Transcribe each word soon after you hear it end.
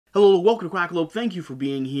Hello, welcome to Quackalope. Thank you for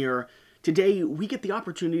being here. Today, we get the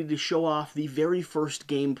opportunity to show off the very first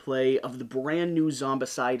gameplay of the brand new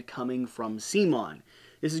Zombicide coming from CMON.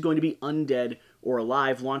 This is going to be Undead or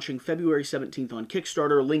Alive, launching February 17th on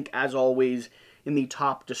Kickstarter. Link, as always, in the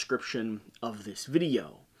top description of this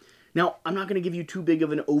video. Now, I'm not going to give you too big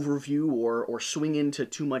of an overview or swing into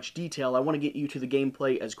too much detail. I want to get you to the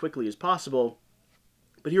gameplay as quickly as possible.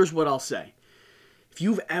 But here's what I'll say. If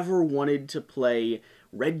you've ever wanted to play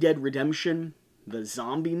Red Dead Redemption, the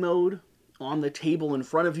zombie mode, on the table in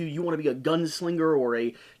front of you, you want to be a gunslinger or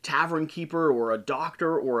a tavern keeper or a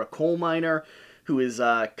doctor or a coal miner who is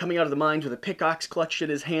coming out of the mines with a pickaxe clutched in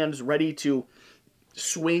his hands, ready to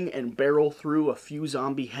swing and barrel through a few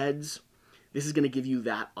zombie heads, this is going to give you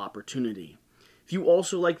that opportunity. If you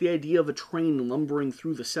also like the idea of a train lumbering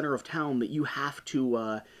through the center of town that you have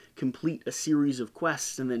to complete a series of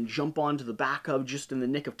quests and then jump onto the back of just in the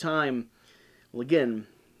nick of time, well, again,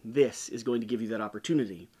 this is going to give you that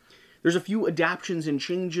opportunity. There's a few adaptations and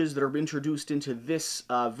changes that are introduced into this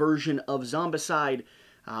version of Zombicide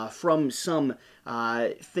from some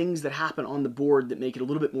things that happen on the board that make it a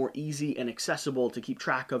little bit more easy and accessible to keep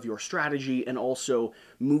track of your strategy and also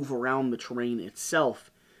move around the terrain itself.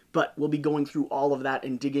 But we'll be going through all of that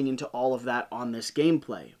and digging into all of that on this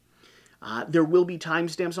gameplay. There will be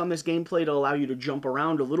timestamps on this gameplay to allow you to jump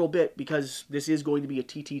around a little bit because this is going to be a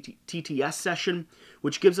TTS session,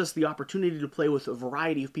 which gives us the opportunity to play with a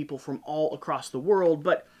variety of people from all across the world,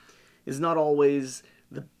 but is not always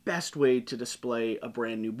the best way to display a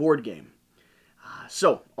brand new board game.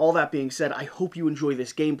 So, all that being said, I hope you enjoy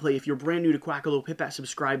this gameplay. If you're brand new to Quackalope, hit that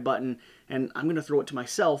subscribe button, and I'm going to throw it to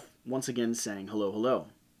myself, once again saying hello, hello.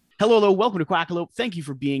 Hello, hello, welcome to Quackalope. Thank you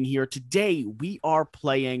for being here. Today, we are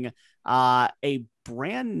playing a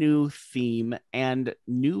brand new theme and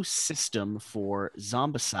new system for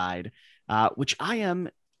Zombicide, which I am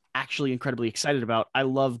actually incredibly excited about. I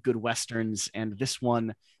love good Westerns, and this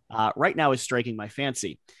one right now is striking my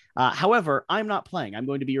fancy. However, I'm not playing. I'm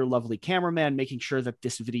going to be your lovely cameraman, making sure that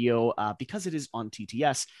this video, because it is on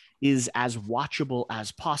TTS, is as watchable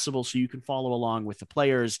as possible so you can follow along with the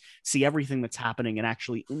players, see everything that's happening, and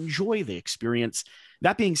actually enjoy the experience.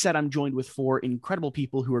 That being said, I'm joined with four incredible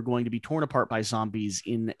people who are going to be torn apart by zombies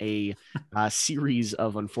in a series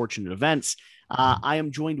of unfortunate events. I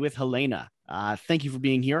am joined with Helena. Thank you for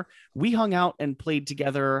being here. We hung out and played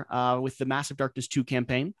together with the Massive Darkness 2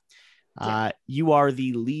 campaign. You are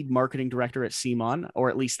the lead marketing director at CMON,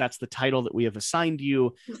 or at least that's the title that we have assigned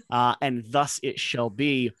you, and thus it shall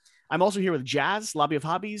be. I'm also here with Jazz, Lobby of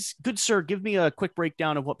Hobbies. Good sir, give me a quick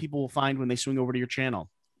breakdown of what people will find when they swing over to your channel.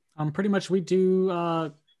 Pretty much we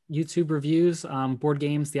do YouTube reviews, board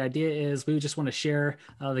games. The idea is we just want to share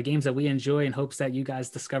the games that we enjoy in hopes that you guys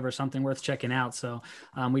discover something worth checking out. So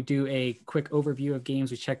we do a quick overview of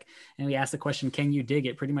games. We check and we ask the question, can you dig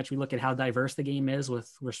it? Pretty much we look at how diverse the game is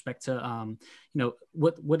with respect to,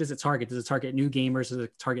 what does it target? Does it target new gamers? Does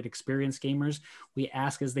it target experienced gamers? We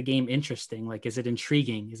ask, is the game interesting? Like, is it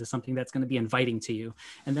intriguing? Is it something that's going to be inviting to you?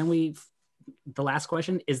 And then the last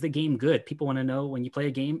question, is the game good? People want to know, when you play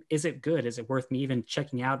a game, is it good? Is it worth me even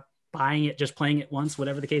checking out, buying it, just playing it once,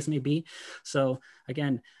 whatever the case may be? So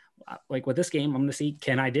again, like with this game, I'm going to see,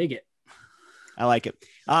 can I dig it? I like it.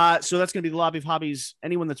 So that's going to be the Lobby of Hobbies.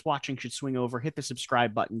 Anyone that's watching should swing over, hit the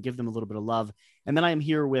subscribe button, give them a little bit of love. And then I am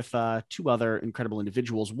here with two other incredible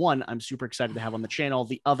individuals. One, I'm super excited to have on the channel.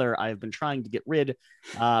 The other, I have been trying to get rid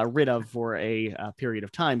of for a period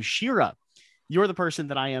of time. Shira, you're the person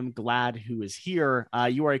that I am glad who is here.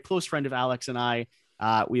 You are a close friend of Alex and I.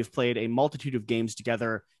 We have played a multitude of games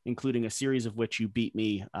together, including a series of which you beat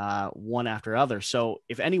me one after other. So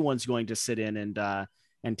if anyone's going to sit in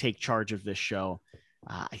and take charge of this show,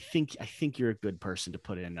 I think you're a good person to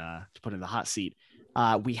put in the hot seat.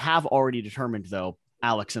 We have already determined, though,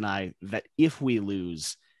 Alex and I, that if we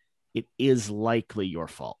lose, it is likely your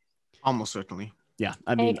fault. Almost certainly. Yeah,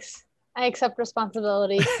 I mean. I accept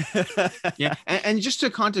responsibility. Yeah, and just to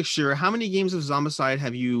context, Shira, how many games of Zombicide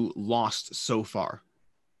have you lost so far?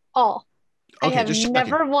 All. Okay, I have just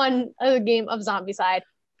never won a game of Zombicide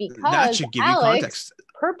because that should give Alex you context.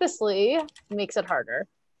 Purposely makes it harder.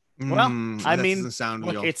 Well, I mean,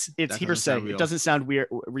 look, it's hearsay. It doesn't sound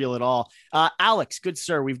real at all. Alex, good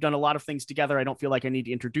sir, we've done a lot of things together. I don't feel like I need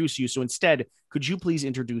to introduce you. So instead, could you please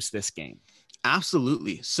introduce this game?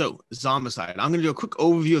 Absolutely. So, Zombicide. I'm going to do a quick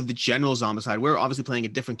overview of the general Zombicide. We're obviously playing a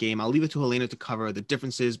different game. I'll leave it to Helena to cover the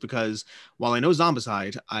differences because while I know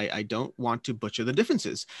Zombicide, I don't want to butcher the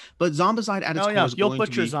differences. But Zombicide at its core is You'll going to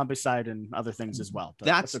butcher be... Zombicide and other things as well. But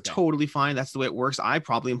That's okay. totally fine. That's the way it works. I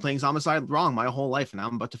probably am playing Zombicide wrong my whole life, and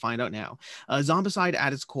I'm about to find out now. Zombicide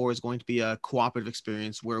at its core is going to be a cooperative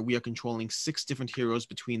experience where we are controlling 6 different heroes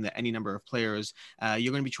between any number of players.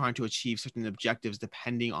 You're going to be trying to achieve certain objectives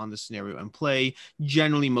depending on the scenario and play.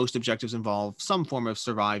 Generally, most objectives involve some form of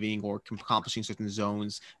surviving or accomplishing certain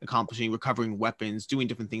zones, recovering weapons, doing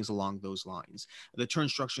different things along those lines. The turn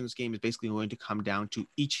structure in this game is basically going to come down to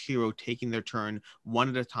each hero taking their turn one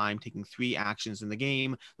at a time, taking 3 actions in the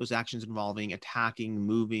game. Those actions involving attacking,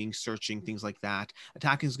 moving, searching, things like that.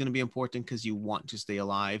 Attacking is going to be important because you want to stay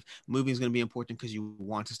alive. Moving is going to be important because you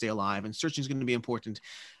want to stay alive. And searching is going to be important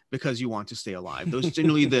because you want to stay alive. Those are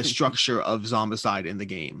generally the structure of Zombicide in the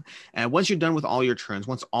game. And once you're done with all your turns,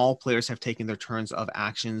 once all players have taken their turns of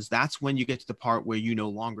actions, that's when you get to the part where you no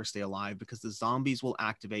longer stay alive because the zombies will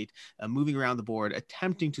activate, moving around the board,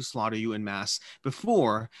 attempting to slaughter you in mass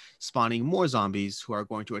before spawning more zombies who are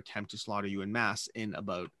going to attempt to slaughter you in mass in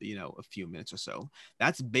about, a few minutes or so.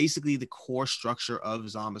 That's basically the core structure of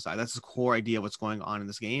Zombicide. That's the core idea of what's going on in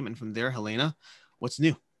this game. And from there, Helena, what's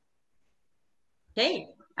new? Hey.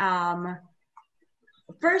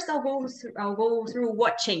 First, I'll go through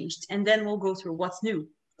what changed, and then we'll go through what's new.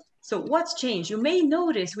 So what's changed? You may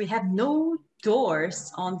notice we have no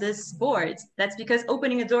doors on this board. That's because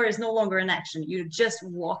opening a door is no longer an action. You just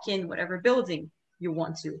walk in whatever building you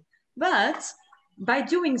want to. But by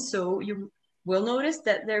doing so, you will notice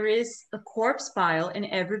that there is a corpse pile in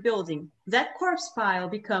every building. That corpse pile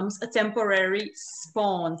becomes a temporary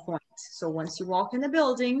spawn point. So once you walk in the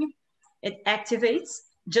building, it activates.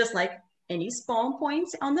 Just like any spawn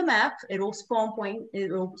points on the map, it will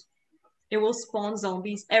spawn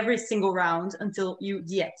zombies every single round until you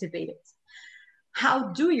deactivate it. How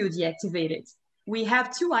do you deactivate it? We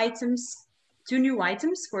have 2 new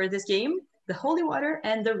items for this game, the holy water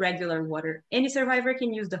and the regular water. Any survivor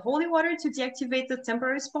can use the holy water to deactivate the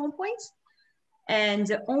temporary spawn point,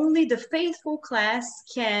 and only the faithful class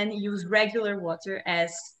can use regular water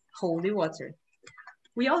as holy water.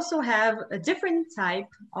 We also have a different type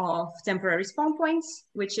of temporary spawn points,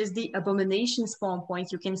 which is the abomination spawn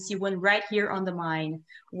point. You can see one right here on the mine.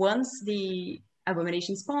 Once the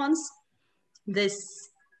abomination spawns, this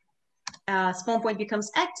spawn point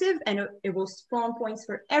becomes active and it will spawn points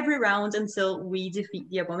for every round until we defeat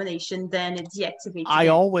the abomination. Then it deactivates. I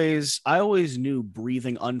always knew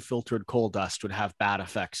breathing unfiltered coal dust would have bad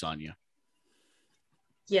effects on you.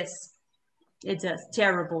 Yes, it does.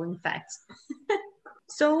 Terrible, in fact.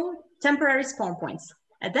 So, temporary spawn points.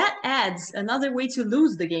 And that adds another way to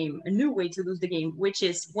lose the game, a new way to lose the game, which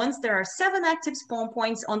is once there are 7 active spawn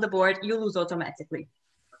points on the board, you lose automatically.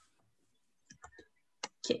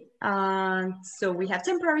 Okay, so we have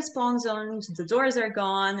temporary spawn zones, the doors are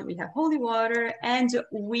gone, we have holy water, and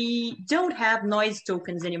we don't have noise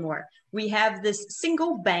tokens anymore. We have this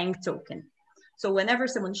single bang token. So whenever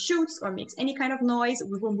someone shoots or makes any kind of noise,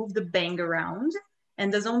 we will move the bang around.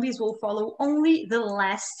 And the zombies will follow only the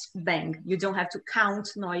last bang. You don't have to count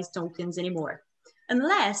noise tokens anymore.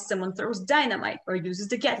 Unless someone throws dynamite or uses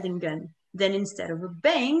the Gatling gun. Then instead of a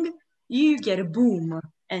bang, you get a boom.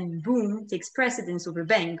 And boom takes precedence over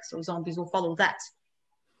bang, so zombies will follow that.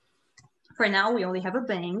 For now, we only have a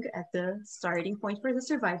bang at the starting point for the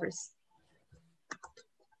survivors.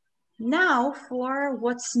 Now for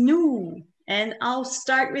what's new. And I'll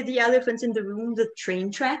start with the elephant in the room, the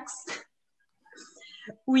train tracks.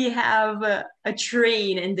 We have a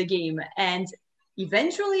train in the game, and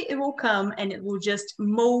eventually it will come and it will just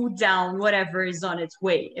mow down whatever is on its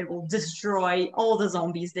way. It will destroy all the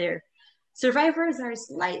zombies there. Survivors are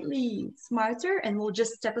slightly smarter and will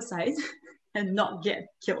just step aside and not get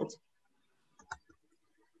killed.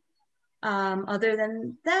 Other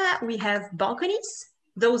than that, we have balconies.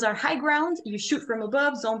 Those are high ground. You shoot from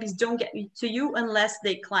above. Zombies don't get to you unless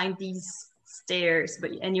they climb these stairs.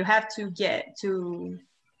 And you have to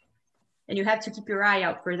keep your eye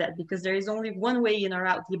out for that because there is only one way in or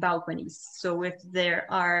out the balconies. So if there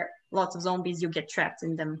are lots of zombies, you get trapped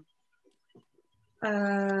in them.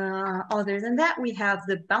 Other than that, we have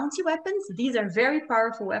the bounty weapons. These are very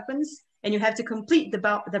powerful weapons, and you have to complete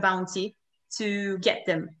the bounty to get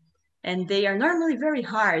them. And they are normally very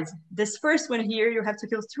hard. This first one here, you have to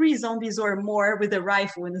kill 3 zombies or more with a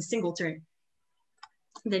rifle in a single turn.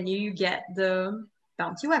 Then you get the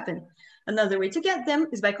bounty weapon. Another way to get them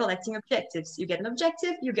is by collecting objectives. You get an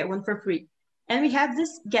objective, you get one for free. And we have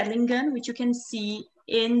this Gatling gun, which you can see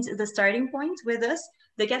in the starting point with us.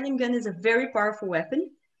 The Gatling gun is a very powerful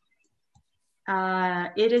weapon.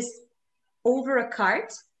 It is over a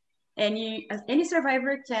cart, and any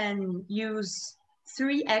survivor can use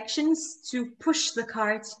 3 actions to push the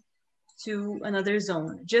cart to another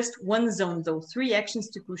zone. Just one zone, though. 3 actions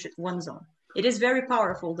to push it, one zone. It is very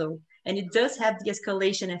powerful, though, and it does have the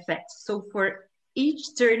escalation effect. So for each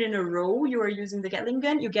turn in a row you are using the Gatling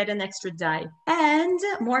gun, you get an extra die. And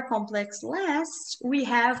more complex last, we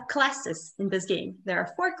have classes in this game. There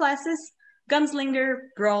are 4 classes: Gunslinger,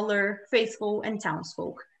 Brawler, Faithful, and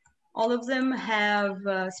Townsfolk. All of them have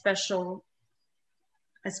a special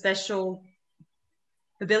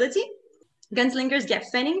ability. Gunslingers get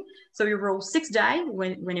Fenning, so you roll 6 die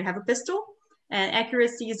when you have a pistol, and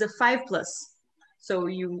accuracy is a 5+. So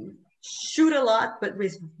you shoot a lot, but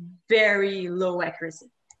with very low accuracy.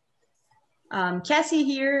 Cassie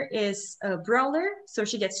here is a Brawler, so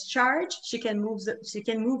she gets charged. She can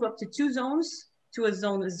move up to 2 zones, to a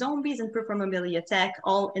zone with zombies, and perform a melee attack,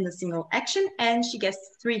 all in a single action, and she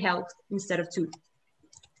gets 3 health instead of 2.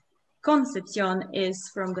 Concepcion is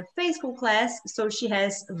from the Faithful class, so she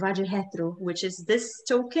has Vagehetro, which is this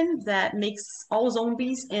token that makes all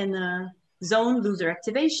zombies in a zone lose their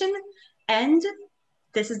activation, and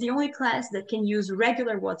this is the only class that can use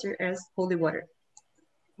regular water as holy water.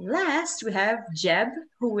 Last, we have Jeb,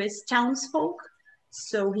 who is Townsfolk,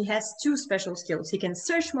 so he has 2 special skills. He can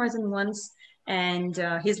search more than once, and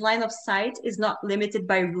his line of sight is not limited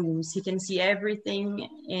by rooms. He can see everything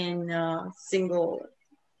in a single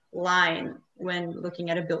line when looking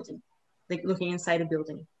at a building, like looking inside a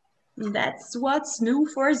building. That's what's new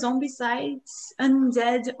for Zombicide,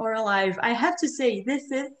 Undead or Alive. I have to say,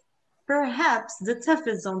 this is perhaps the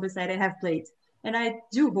toughest Zombicide I have played, and I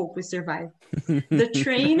do hope we survive. The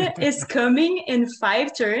train is coming in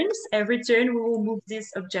 5 turns. Every turn we will move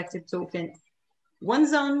this objective token 1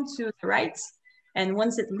 zone to the right, and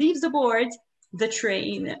once it leaves the board, the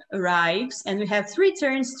train arrives, and we have 3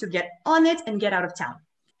 turns to get on it and get out of town.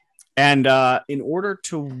 And in order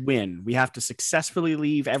to win, we have to successfully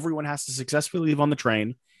leave. Everyone has to successfully leave on the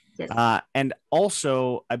train. Yes. And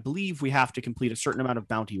also, I believe we have to complete a certain amount of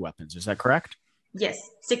bounty weapons. Is that correct? Yes,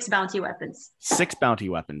 6 bounty weapons. 6 bounty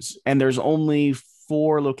weapons. And there's only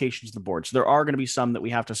 4 locations on the board. So there are going to be some that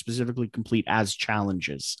we have to specifically complete as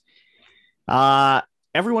challenges.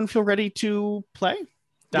 Everyone feel ready to play?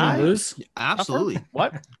 Die? Lose? Absolutely.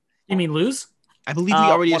 What? You mean lose? I believe we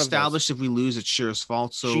already established if we lose, it's Shira's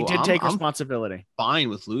fault. So she did take responsibility. I'm fine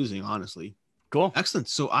with losing, honestly. Cool. Excellent.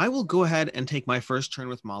 So I will go ahead and take my first turn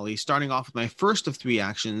with Molly, starting off with my first of 3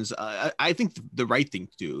 actions. I think the right thing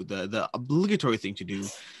to do, the obligatory thing to do,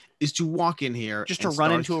 is to walk in here. Just to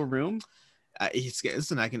run into a room?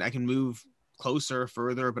 Listen, I can move closer,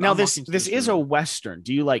 further. But now this is a Western.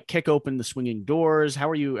 Do you like kick open the swinging doors? How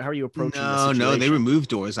are you approaching this situation? No, they remove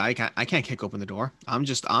doors. I can't kick open the door. I'm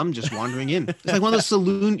just wandering in. It's like one of those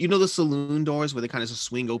saloon, the saloon doors where they kind of just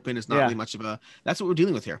swing open. It's not really much of a. That's what we're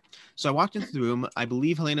dealing with here. So I walked into the room. I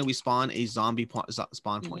believe, Helena, we spawn a zombie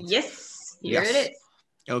spawn point. Yes, here it is.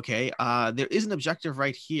 Okay. There is an objective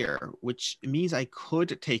right here, which means I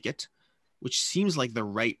could take it, which seems like the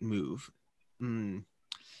right move.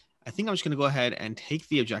 I think I'm just going to go ahead and take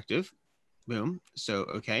the objective. Boom. So,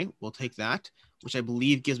 okay, we'll take that, which I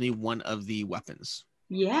believe gives me one of the weapons.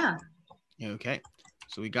 Yeah. Okay.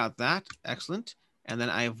 So we got that. Excellent. And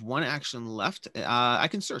then I have 1 action left. I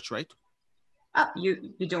can search, right?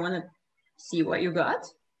 You don't want to see what you got?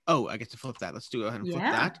 Oh, I get to flip that. Let's go ahead and flip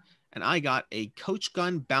that. And I got a coach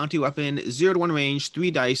gun bounty weapon, 0 to 1 range,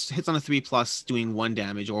 3 dice, hits on a 3+, doing 1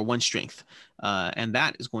 damage or 1 strength. And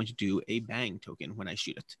that is going to do a bang token when I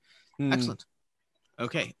shoot it. Excellent.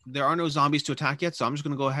 Okay, there are no zombies to attack yet, so I'm just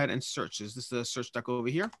going to go ahead and search. Is this the search deck over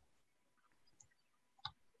here?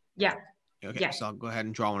 Yeah. Okay, so I'll go ahead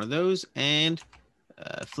and draw one of those and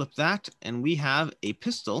flip that, and we have a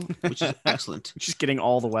pistol, which is excellent. Just getting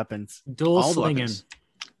all the weapons. Dual slinging.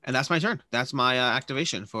 And that's my turn. That's my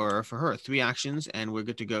activation for her. 3 actions, and we're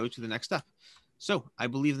good to go to the next step. So I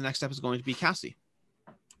believe the next step is going to be Cassie.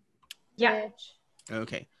 Yeah.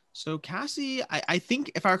 Okay. So Cassie, I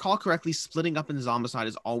think if I recall correctly, splitting up in Zombicide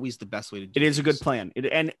is always the best way to do it. It is a good plan.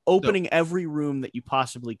 And opening every room that you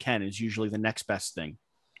possibly can is usually the next best thing.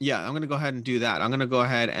 Yeah, I'm going to go ahead and do that. I'm going to go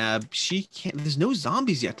ahead. She can't. There's no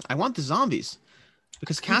zombies yet. I want the zombies.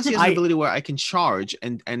 Because Cassie has an ability where I can charge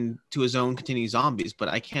and to a zone containing zombies, but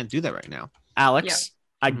I can't do that right now. Alex,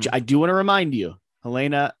 I do want to remind you,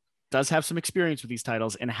 Helena does have some experience with these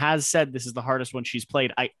titles and has said this is the hardest one she's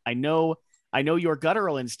played. I know your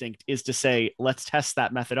guttural instinct is to say, let's test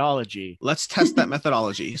that methodology. Let's test that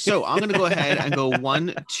methodology. So I'm going to go ahead and go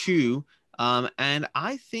 1, 2, And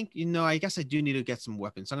I think, I guess I do need to get some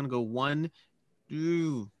weapons. So I'm gonna go 1.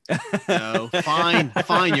 Ooh, no, fine.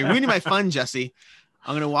 You're ruining my fun, Jesse.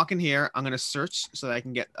 I'm gonna walk in here. I'm gonna search so that I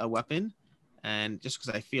can get a weapon, and just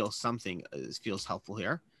because I feel something feels helpful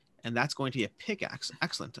here, and that's going to be a pickaxe.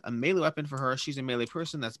 Excellent, a melee weapon for her. She's a melee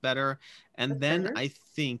person. That's better. And then I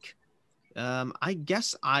think, I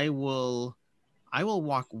guess I will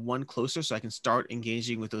walk 1 closer so I can start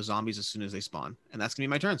engaging with those zombies as soon as they spawn, and that's gonna be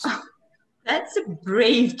my turns. That's a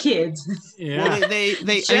brave kid. Yeah. Well, they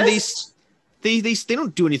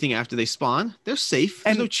don't do anything after they spawn. They're safe.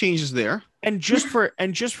 There's no changes there. And just for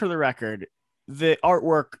the record, the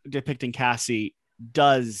artwork depicting Cassie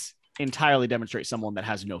does entirely demonstrate someone that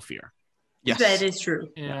has no fear. Yes, That is true.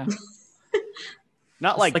 Yeah.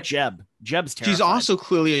 Not like Jeb. Jeb's terrified. She's also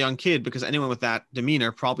clearly a young kid, because anyone with that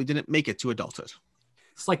demeanor probably didn't make it to adulthood.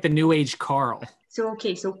 It's like the new age Carl. So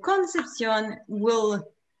Concepcion will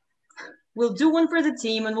do one for the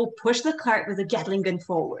team, and we'll push the cart with a Gatling gun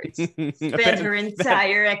forward. Spend her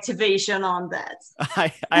entire activation on that.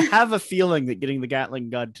 I have a feeling that getting the Gatling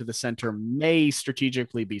gun to the center may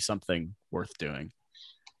strategically be something worth doing.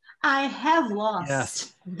 I have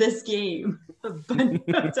lost this game a bunch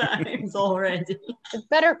of times already. The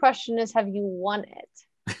better question is, have you won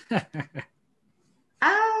it?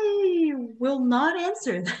 I will not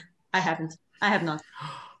answer that. I haven't. I have not.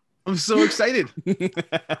 I'm so excited. The See,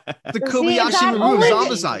 it's Kobayashi not Maru of only-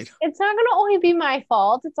 Zombicide. It's not going to only be my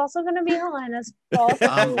fault. It's also going to be Helena's fault.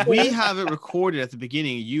 We have it recorded at the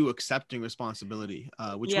beginning, you accepting responsibility,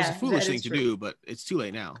 which was a Yeah, foolish that thing is to true. do, but it's too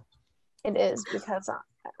late now. It is, because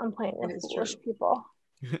I'm playing That with is foolish true. people.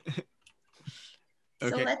 So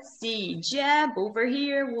Okay. let's see. Jab over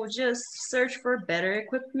here. We'll just search for better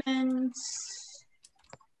equipment.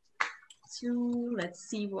 2. Let's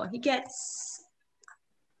see what he gets.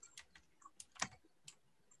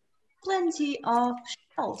 Plenty of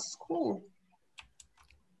shells. Cool.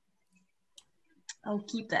 I'll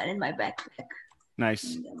keep that in my backpack.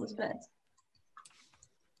 Nice. That was bad.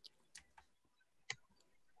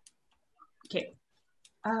 Okay.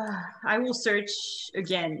 I will search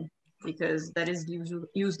again, because that is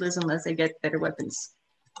useless unless I get better weapons.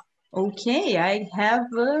 Okay, I have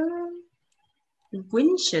a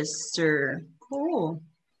Winchester. Cool.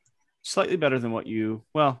 Slightly better than what you,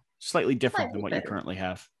 slightly different than Slightly what better. you currently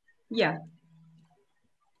have. Yeah,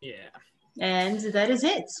 Yeah. and that is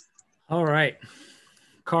it. All right.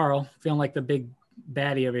 Carl, feeling like the big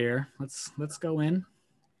baddie over here. Let's go in.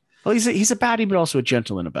 Well, he's a baddie, but also a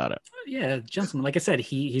gentleman about it. Yeah, gentleman. Like I said,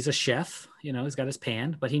 he's a chef. He's got his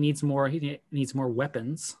pan, but he needs more. He needs more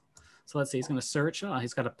weapons. So let's see. He's going to search. Oh,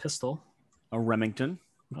 he's got a pistol. A Remington.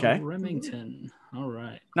 Okay. A Remington. All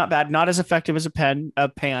right. Not bad. Not as effective as a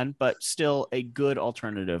pan, but still a good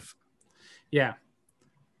alternative. Yeah,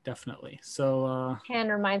 definitely. So, Pan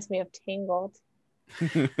reminds me of Tangled.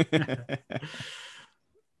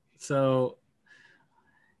 so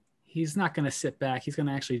he's not going to sit back. He's going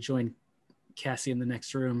to actually join Cassie in the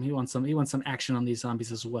next room. He wants some action on these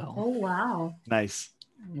zombies as well. Oh, wow. Nice.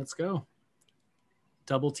 Let's go.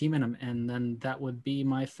 Double teaming him, and then that would be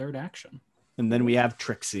my third action. And then we have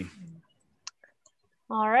Trixie.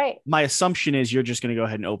 All right. My assumption is you're just going to go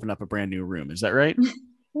ahead and open up a brand new room. Is that right?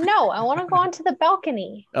 No, I want to go onto the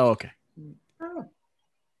balcony. Oh, okay. Oh.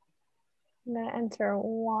 I'm going to enter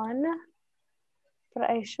 1. But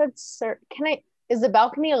I should search. Is the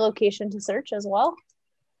balcony a location to search as well?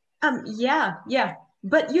 Yeah.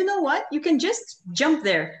 But you know what? You can just jump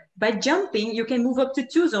there. By jumping, you can move up to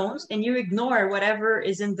 2 zones, and you ignore whatever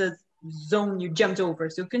is in the zone you jumped over.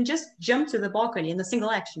 So you can just jump to the balcony in a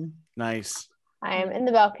single action. Nice. I am in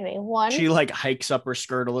the balcony. 1. She hikes up her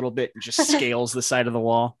skirt a little bit and just scales the side of the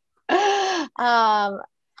wall. 2,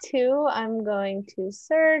 I'm going to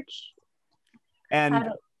search. And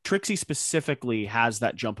Trixie specifically has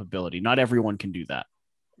that jump ability. Not everyone can do that.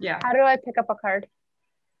 Yeah. How do I pick up a card?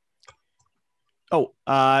 Oh,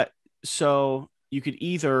 so you could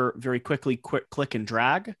either very quickly click and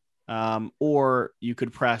drag, or you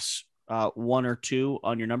could press 1 or 2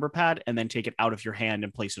 on your number pad and then take it out of your hand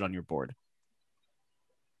and place it on your board.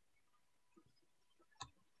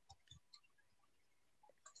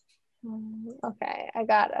 Okay, I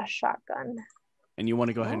got a shotgun. And you want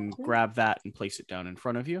to go ahead and Okay. grab that and place it down in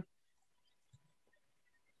front of you.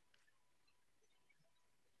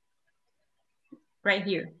 Right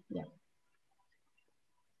here. Yeah.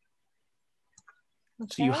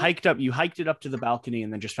 So you Okay. hiked it up to the balcony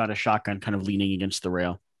and then just found a shotgun kind of leaning against the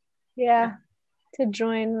rail. Yeah, to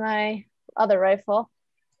join my other rifle.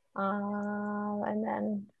 And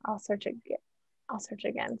then I'll search again. I'll search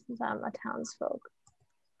again since I'm a townsfolk.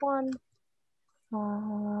 1.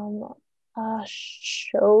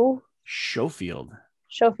 Showfield.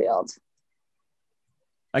 Showfield.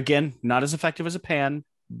 Again, not as effective as a pan,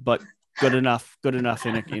 but good enough. Good enough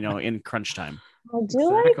in in crunch time. Oh,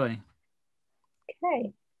 do Exactly.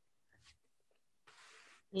 Okay.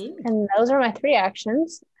 And those are my 3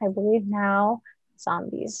 actions. I believe now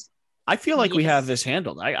zombies. I feel like we Yes. have this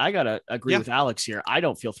handled. I gotta agree with Alex here. I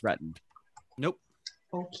don't feel threatened. Nope.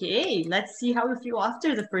 Okay, let's see how you feel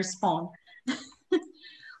after the first spawn.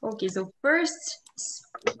 Okay, so first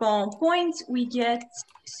spawn point, we get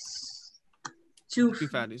two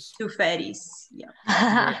fatties. 2 fatties.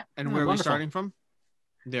 Yeah. And where are we wonderful. starting from?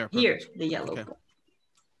 There. Here, Perfect. the yellow Okay. point.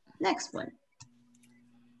 Next one.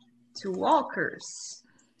 2 walkers.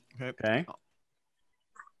 Okay.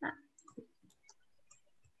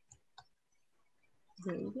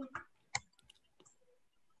 There you go.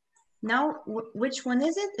 Now, which one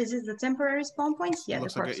is it? Is it the temporary spawn point? Yeah, the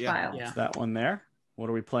looks like corpse it, yeah. pile. Yeah. That one there. What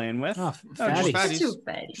are we playing with? Oh, just fatties. fatties. 2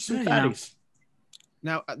 fatties. Just some Yeah, you know. fatties.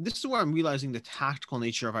 Now, this is where I'm realizing the tactical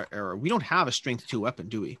nature of our error. We don't have a strength 2 weapon,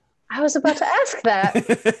 do we? I was about to ask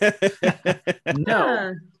that.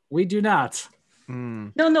 No, we do not.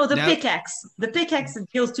 No, the Now- pickaxe. The pickaxe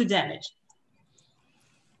deals 2 damage.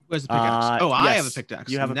 Where's the pickaxe? I have a yes,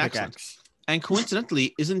 pickaxe. You have a Excellent. pickaxe. And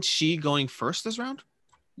coincidentally, isn't she going first this round?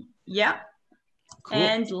 Yeah. Cool.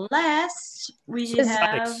 And last, we So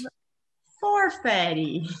have fatties. 4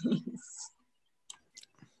 fatties.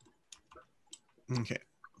 Okay.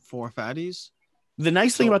 4 fatties. The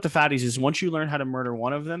nice thing So- about the fatties is once you learn how to murder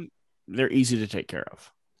one of them, they're easy to take care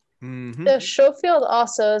of. Mm-hmm. The Showfield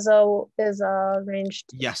also is a ranged.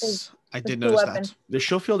 Yes, I the did two notice weapon. that. The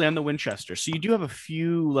Schofield and the Winchester. So you do have a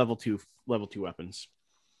few level two weapons.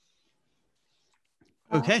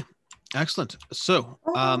 Okay, excellent. So,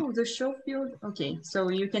 The Showfield. Okay, so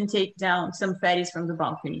you can take down some fatties from the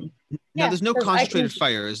balcony. now Yeah, there's no 'cause I concentrated can-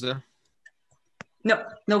 fire, is there?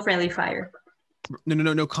 No friendly fire.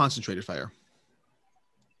 No concentrated fire.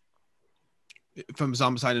 From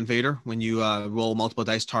Zombicide Invader, when you roll multiple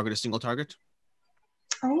dice, target a single target.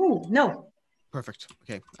 Oh, no. Perfect.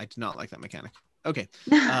 Okay, I did not like that mechanic. Okay,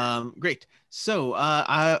 great. So,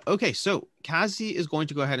 okay, so Kazi is going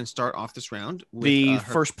to go ahead and start off this round with The her-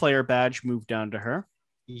 first player badge moved down to her.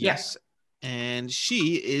 Yes. And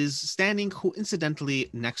she is standing coincidentally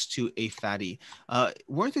next to a fatty.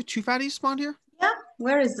 Weren't there 2 fatties spawned here? Yeah,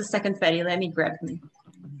 where is the second fatty? Let me grab him.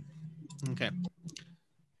 Okay.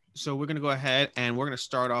 So we're going to go ahead and we're going to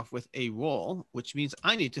start off with a roll, which means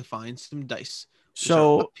I need to find some dice. which are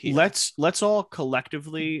So up here. let's all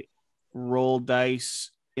collectively roll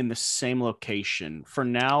dice in the same location. For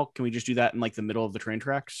now, can we just do that in like the middle of the train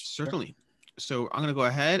tracks? Certainly. So I'm going to go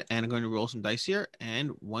ahead and I'm going to roll some dice here.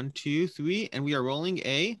 And 1, 2, 3. And we are rolling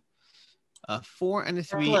a 4 and a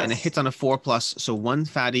 3 and a Plus. hit on a 4+. So 1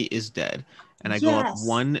 fatty is dead. And I go up Yes.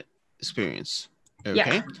 1 experience. Okay.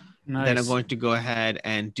 Yeah. Nice. Then I'm going to go ahead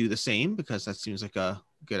and do the same because that seems like a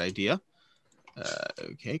good idea.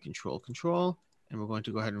 Okay, control. And we're going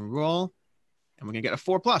to go ahead and roll. And we're going to get a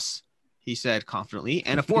 4+, he said confidently.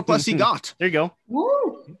 And a 4+ he got. There you go.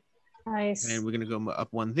 Woo! Nice. And we're going to go up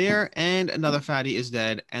 1 there. And another fatty is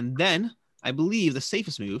dead. And then I believe the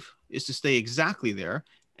safest move is to stay exactly there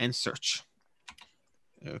and search.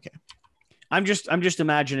 Okay. I'm just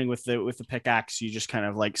imagining with the pickaxe, you just kind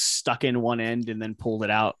of like stuck in one end and then pulled it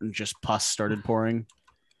out and just pus started pouring.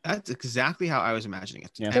 That's exactly how I was imagining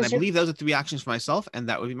it. Yeah. And I Does your- believe those are 3 actions for myself. And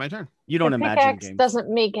that would be my turn. You don't the imagine pickaxe games. doesn't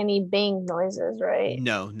make any bang noises, right?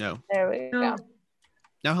 No. There we No. go.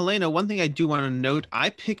 Now, Helena, one thing I do want to note, I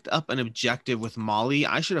picked up an objective with Molly.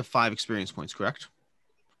 I should have 5 experience points, correct?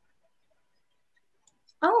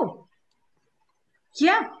 Oh.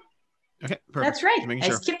 Yeah, Okay, perfect. that's right. Just making I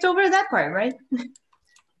sure. skipped over that part, right?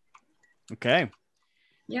 Okay.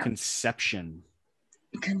 Yeah. Conception.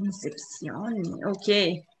 Concepcion.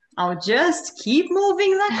 Okay. I'll just keep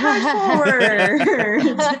moving that card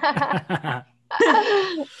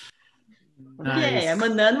forward. Okay, I'm a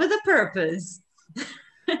nun with a purpose.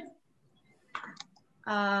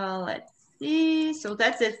 Let's see. So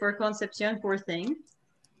that's it for Concepcion, poor thing.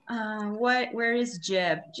 Where is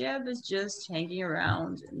Jeb? Jeb is just hanging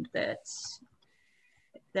around in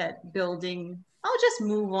that building. I'll just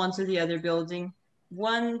move on to the other building.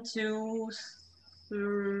 1, 2,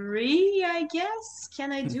 3, I guess.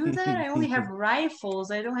 Can I do that? I only have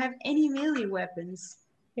rifles. I don't have any melee weapons.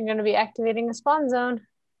 You're going to be activating a spawn zone.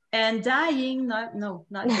 And dying, not good.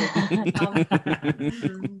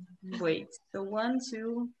 Wait, so 1,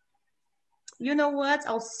 2. You know what?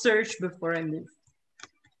 I'll search before I move.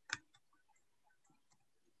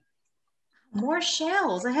 More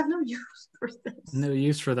shells. I have no use for this. No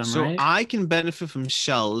use for them, So right? I can benefit from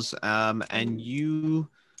shells, and you,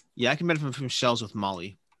 I can benefit from shells with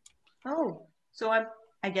Molly. Oh, so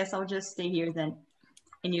I guess I'll just stay here then,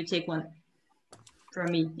 and you take one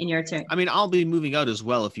from me in your turn. I mean, I'll be moving out as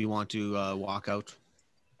well if you want to walk out.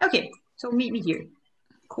 Okay, so meet me here.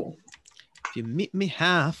 Cool. If you meet me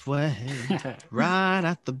halfway, right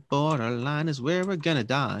at the borderline is where we're gonna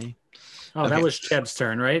die. Oh, that Okay. was Cheb's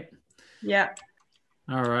turn, right? Yeah.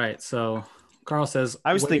 All right. So Carl says,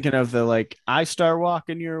 I was "Wait, thinking of the like, I start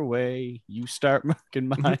walking your way, you start walking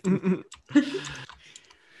mine.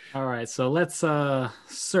 all right. So let's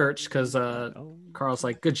search because Carl's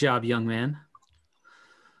like, good job, young man.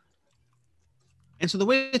 And so the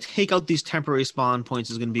way to take out these temporary spawn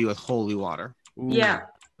points is going to be with holy water. Ooh. Yeah.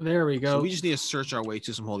 There we go. So we just need to search our way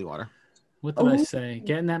to some holy water. What did I Oh. say?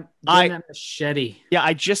 Getting that machete. Yeah,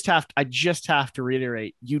 I just have to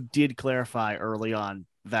reiterate. You did clarify early on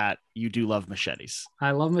that you do love machetes.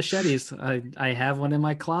 I love machetes. I have one in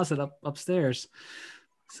my closet upstairs.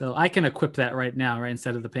 So I can equip that right now, right?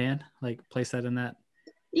 Instead of the pan, like place that in that.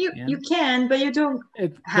 You can, but you don't.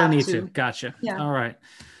 Don't Have need to. to. Gotcha. Yeah. All right.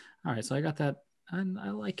 So I got that. And I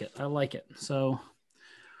like it. So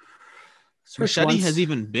search Machete once. has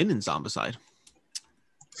even been in Zombicide.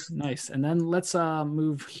 Nice. And then let's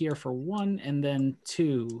move here for 1 and then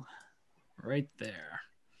 2 right there.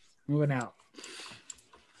 Moving out.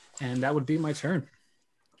 And that would be my turn.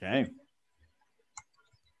 Okay.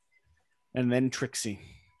 And then Trixie.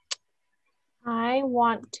 I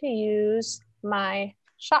want to use my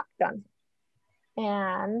shotgun.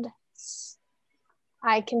 And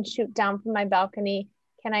I can shoot down from my balcony.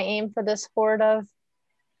 Can I aim for this horde of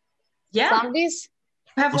Yeah. zombies?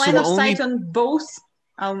 You have Also, line the of sight on both.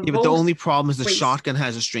 Yeah, but both the only problem is the ways. shotgun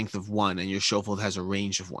has a strength of 1 and your shovel has a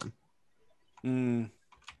range of 1. Mm,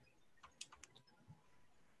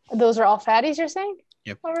 Those are all fatties, you're saying?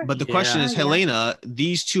 Yep. Over? But the question is, Yeah. Helena,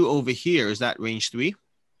 these two over here, is that range 3?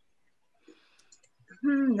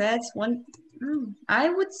 That's one. I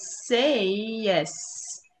would say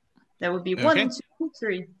yes. That would be Okay. 1, 2,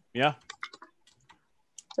 3. yeah.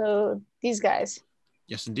 So these guys.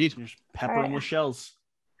 Yes, indeed. Just pepper Alright. them with shells.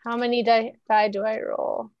 How many die do I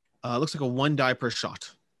roll? Looks like a 1 die per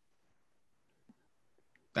shot.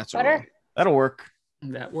 That's a Better? roll. That'll work.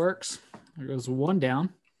 That works. There goes 1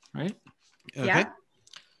 down, right? Okay. Yeah.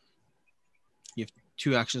 You have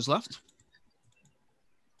 2 actions left.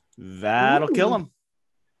 That'll kill him.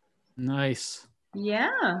 Nice. Yeah.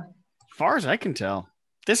 As far as I can tell,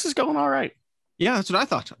 this is going all right. Yeah, that's what I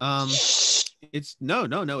thought. It's no,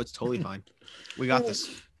 it's totally fine. We got this.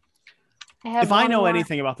 I have If I one know more.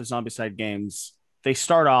 anything about the Zombicide games, they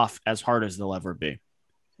start off as hard as they'll ever be.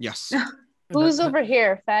 Yes. Who's over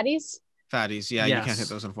here? Fatties? Fatties. Yeah, you can't Yes. hit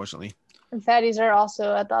those, unfortunately. And fatties are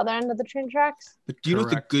also at the other end of the train tracks? But do you know what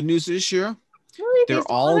the Correct. good news is, Shira? Really? They're These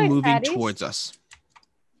all look like moving fatties? towards us.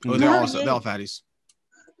 Mhm. Oh, they're all Yeah. they're all fatties.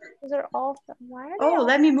 These are all. Why are they Oh, all?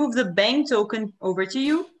 let me move the bank token over to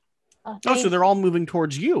you. Oh, thank, so they're all moving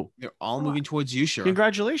towards you. They're all moving towards you, Shira.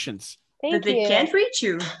 Congratulations. thank But they you. can't reach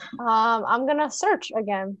you. I'm gonna search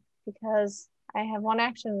again because I have 1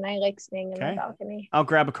 action and I like staying in my Okay. balcony. I'll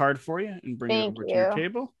grab a card for you and bring Thank it over to your you.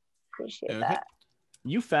 table. Appreciate Okay. that.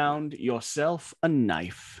 You found yourself a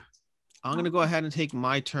knife. I'm gonna go ahead and take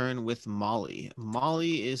my turn with Molly.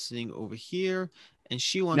 Molly is sitting over here, and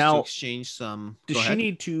she wants Now, to exchange some. Does Go she ahead.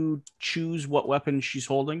 need to choose what weapon she's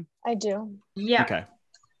holding? I do. Yeah. Okay.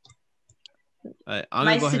 I'm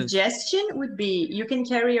My gonna go ahead and suggestion would be you can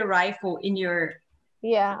carry a rifle in your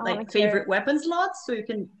Yeah. I wanna like carry- favorite weapon slots, so you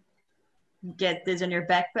can get this in your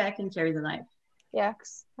backpack and carry the knife. Yeah,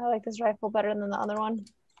 'cause I like this rifle better than the other one.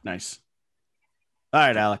 Nice. All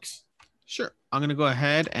right, Alex. Sure. I'm going to go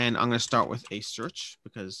ahead and I'm going to start with a search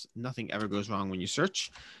because nothing ever goes wrong when you search.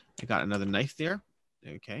 I got another knife there.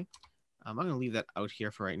 Okay. I'm going to leave that out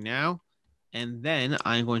here for right now. And then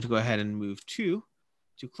I'm going to go ahead and move 2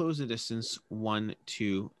 to close the distance 1,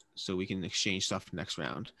 2, so we can exchange stuff next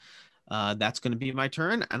round. That's going to be my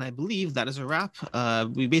turn. And I believe that is a wrap.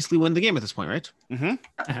 We basically win the game at this point, right?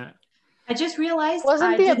 Mm-hmm. I just realized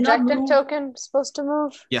Wasn't I the did not objective move. token supposed to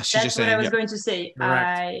move? Yes, she's That's just what saying. I was Yep. going to say. Correct.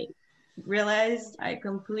 I realized I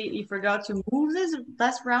completely forgot to move this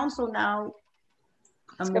last round, so now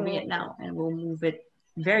I'm gonna moving be- it now, and we'll move it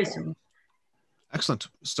very soon. Excellent.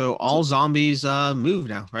 So all zombies move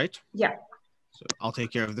now, right? Yeah. So I'll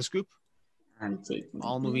take care of this group. I'm taking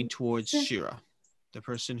All moving towards Shira, the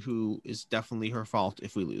person who is definitely her fault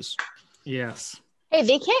if we lose. Yes. Hey,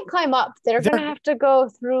 they can't climb up. They're gonna have to go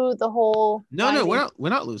through the whole. No, winding. we're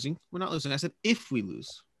not losing. We're not losing. I said if we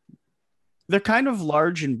lose. They're kind of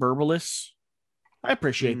large and burbless, I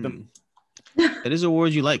appreciate them. That is a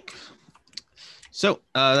word you like. So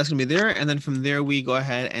that's gonna be there, and then from there we go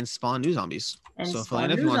ahead and spawn new zombies. And So spawn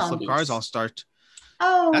Felina, if new you want to flip zombies. cards, I'll start.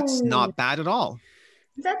 Oh, That's not bad at all.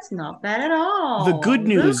 That's not bad at all. The good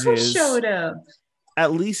news Look who is- showed up.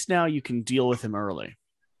 At least now you can deal with him early.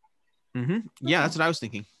 Yeah, that's what I was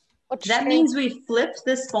thinking. What That strength- means we flipped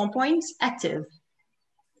the spawn point active.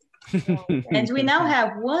 And we now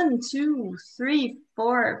have 1, 2, 3,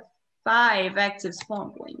 4, 5 active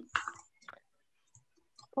spawn points.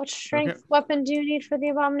 What strength weapon do you need for the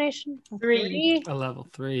abomination? A 3. A level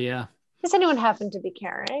 3, yeah. Does anyone happen to be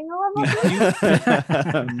carrying a level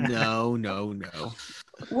 3? No.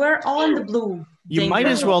 We're all in the blue. You might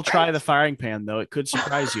Danger as well zone, try right? the firing pan, though. It could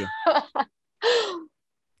surprise you. I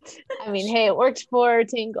mean, hey, it worked for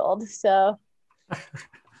Tingled, so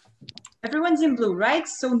Everyone's in blue, right?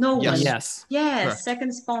 So no Yes. one. Yes. Yes, Correct.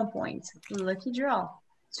 second spawn point. Lucky draw.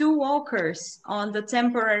 2 walkers on the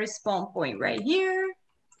temporary spawn point right here.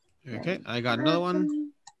 Okay, I got another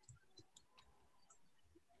one.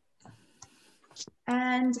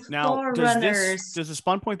 And Now, 4 does runners. the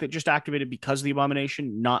spawn point that just activated because of the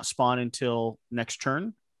abomination not spawn until next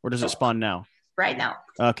turn, or does it spawn now? Right now.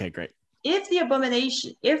 Okay, great. If the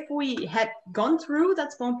abomination, if we had gone through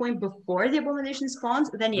that spawn point before the abomination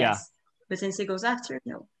spawns, then yes. Yeah. But since it goes after,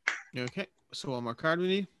 no. Okay, so one more card we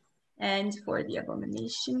need. And for the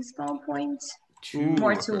abomination spawn point, 2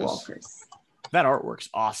 more walkers. 2 walkers. That artwork's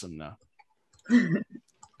awesome, though.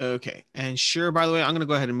 Okay, and sure, by the way, I'm going to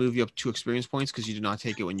go ahead and move you up 2 experience points because you did not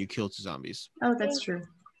take it when you killed 2 zombies. Oh, that's true.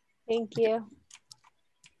 thank you.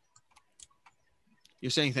 You're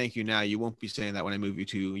saying thank you now. You won't be saying that when I move you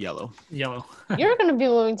to yellow. Yellow. You're going to be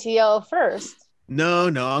moving to yellow first. No,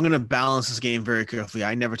 I'm going to balance this game very carefully.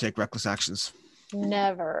 I never take reckless actions.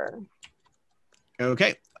 Never.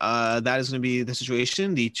 Okay, that is going to be the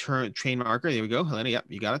situation. The train marker. There we go. Helena, yep,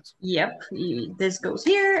 you got it. Yep. This goes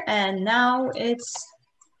here, and now it's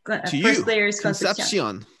To first you, player is Concepcion.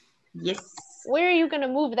 Concepcion. Yes. Where are you going to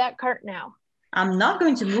move that cart now? I'm not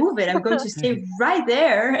going to move it. I'm going to stay right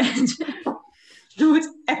there and shoot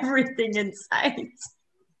everything in sight.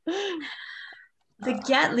 The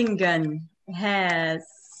Gatling gun has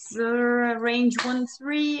range 1,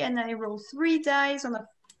 3, and I roll 3 dice on a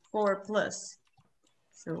 4+.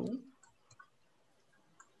 So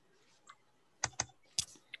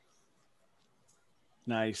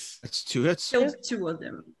Nice. That's 2 hits. killed 2 of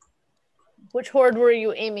them. Which horde were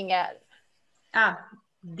you aiming at?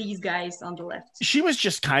 These guys on the left. She was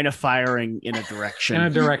just kind of firing in a direction. In a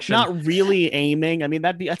direction. Not really aiming. I mean,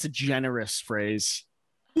 that's a generous phrase.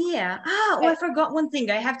 Yeah. I forgot one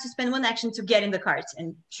thing. I have to spend 1 action to get in the cart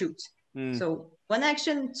and shoot. So 1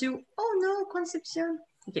 action to, oh no, Concepcion.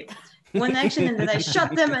 Okay. 1 action and then I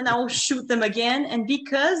shot them and I'll shoot them again. And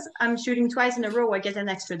because I'm shooting twice in a row, I get an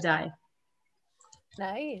extra die.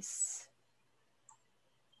 Nice.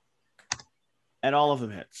 And all of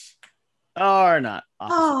them hits. Or not.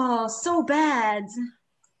 Opposite. Oh, so bad.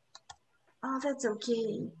 Oh, that's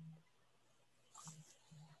okay.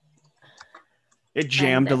 It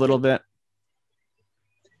jammed a little bit.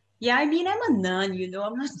 Yeah, I mean, I'm a nun,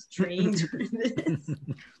 I'm not trained for this.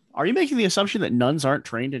 Are you making the assumption that nuns aren't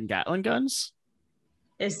trained in Gatling guns?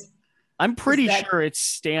 I'm pretty sure it's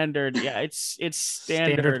standard. Yeah, it's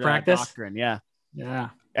standard practice? doctrine. Yeah. Yeah.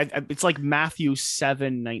 It's like Matthew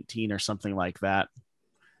 7:19 or something like that.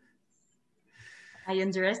 I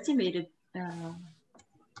underestimated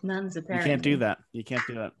nuns, apparently. You can't do that. You can't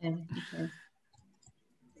do that. Yeah, you can't.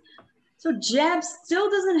 So Jab still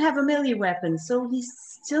doesn't have a melee weapon, so he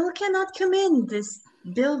still cannot come in this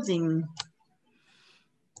building.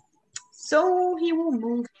 So he will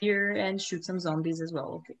move here and shoot some zombies as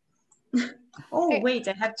well. Okay. Wait,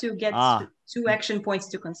 I have to get 2 action points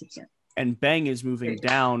to Concepcion. And Bang is moving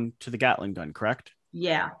down to the Gatling gun, correct?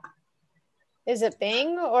 Yeah. Is it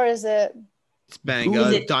Bang or is it? It's Bang.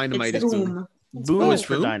 Dynamite is boom. Boom is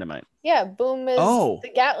for Boom? dynamite. Yeah, Boom is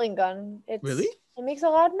the Gatling gun. Really? It makes a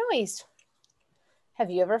loud noise. Have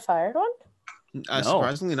you ever fired one? No.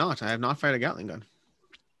 Surprisingly not. I have not fired a Gatling gun.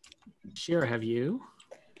 Sure, have you?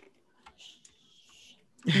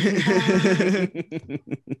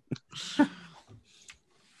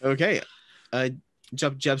 Okay.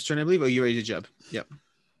 Jeb's turn, I believe. Oh, you ready to Jeb? Yep.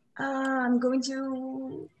 I'm going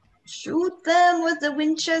to shoot them with the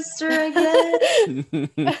Winchester again.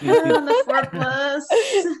 On the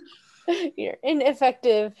 4+. You're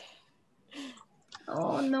ineffective.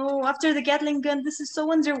 Oh no, after the Gatling gun, this is so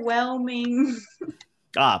underwhelming.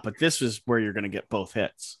 But this is where you're going to get both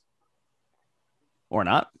hits. Or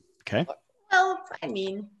not. Okay. Well, I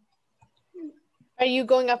mean. Are you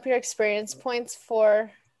going up your experience points for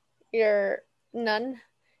your None.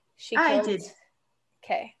 She I killed. did.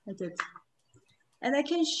 Okay. I did. And I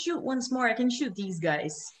can shoot once more. I can shoot these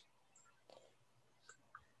guys.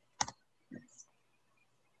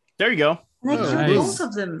 There you go. And I Oh, killed nice. both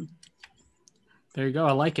of them. There you go.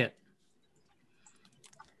 I like it.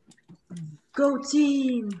 Go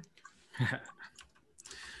team.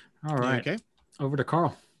 All right. Okay. Over to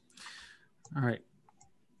Carl. All right.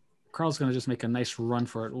 Carl's going to just make a nice run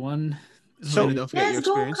for it. One. So Helena, don't forget your Let's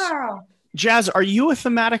go, experience. Carl. Jazz, are you a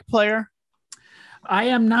thematic player? I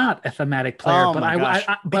am not a thematic player, Oh but my gosh.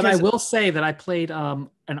 I Because- will say that I played an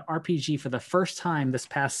RPG for the first time this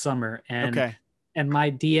past summer, and Okay. and my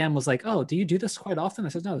DM was like, "Oh, do you do this quite often?" I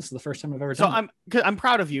said, "No, this is the first time I've ever So done it." 'cause I'm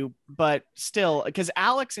proud of you, but still, because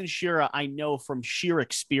Alex and Shira, I know from sheer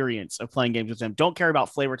experience of playing games with them, don't care about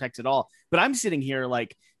flavor text at all. But I'm sitting here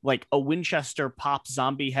like a Winchester pop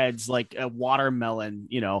zombie heads, like a watermelon.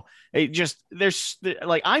 It just there's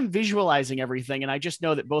like I'm visualizing everything, and I just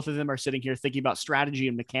know that both of them are sitting here thinking about strategy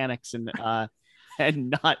and mechanics and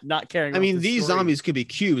not caring. I mean, about the these story. zombies could be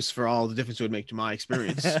cubes for all the difference it would make to my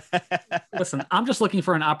experience. Listen, I'm just looking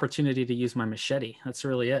for an opportunity to use my machete. That's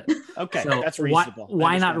really it. Okay, So that's reasonable. I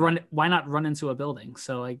Why not understand run? Why not run into a building?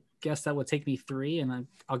 So I guess that would take me 3, and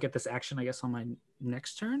I'll get this action, I guess, on my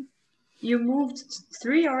next turn. You moved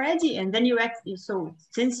 3 already, and then you act. So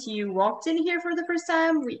since you walked in here for the first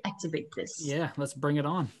time, we activate this. Yeah, let's bring it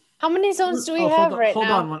on. How many zones do we hold have on, right hold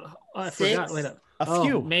now? on. I forgot. 6. Wait up. A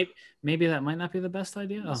few. Maybe that might not be the best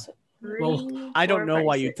idea. Oh. 3, Well, I don't 4, know 5,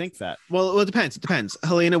 why 6. you'd think that. Well, it depends. It depends.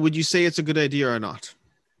 Helena, would you say it's a good idea or not?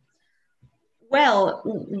 Well,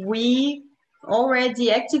 we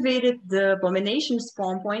already activated the abomination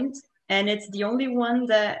spawn point, and it's the only one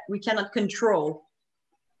that we cannot control.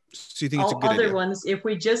 So you think it's a All good other idea? ones, if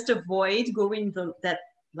we just avoid going that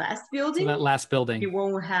last So building, that last we building.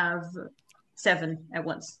 won't have 7 at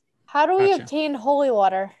once. How do we Gotcha. obtain holy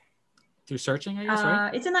water? Through searching, I guess,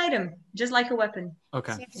 right? It's an item, just like a weapon.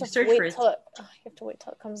 Okay. So you have You to search wait for it. till you have to wait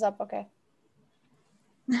till it comes up. Okay.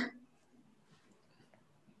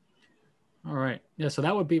 All right. Yeah, so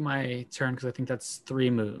that would be my turn because I think that's 3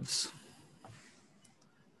 moves.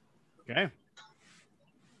 Okay.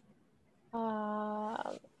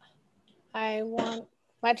 I want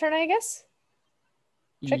my turn, I guess.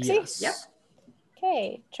 Trixie? Yes. Yep.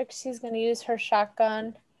 Okay. Trixie's gonna use her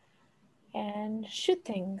shotgun and shoot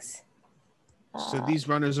things. So these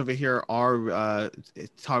runners over here are a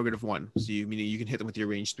target of 1. So you can hit them with your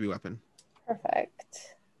ranged 3 weapon.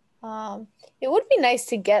 Perfect. It would be nice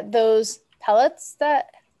to get those pellets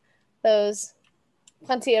those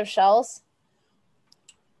plenty of shells.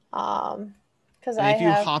 Because And if you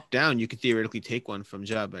hop down, you could theoretically take one from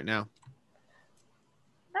Jeb right now.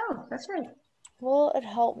 Oh, that's right. will it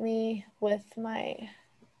help me with my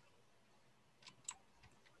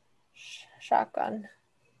shotgun?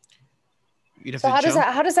 You'd have So to how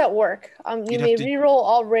jump. does that work? You You'd may have to- reroll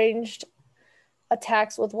all ranged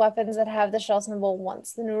attacks with weapons that have the shell symbol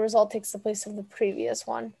once. The new result takes the place of the previous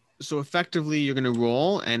one. So effectively, you're going to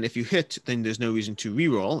roll, and if you hit, then there's no reason to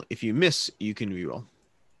re-roll. If you miss, you can re-roll.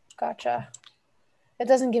 Gotcha. It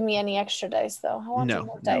doesn't give me any extra dice though. I want No, some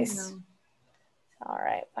more no. dice. All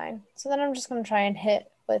right, fine. So then I'm just going to try and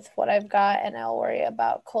hit with what I've got, and I'll worry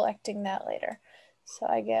about collecting that later. So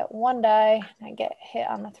I get 1 die, and I get hit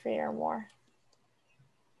on a 3 or more.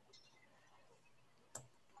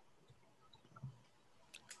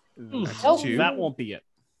 That's Nope. 2. That won't be it.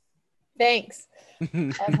 Thanks.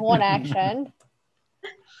 That's 1 action.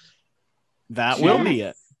 That will be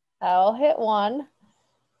it. I'll hit 1,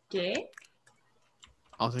 Okay.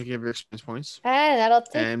 I'll take care of your experience points. and that'll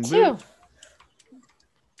take And 2. boom.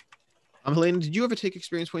 Helena, did you ever take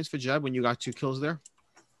experience points for Jeb when you got 2 kills there?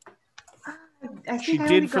 I She think I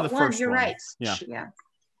did only for got the 1. first You're one. right. Yeah. Yeah.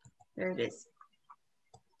 There it is.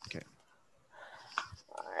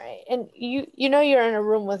 All right, and you know you're in a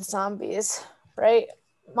room with zombies, right,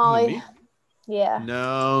 Molly? me? Yeah.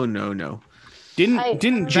 No.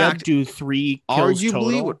 Didn't Jeb Fact, do 3 kills arguably,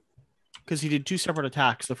 total? Because he did 2 separate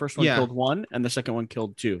attacks. The first one Yeah. killed 1, and the second one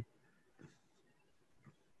killed 2.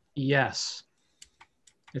 Yes.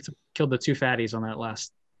 It's killed the 2 fatties on that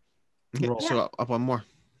last Okay, roll. so up 1 more.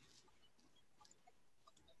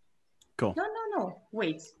 Cool. No.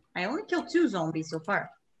 Wait. I only killed 2 zombies so far.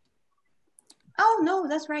 Oh, no,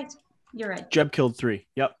 that's right. You're right. Jeb killed 3.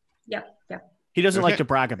 Yep. Yep. He doesn't like Okay. to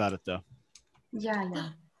brag about it, though.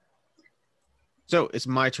 Yeah. So it's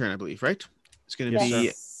my turn, I believe, right? It's going to Yes, be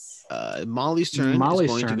sir. Molly's turn. Molly's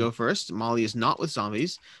is going turn. to go first. Molly is not with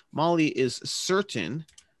zombies. Molly is certain.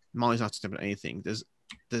 Molly's not certain about anything.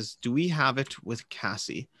 Do we have it with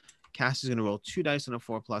Cassie? Cassie's going to roll 2 dice on a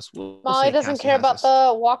 4+. We'll Molly say doesn't Cassie care has about this.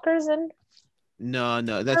 the walkers and No,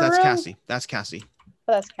 that's Cassie. That's Cassie.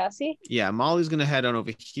 Oh, that's Cassie? Yeah, Molly's going to head on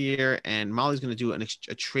over here, and Molly's going to do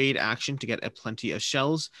a trade action to get a plenty of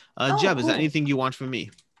shells. Jeb, is there anything you want from me?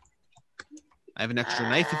 I have an extra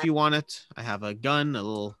knife if you want it. I have a gun, a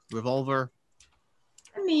little revolver.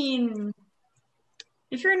 I mean,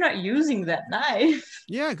 if you're not using that knife.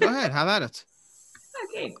 Yeah, go ahead. Have at it.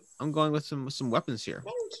 Okay. I'm going with some weapons here.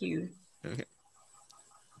 Thank you. Okay.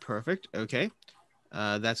 Perfect. Okay.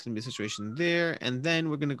 That's going to be the situation there. And then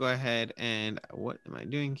we're going to go ahead and what am I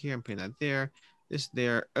doing here? I'm putting that there, this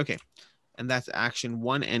there. Okay. And that's action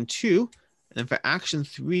 1 and 2. And then for action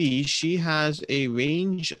 3, she has a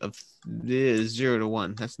range of 0 to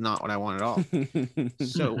 1. That's not what I want at all.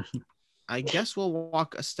 So I guess we'll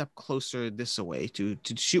walk a step closer this way to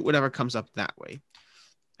shoot whatever comes up that way.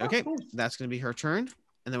 Okay. Cool. That's going to be her turn.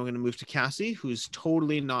 And then we're going to move to Cassie, who's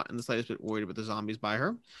totally not in the slightest bit worried about the zombies by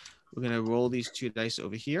her. We're going to roll these 2 dice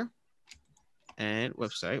over here. And,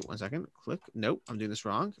 website, 1 second. Click. Nope, I'm doing this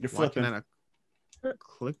wrong. You're flipping.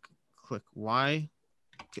 Click. Y.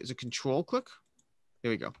 Is it control click?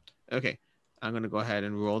 There we go. Okay. I'm going to go ahead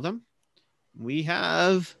and roll them. We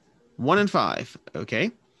have 1 and 5.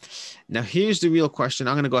 Okay. Now, here's the real question.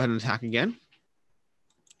 I'm going to go ahead and attack again.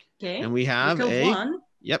 Okay. And we have one.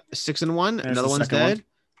 Yep, 6 and 1. There's Another the one's second dead. one.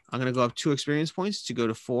 I'm going to go up 2 experience points to go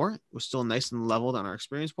to 4. We're still nice and leveled on our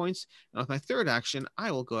experience points. And with my third action,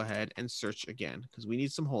 I will go ahead and search again because we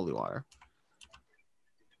need some holy water.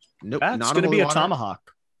 Nope, That's not going to be a water.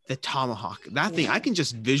 tomahawk. The tomahawk. That thing, I can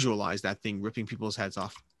just visualize that thing ripping people's heads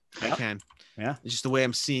off. Yeah. I can. Yeah. It's just the way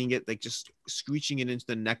I'm seeing it, like just screeching it into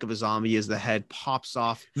the neck of a zombie as the head pops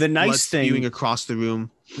off. The blood nice spewing thing, across the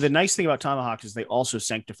room. the nice thing about tomahawk is they also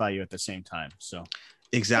sanctify you at the same time. So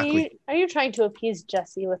Exactly. Are you trying to appease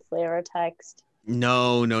Jesse with flavor text?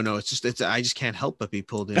 No. I just can't help but be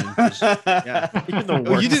pulled in. Yeah. You're the Oh,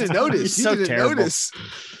 you worst. didn't notice. You're You didn't terrible. notice.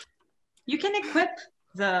 You can equip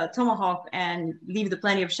the tomahawk and leave the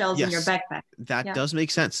plenty of shells in your Yes. backpack. That Yeah. does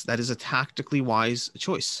make sense. That is a tactically wise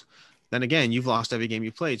choice. Then again, you've lost every game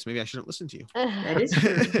you played, so maybe I shouldn't listen to you. That is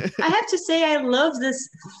true. I have to say, I love this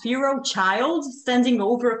Firo child standing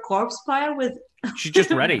over a corpse pile with She's just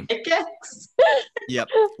ready. pickaxe. Yep.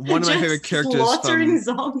 One of my Just favorite characters slaughtering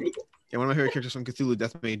from zombies. one of my favorite characters from Cthulhu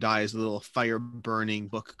Death May Die is the little fire burning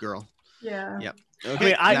book girl. Yeah. Yep. I Okay.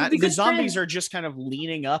 mean, that- the good zombies friend. are just kind of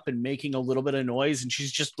leaning up and making a little bit of noise, and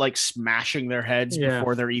she's just like smashing their heads Yeah.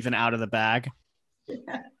 before they're even out of the bag.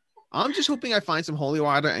 I'm just hoping I find some holy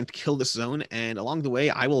water and kill this zone, and along the way,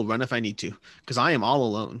 I will run if I need to, because I am all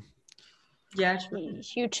alone. Yeah, true.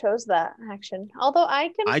 You chose that action. Although I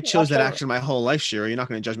can. I chose watch that over- action my whole life, Shira. You're not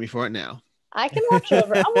going to judge me for it now. I can watch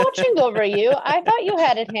over. I'm watching over you. I thought you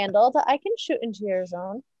had it handled. I can shoot into your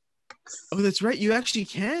zone. Oh, that's right. You actually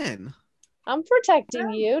can. I'm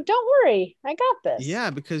protecting you. Don't worry. I got this. Yeah,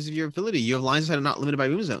 because of your ability. You have lines that are not limited by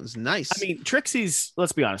room zones. Nice. I mean, Trixie's.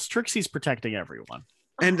 Let's be honest. Trixie's protecting everyone.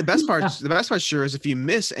 and the best part, sure, is if you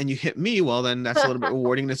miss and you hit me, well, then that's a little bit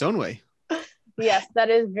rewarding in its own way. Yes, that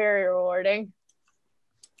is very rewarding.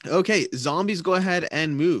 Okay, zombies, go ahead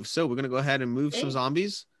and move. So we're going to go ahead and move some Okay.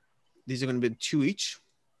 zombies. These are going to be 2 each.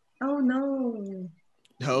 Oh no.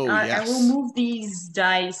 Oh, I yes. will move these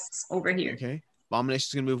dice over here. Okay.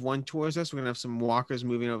 Abomination's going to move 1 towards us. We're going to have some walkers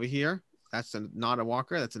moving over here. That's not a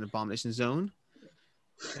walker. That's an abomination zone.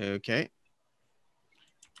 Okay.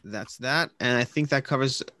 That's that. And I think that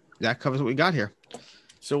covers what we got here.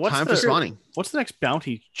 So what's Time the for spawning. what's the next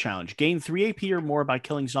bounty challenge? Gain 3 AP or more by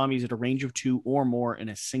killing zombies at a range of 2 or more in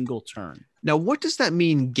a single turn. Now, what does that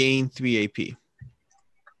mean, gain 3 AP?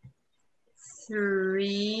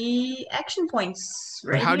 3 action points.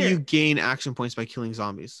 Or Right how do here. you gain action points by killing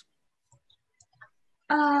zombies?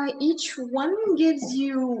 Each one gives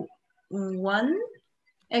you 1,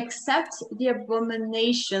 except the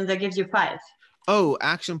abomination that gives you 5. Oh,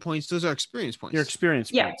 action points. Those are experience points. Your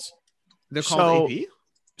experience Yeah. points. They're called So- AP?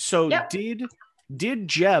 So Yep. did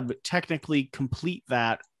Jeb technically complete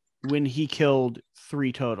that when he killed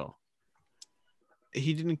 3 total?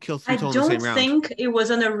 He didn't kill 3 I total in the don't same round. think it was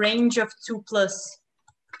on a range of 2+.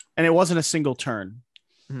 And it wasn't a single turn.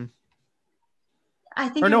 I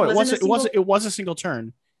think Or no, it wasn't. it was a single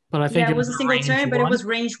turn. But I think Yeah, it was a single range turn, but it one. was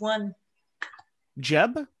range 1.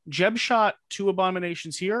 Jeb shot 2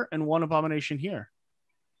 abominations here and 1 abomination here.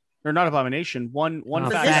 Or not abomination, one Oh,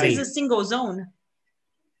 But fatty. this is a single zone.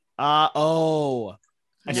 I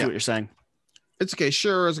see Yeah. what you're saying. It's okay.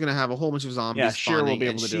 Shira's going to have a whole bunch of zombies Yeah, Shira will spawning, be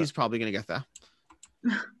able and to do she's it. probably going to get that.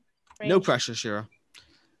 No Range. pressure, Shira.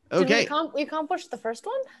 Did Okay. we accomplished the first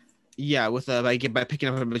one? Yeah, with by picking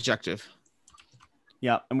up an objective.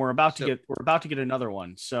 Yeah, and we're about So- to get another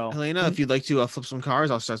one. So Helena, if you'd like to flip some cars,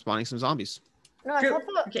 I'll start spawning some zombies. No, I True. thought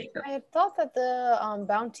that Okay, go. I thought that the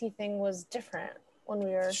bounty thing was different when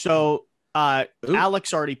we were. So Ooh.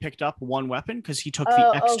 Alex already picked up one weapon because he took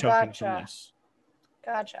the X token from gotcha. this.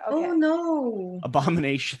 Gotcha. Okay. Oh no.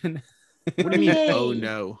 Abomination. What do you mean? Yay. Oh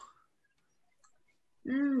no.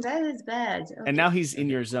 That is bad. Okay. And now he's in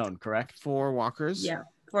your zone, correct? 4 walkers. Yeah,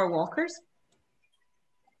 for walkers.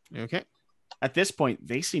 Okay. At this point,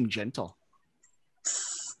 they seem gentle.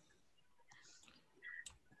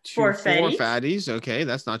 4 4 fatties. fatties. Okay,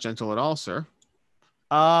 that's not gentle at all, sir.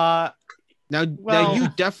 Uh, Now Well- you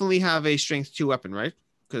definitely have a strength 2 weapon, right?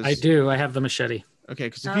 I do. I have the machete. Okay,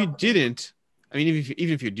 because if Oh. you didn't, I mean,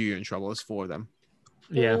 even if you do, you're in trouble. It's 4 of them.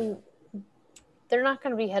 Yeah. They're not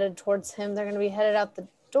going to be headed towards him. They're going to be headed out the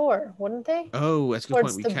door, wouldn't they? Oh, that's a good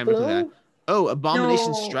Towards point. We the can look at that. boom? Oh,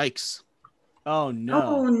 abomination No. strikes. oh no.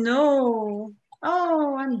 Oh no.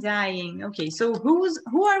 Oh, I'm dying. Okay, so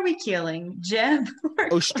who are we killing? Jeb?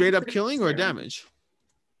 Oh, straight up killing or damage?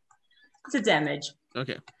 It's a damage.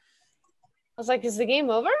 Okay. I was like, is the game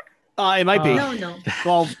over? It might be. No, no.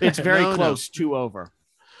 Well, it's very No, no. close to over.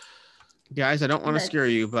 Guys, I don't want to Let's- scare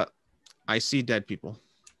you, but I see dead people.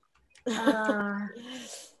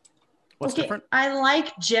 What's Okay, different? I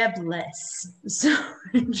like Jeb less. So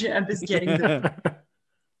Jeb is getting the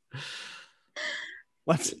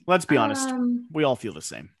Let's be honest. Um, We all feel the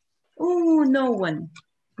same. oh, no one.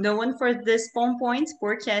 No one for this spawn point.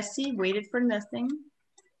 Poor Cassie waited for nothing.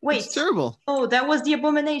 Wait. It's terrible. Oh, that was the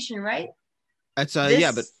abomination, right? That's This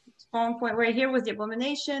yeah, but spawn point right here was the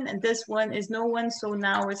abomination, and this one is no one. So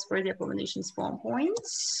now it's for the abomination spawn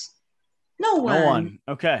points. No one. No one.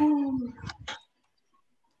 Okay. Ooh.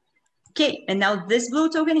 Okay, and now this blue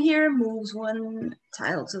token here moves 1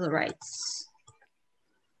 tile to the right.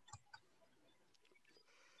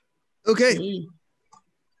 okay. Okay.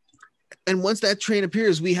 And once that train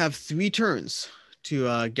appears, we have 3 turns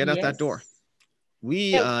to get out that Yes. door.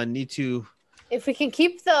 We Yeah. need to. If we can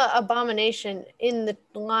keep the abomination in the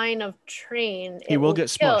line of train, He will get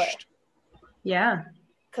smushed. Yeah.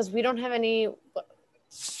 because we don't have any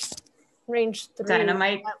range 3.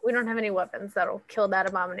 Dynamite. We don't have any weapons that'll kill that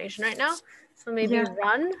abomination right now. So maybe Yeah.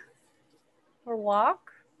 run or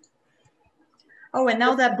walk. Oh, and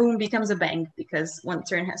now that boom becomes a bang because 1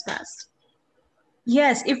 turn has passed.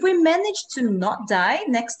 Yes, if we manage to not die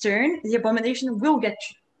next turn, the abomination will get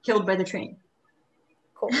killed by the train.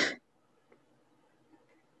 Cool.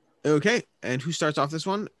 Okay, and who starts off this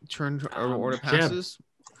one? Turn order Jeb. passes.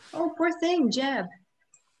 Oh, poor thing, Jeb.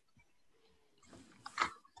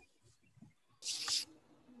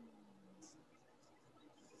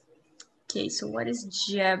 Okay, so what is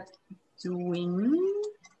Jeb doing?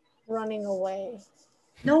 Running away.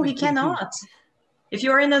 No, he cannot. If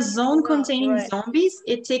you're in a zone Oh, containing right. zombies,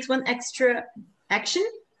 it takes 1 extra action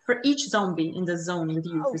for each zombie in the zone with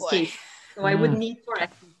you Oh, to boy. escape. So I would need 4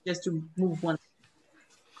 actions just to move 1.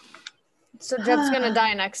 So Jeb's gonna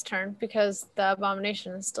die next turn because the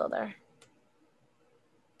abomination is still there.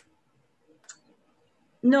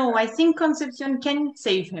 No, I think Concepcion can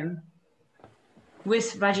save him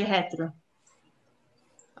with Vagihetro.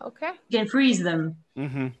 Okay. You can freeze them.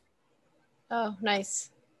 Mm-hmm. Oh, nice.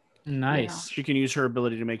 Nice. She can use her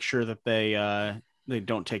ability to make sure that they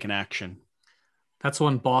don't take an action. That's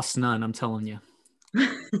one boss none, I'm telling you.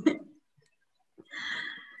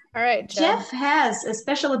 All right, Jeb. Jeff has a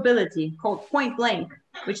special ability called Point Blank,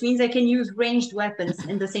 which means I can use ranged weapons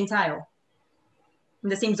in the same tile, in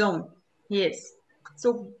the same zone. He is.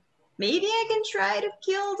 So maybe I can try to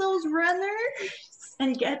kill those runners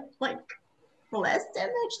and get like less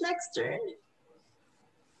damage next turn.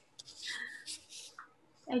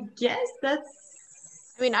 I guess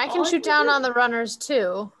that's. I mean, I all can shoot down do. on the runners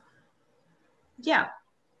too. Yeah.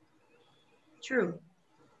 True.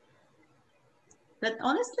 But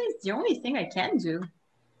honestly, it's the only thing I can do.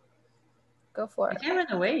 Go for I it. can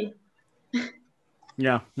run away.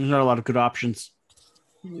 Yeah, there's not a lot of good options.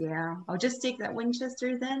 Yeah, I'll just take that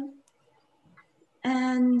Winchester then.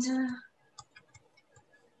 And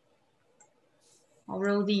I'll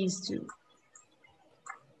roll these 2.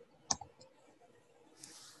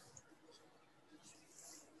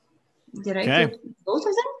 Did I Okay. kill both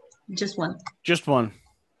of them? Just 1. Just one.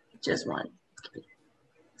 Just 1. Okay.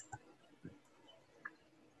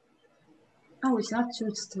 Oh, it's not 2,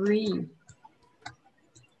 it's 3.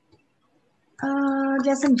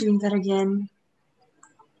 Guess I'm doing that again.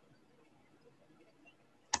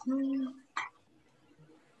 One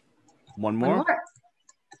One more. more.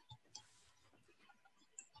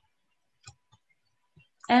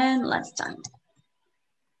 And last time.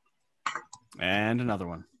 And another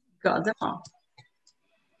one. Got them all.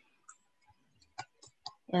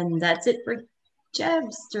 And that's it for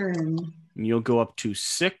Jeb's turn. And you'll go up to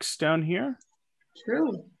 6 down here.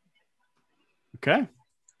 True. Okay.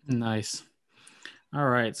 Nice. All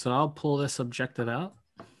right, so I'll pull this objective out.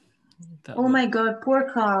 Oh my god, poor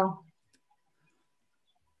Carl.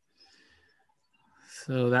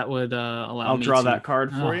 So that would allow I'll me draw to... that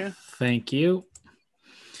card for Oh, you. Thank you.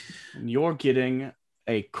 And you're getting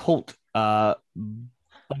a Colt buntline.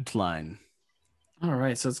 All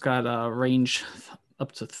right, so it's got range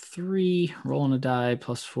up to 3, rolling a die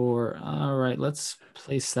 +4. All right, let's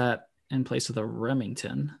place that in place of the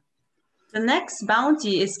Remington. The next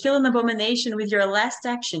bounty is kill an abomination with your last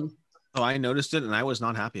action. Oh, I noticed it and I was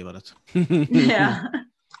not happy about it. Yeah.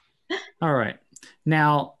 All right,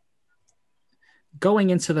 now going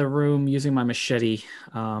into the room using my machete,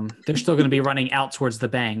 they're still going to be running out towards the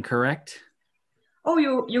bang, correct? Oh,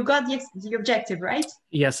 you got the objective, right?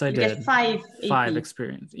 Yes, I You did. get 5 5 AP.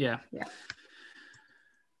 experience. Yeah. Yeah.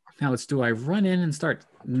 Now it's, do I run in and start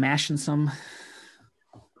mashing some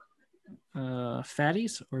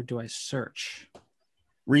fatties, or do I search?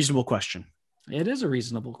 Reasonable question. It is a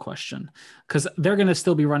reasonable question because they're going to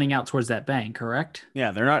still be running out towards that bang, correct?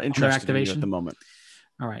 Yeah, they're not interested in you activation? at the moment.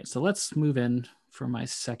 All right, so let's move in for my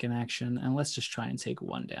second action and let's just try and take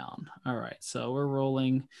 1 down. All right, so we're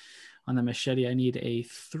rolling on the machete. I need a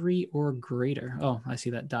 3 or greater. Oh, I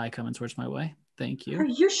see that die coming towards my way. Thank Are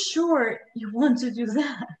you. you sure you want to do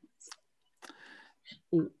that?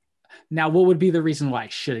 Now, what would be the reason why I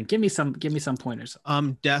shouldn't? Give me some pointers.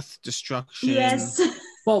 Death, destruction. Yes.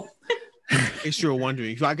 Well, In case you were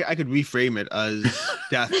wondering, I could reframe it as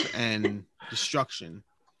death and destruction.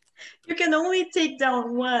 You can only take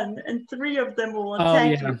down 1 and 3 of them will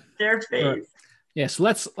attack you with their face. yes,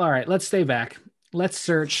 let's stay back. Let's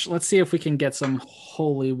search. Let's see if we can get some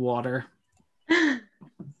holy water.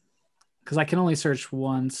 Because I can only search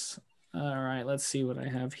once. All right, let's see what I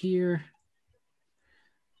have here.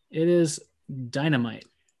 It is dynamite.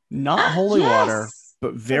 Not holy Yes! water,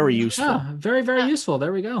 but very useful. Oh, very, very useful.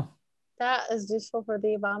 There we go. That is useful for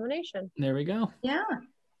the abomination. There we go. Yeah.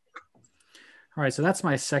 All right, so that's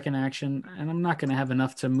my second action, and I'm not going to have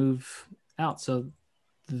enough to move out. So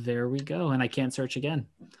there we go, and I can't search again.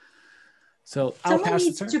 So I'll Someone pass the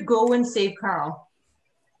needs turn. to go and save Carl.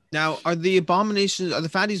 Now, are the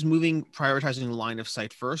fatties moving, prioritizing line of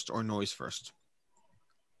sight first or noise first?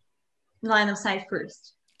 Line of sight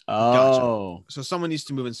first. Oh. So someone needs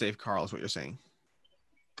to move and save Carl is what you're saying.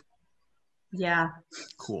 Yeah.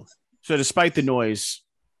 Cool. So despite the noise,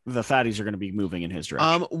 the fatties are going to be moving in his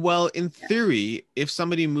direction. Well, in theory, if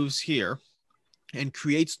somebody moves here and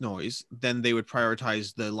creates noise, then they would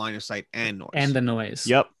prioritize the line of sight and noise. And the noise.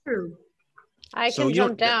 Yep. True. I So can you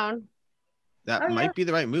jump don't- down. That Oh, yeah. might be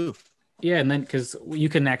the right move. Yeah, and then because you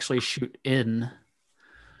can actually shoot in.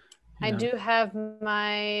 I know. do have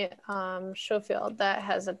my show field that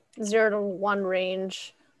has a 0 to 1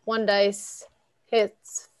 range. 1 dice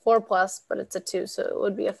hits 4+, but it's a 2, so it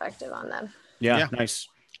would be effective on them. Yeah, Yeah. nice.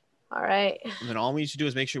 All right. And then all we need to do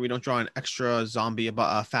is make sure we don't draw an extra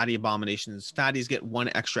fatty abominations. Fatties get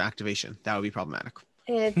 1 extra activation. That would be problematic.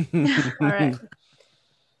 All right.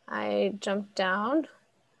 I jumped down.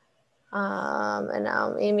 And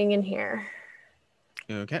now I'm aiming in here.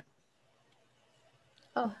 Okay,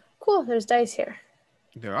 Oh, cool. There's dice here.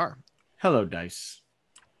 there are. Hello, dice.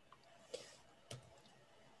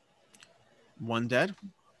 1 dead.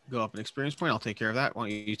 Go up an experience point. I'll take care of that. Why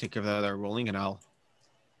don't you take care of that other rolling and I'll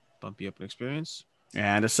bump you up an experience.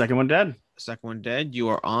 And a second one dead. Second one dead. You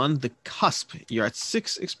are on the cusp. You're at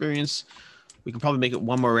 6 experience. We can probably make it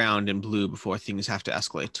 1 more round in blue before things have to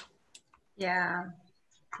escalate. Yeah.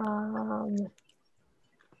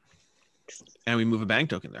 And we move a bang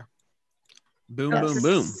token there. Boom, Yes. boom,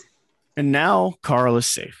 boom. And now Carl is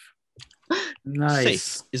safe. Nice.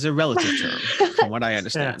 Safe is a relative term, from what I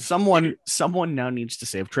understand. Someone now needs to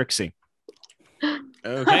save Trixie.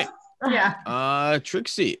 Okay. Yeah.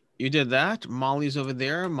 Trixie, you did that. Molly's over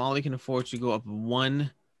there. Molly can afford to go up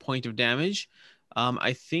 1 point of damage.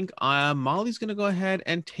 I think Molly's going to go ahead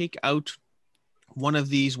and take out one of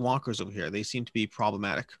these walkers over here. They seem to be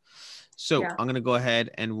problematic. So Yeah. I'm going to go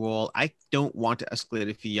ahead and roll. I don't want to escalate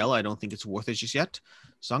if you yell. I don't think it's worth it just yet.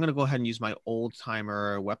 So I'm going to go ahead and use my old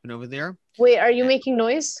timer weapon over there. Wait, are you making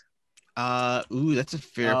noise? Ooh, that's a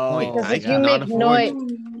fair Oh, point. Because I if you cannot make afford noise,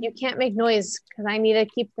 you can't make noise because I need to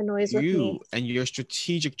keep the noise with you me. and your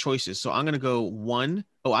strategic choices. So I'm going to go 1.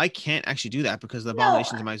 Oh, I can't actually do that because the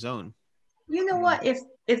abomination's in my zone. You know what?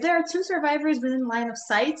 If there are 2 survivors within line of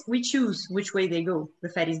sight, we choose which way they go. The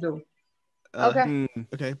fatties go. Okay.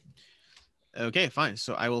 Okay. Okay, fine.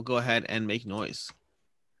 So I will go ahead and make noise.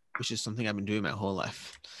 which is something I've been doing my whole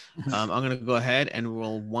life. I'm going to go ahead and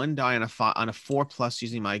roll 1 die on a 4+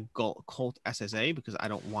 using my Colt SSA because I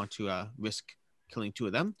don't want to risk killing 2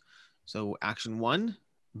 of them. So action 1,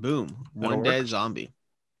 boom, That'll 1 dead work. zombie.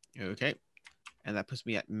 Okay, and that puts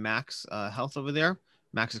me at max health over there,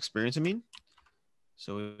 max experience. I mean,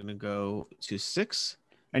 so we're going to go to 6.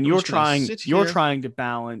 And you're trying to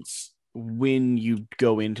balance when you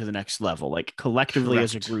go into the next level. Like collectively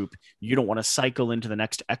as a Correct. group, you don't want to cycle into the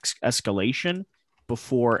next escalation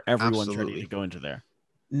before everyone's ready Absolutely. to go into there.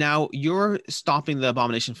 Now you're stopping the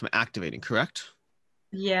abomination from activating, correct?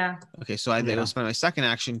 Yeah. Okay, so I will spend my second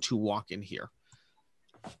action to walk in here.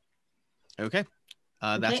 Okay.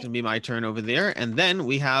 That's going to be my turn over there. And then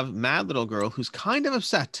we have Mad Little Girl, who's kind of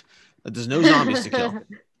upset that there's no zombies to kill.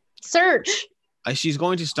 Search. She's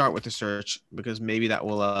going to start with the search because maybe that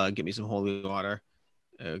will get me some holy water.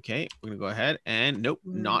 Okay, we're going to go ahead and nope,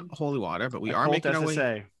 not holy water, but we are making our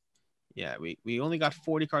way. Yeah, we only got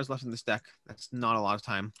 40 cards left in this deck. That's not a lot of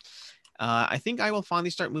time. I think I will finally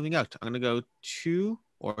start moving out. I'm going to go 2,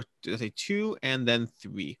 or did I say 2 and then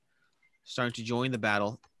 3. Starting to join the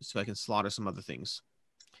battle so I can slaughter some other things.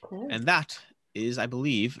 Cool. And that is, I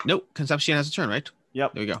believe, nope, Conception has a turn, right?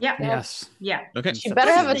 Yep. There we go. Yeah. Yes. Yeah. Okay. She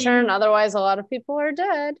better have a turn, otherwise a lot of people are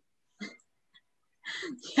dead.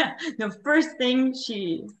 Yeah. The first thing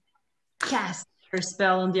she casts her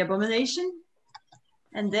spell on the abomination.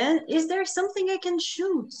 And then, is there something I can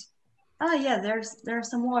shoot? Oh yeah, there are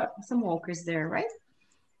some walkers there, right?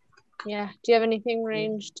 Yeah. Do you have anything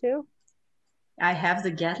ranged too? I have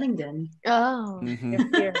the Gatling gun. Oh,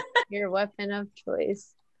 Mhm. your weapon of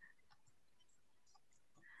choice.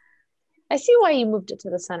 I see why you moved it to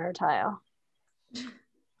the center tile.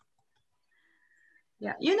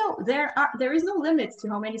 Yeah, you know, there is no limit to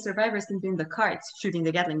how many survivors can be in the carts shooting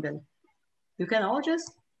the Gatling gun. You can all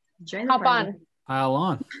just join the Hop party. on. Pile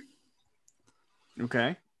on.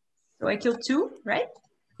 Okay. So I killed 2, right?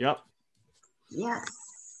 Yep.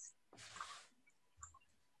 Yes.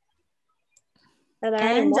 Are there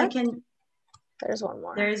any And more? there's one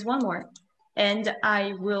more. There is one more. And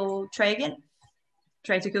I will try again.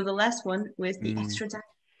 Try to kill the last one with the extra die.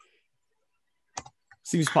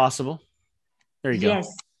 Seems possible. There you go.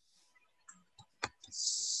 Yes.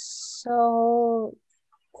 So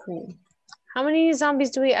Cool. how many zombies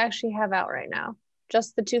do we actually have out right now?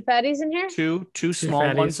 Just the 2 fatties in here? Two small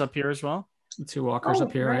fatties. ones up here as well. 2 walkers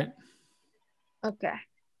up here, right? Okay.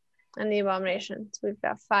 And the abomination. So we've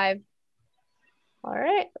got 5. All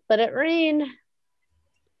right. Let it rain.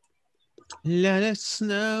 Let it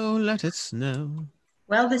snow, let it snow.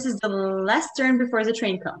 Well, this is the last turn before the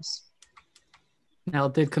train comes. Now,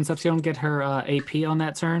 did Concepcion get her AP on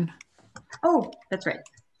that turn? Oh, that's right.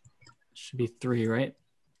 Should be 3, right?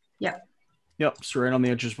 Yep. Yep. So right on the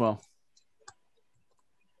edge as well.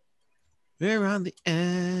 We're on the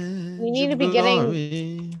edge. We need to of be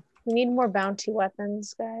glory. We need more bounty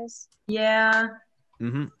weapons, guys. Yeah.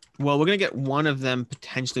 Mm-hmm. Well, we're gonna get one of them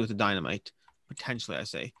potentially with the dynamite. Potentially, I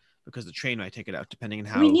say, because the train might take it out, depending on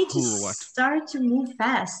how. We need to who or what. start to move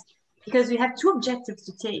fast because we have 2 objectives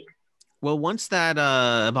to take. Well, once that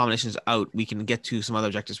abomination is out, we can get to some other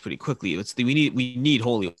objectives pretty quickly. We need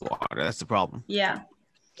holy water. That's the problem. Yeah.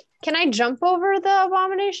 Can I jump over the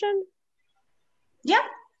abomination? Yeah.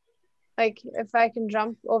 Like if I can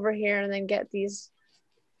jump over here and then get these.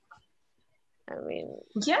 I mean,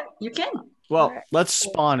 Yeah, you can. Well, Alright, let's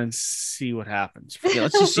cool. spawn and see what happens. Yeah,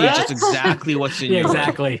 let's just see just exactly what's in Yeah, your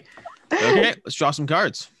exactly. Okay, let's draw some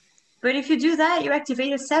cards. But if you do that, you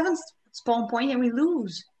activate a 7th spawn point and we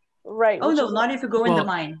lose. right. Oh which no, is not if you go in the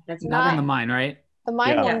mine. That's Not in the mine, right? the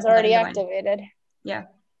mine Yeah. one's Yeah, already not in the mine. activated. Yeah.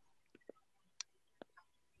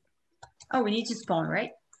 Oh, we need to spawn,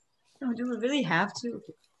 right? No, do we really have to?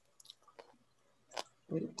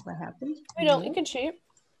 Wait, what happened? We don't. You can shoot.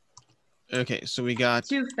 Okay, so we got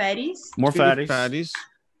 2 fatties. More 2 fatties. fatties.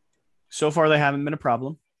 So far, they haven't been a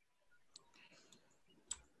problem.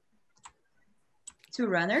 2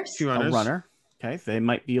 runners. 2 A runners. runner. Okay, they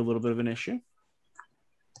might be a little bit of an issue.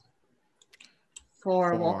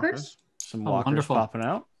 4 4 walkers. Some Oh, walkers wonderful. popping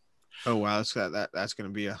out. Oh wow, that's gonna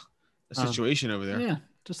be a situation over there. Yeah,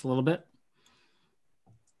 just a little bit.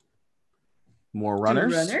 More 2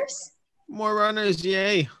 runners. runners. More runners,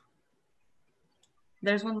 yay!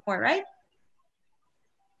 There's 1 more, right?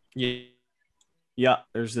 Yeah. Yeah,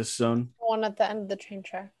 there's this zone. One at the end of the train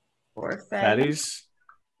track. 4 fatties. Fatties.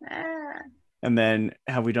 Ah, And then,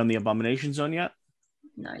 have we done the abomination zone yet?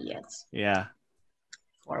 not yet. Yeah.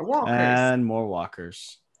 4 walkers. And more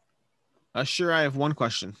walkers. Sure, I have one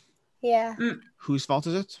question. Yeah. Whose fault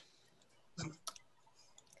is it?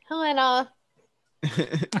 Helena.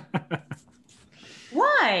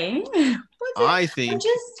 Why? I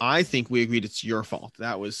think we agreed it's your fault.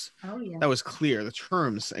 That was clear. The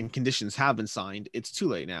terms and conditions have been signed. It's too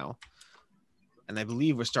late now. And I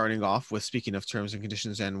believe we're starting off with, speaking of terms and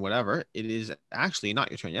conditions and whatever, it is actually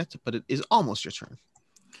not your turn yet, but it is almost your turn.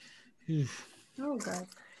 Oh god.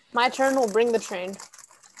 My turn will bring the train.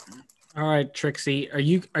 All right, Trixie, are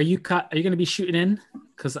you going to be shooting in?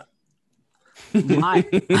 Because my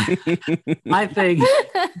thing.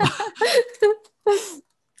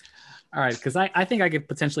 All right, because I think I could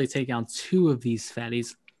potentially take down 2 of these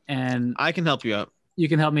fatties, and I can help you out. You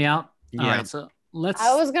can help me out. Yeah. All right, so let's.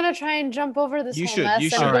 I was gonna try and jump over this whole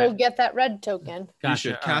mess and go get that red token. Gotcha.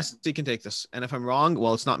 You should. Cassie can take this, and if I'm wrong,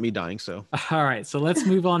 well, it's not me dying. So. All right, so let's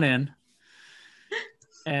move on in,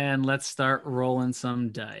 and let's start rolling some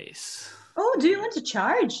dice. Oh, do you want to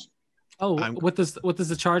charge? Oh, what does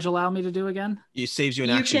the charge allow me to do again? It saves you an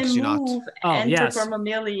action. You can move and perform a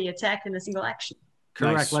melee attack in a single action.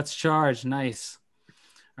 Correct. Nice. Let's charge. Nice.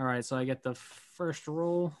 All right, so I get the first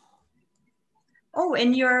roll. Oh,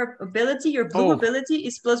 and your blue ability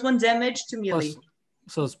is +1 damage to melee.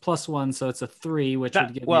 So it's +1, so it's a 3, which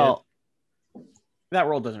would give that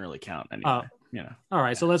roll doesn't really count anyway. All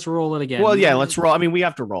right, so let's roll it again. Well, yeah, let's roll. I mean, we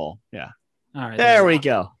have to roll. Yeah. All right. There we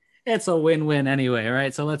go. It's a win-win anyway,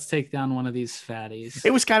 right? So let's take down one of these fatties.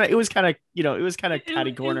 It was kind of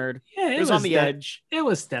catty cornered. It was on the edge. It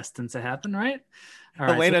was destined to happen, right? All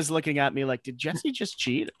right, Elena's looking at me like, did Jesse just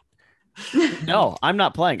cheat? No, I'm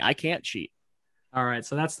not playing. I can't cheat. All right,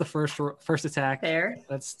 so that's the first attack. There.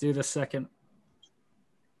 Let's do the second.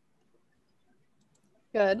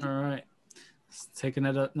 Good. All right. Let's take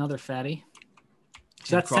another fatty.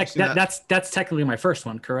 So that's technically my first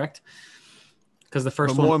one, correct? Because the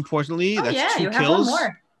first one. More importantly, that's 2 you kills. Have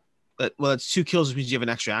one more. That's 2 kills, which means you have an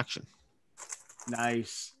extra action.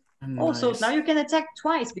 Nice. Also, now you can attack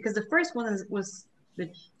twice because the first one was the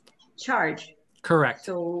charge. Correct.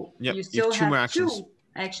 So you still have 2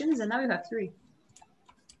 actions, and now you have 3.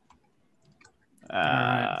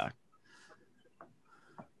 All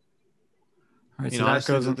right, so that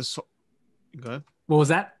goes in this. Go ahead. What was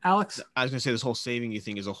that, Alex? I was going to say this whole saving you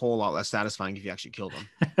thing is a whole lot less satisfying if you actually kill them.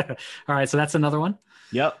 All right, so that's another one.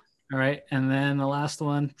 Yep. All right, and then the last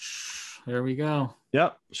one. There we go.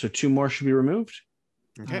 Yep. So 2 more should be removed.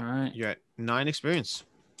 Okay. All right. You're at 9 experience.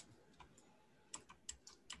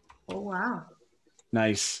 Oh wow.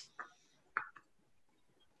 Nice.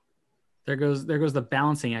 There goes the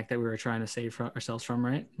balancing act that we were trying to save ourselves from,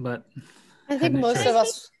 right? But I think most of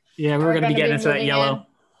us. Yeah, we were going to be getting into that yellow.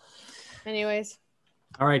 Anyways.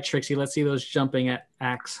 All right, Trixie, let's see those jumping at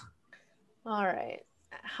acts. All right.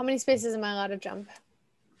 How many spaces am I allowed to jump?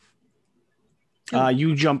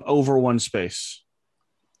 You jump over 1 space.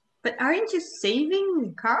 But aren't you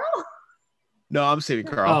saving Carl? No, I'm saving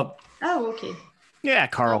Carl. Oh, okay. Yeah,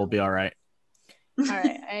 Carl will be all right. All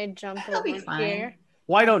right, I jump over here.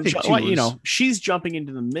 Why don't she's jumping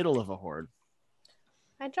into the middle of a horde.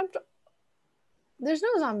 I jumped. There's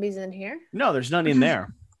no zombies in here. No, there's none in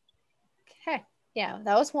there. Okay. Yeah,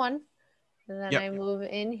 that was 1. And then I move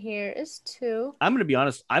in here is 2. I'm going to be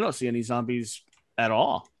honest. I don't see any zombies at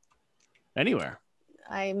all. Anywhere.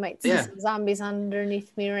 I might see some zombies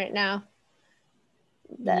underneath me right now.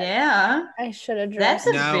 I should address.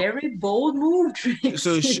 That's a very bold move, Trixie.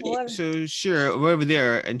 So sure, we're over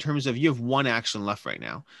there. In terms of, you have 1 action left right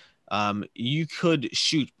now. You could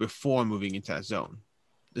shoot before moving into that zone.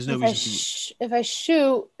 There's no reason if I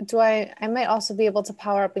shoot, I might also be able to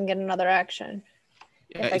power up and get another action.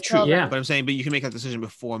 True. Yeah. But I'm saying, but you can make that decision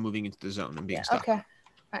before moving into the zone and being stuck. Okay. All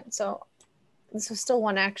right. So this was still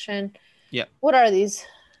 1 action. Yeah. What are these?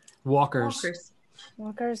 Walkers.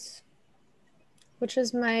 Which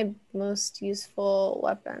is my most useful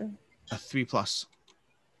weapon? A 3+.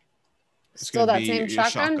 Still that same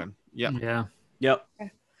shotgun? Yep. Yeah. Yep.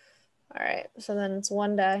 Okay. All right. So then it's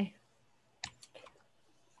 1 die.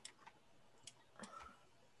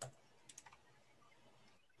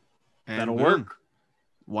 And that'll work.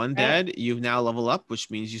 1 dead. You've now leveled up,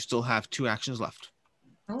 which means you still have 2 actions left.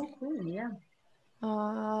 Oh, cool. Yeah.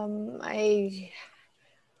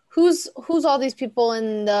 Who's all these people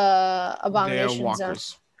in the abomination zone?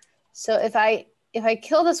 So if I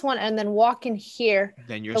kill this one and then walk in here,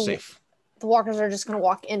 then you're safe. The walkers are just going to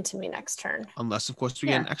walk into me next turn. Unless, of course, we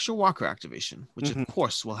get an extra walker activation, which of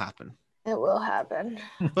course will happen. It will happen.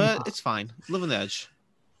 But it's fine. Live on the edge.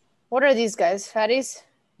 What are these guys? Fatties?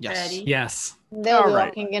 Yes. Fatty. Yes. They'll be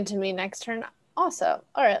walking into me next turn. Also,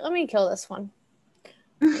 all right, let me kill this one.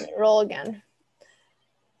 Roll again.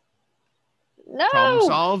 No. Problem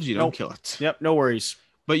solved. You don't kill it. Yep. No worries.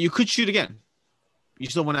 But you could shoot again. You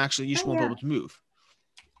still want to actually. You just won't be able to move.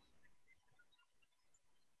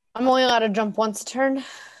 I'm only allowed to jump once a turn.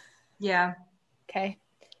 Yeah. Okay.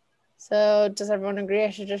 So does everyone agree I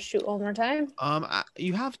should just shoot one more time?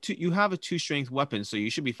 You have a 2 strength weapon, so you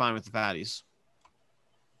should be fine with the fatties.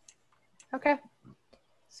 Okay.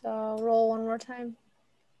 So roll one more time.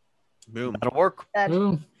 Boom. That'll work. Dead.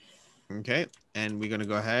 Ooh. Okay, and we're gonna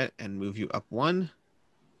go ahead and move you up 1,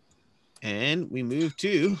 and we move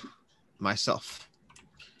to myself.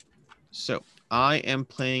 So I am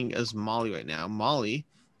playing as Molly right now. Molly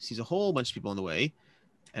sees a whole bunch of people in the way,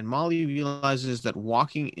 and Molly realizes that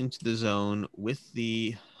walking into the zone with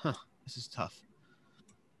the this is tough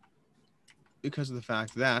because of the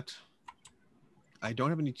fact that I don't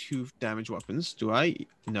have any 2 damage weapons. Do I?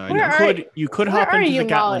 No, I Where don't. are You could Where hop are into you, the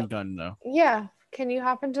Gatling Molly? gun though. Yeah. Can you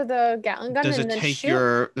hop into the Gatling gun Does and it then take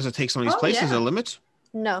shoot? does it take somebody's Oh, place? Is there a yeah. limit?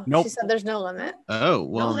 No. Nope. She said there's no limit. Oh,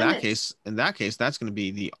 well, No in limits. that case, that's going to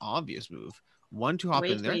be the obvious move. 1 to hop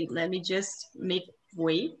in there. Wait, let me just make,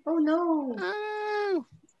 wait. Oh no. Oh.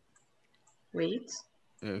 Wait.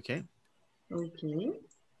 Okay. Okay.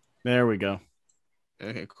 There we go.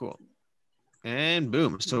 Okay, cool. And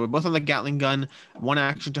boom. So we're both on the Gatling gun. 1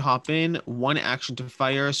 action to hop in, 1 action to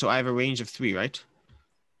fire. So I have a range of 3, right?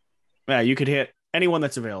 Yeah, you could hit anyone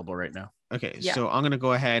that's available right now. Okay, Yeah. so I'm going to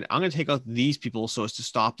go ahead. I'm going to take out these people so as to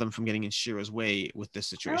stop them from getting in Shira's way with this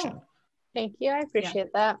situation. Oh. Thank you. I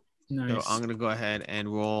appreciate that. Nice. So I'm going to go ahead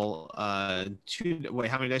and roll 2.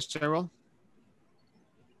 Wait, how many dice did I roll?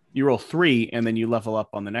 You roll 3, and then you level up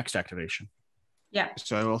on the next activation. Yeah.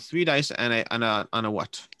 So I roll 3 dice and on a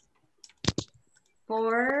what?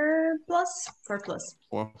 4 plus. 4 plus.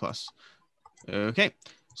 4 plus. Okay,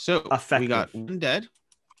 so Effective. we got 1 dead,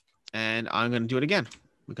 and I'm going to do it again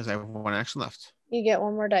because I have 1 action left. You get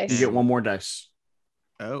one more dice. You get 1 more dice.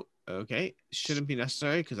 Oh, okay. Shouldn't be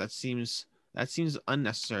necessary because that seems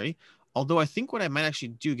unnecessary. Although I think what I might actually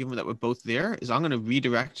do, given that we're both there, is I'm going to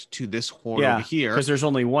redirect to this horde over here, because there's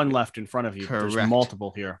only 1 left in front of you. Correct. There's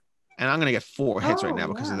multiple here. and I'm going to get 4 hits right Oh, now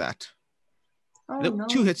because of yeah. that. Oh Nope, no.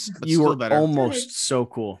 2 hits, but You still were better. almost so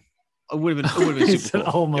cool. It would have been He super said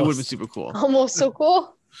cool. It would have been almost. super cool. Almost so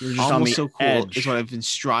cool. You're just on Almost the so cool edge. is what I've been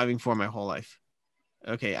striving for my whole life.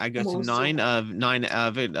 Okay, I got to Almost so 9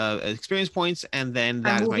 of experience points, and then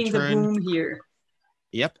that I'm is my moving the turn. boom here.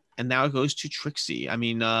 Yep, and now it goes to Trixie. I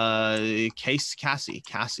mean,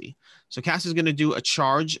 Cassie. So Cassie's going to do a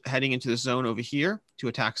charge heading into the zone over here to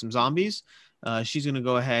attack some zombies. She's going to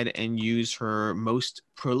go ahead and use her most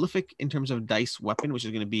prolific in terms of dice weapon, which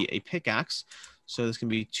is going to be a pickaxe. So this can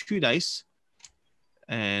be 2 dice.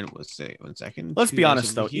 And let's say 1 second. Let's 2 be dice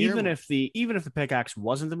honest over though, here. even if the pickaxe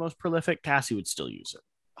wasn't the most prolific, Cassie would still use it.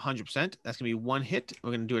 100%. That's going to be 1 hit. We're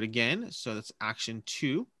going to do it again. So that's action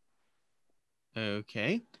 2.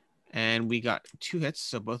 Okay. And we got 2 hits.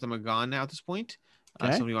 So both of them are gone now at this point.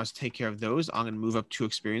 Okay. Somebody wants to take care of those. I'm going to move up 2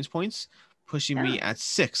 experience points, pushing me at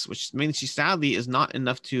 6, which means she sadly is not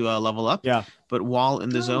enough to level up. Yeah. But while in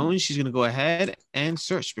the Oh. zone, she's going to go ahead and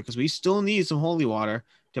search because we still need some holy water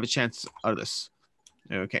to have a chance out of this.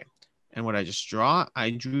 Okay. And what I just draw, I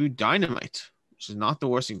drew dynamite, which is not the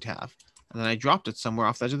worst thing to have. And then I dropped it somewhere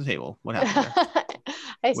off the edge of the table. What happened there?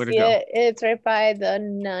 I Where'd it see go? it. It's right by the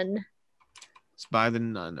nun. It's by the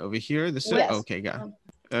nun over here. This is Yes. okay, got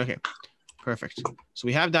it. Okay, perfect. So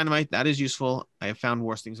we have dynamite. That is useful. I have found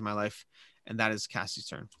worse things in my life, and that is Cassie's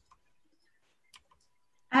turn.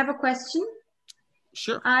 I have a question.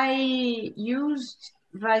 Sure. I used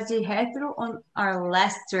Vazirhetro on our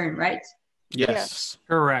last turn, right? Yes.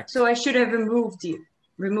 Correct. So I should have removed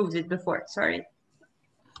it before. Sorry.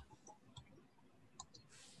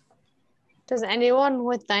 Does anyone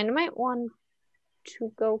with dynamite want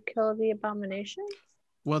to go kill the abomination?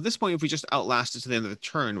 Well, at this point, if we just outlast it to the end of the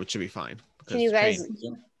turn, which should be fine. Can you because guys?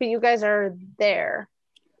 train- But you guys are there.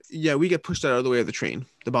 Yeah, we get pushed out of the way of the train.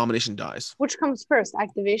 The abomination dies. Which comes first,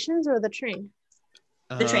 activations or the train?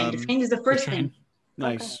 The train. The Um, train is the first train. thing.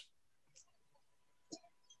 Nice.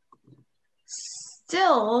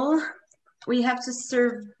 Still, we have to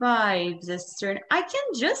survive this turn. I can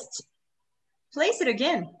just place it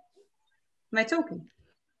again. My token.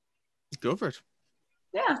 Go for it.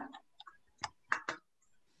 Yeah.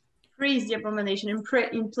 Freeze the abomination in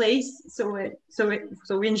place so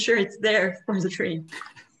we ensure it's there for the train.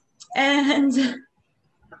 And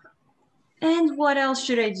what else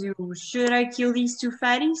should I do? Should I kill these 2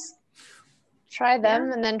 fatties? Try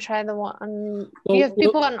them and then try the one. Well, You have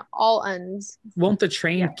people on all ends. Won't the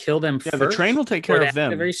train Yeah. kill them Yeah, first? the train will take for care the of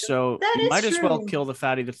them. activation? So That you is might as well true. kill the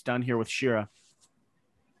fatty that's down here with Shira.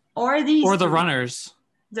 Or these Or the 2, runners.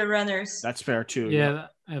 the runners. That's fair too. Yeah,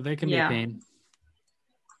 they can Yeah. be a pain.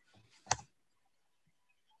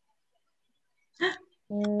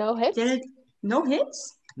 No hits. Did it? No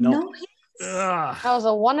hits? Nope. No hits. Ugh. That was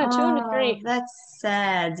a 1, a 2, and a Oh, 3. that's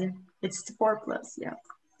sad. It's 4+, yeah.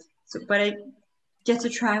 So, but I get to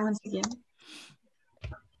try once again.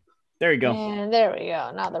 There you go. And there we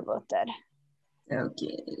go. Now they're both dead.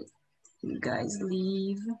 Okay, you guys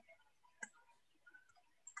leave.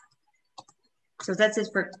 So that's it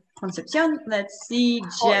for Concepcion. Let's see,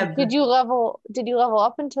 Jeb. Did you level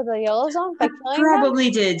up into the yellow zone by I killing probably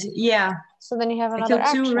did, yeah. So then you have I another killed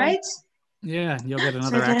action. 2, right? Yeah, you'll get So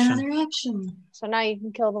another I get action. another action. So now you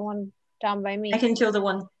can kill the one down by me. I can kill the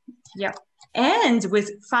one, yeah. And with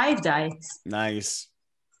 5 dice. Nice.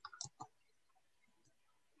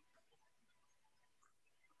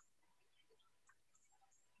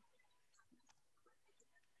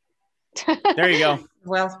 There you go.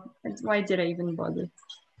 Well, why did I even bother?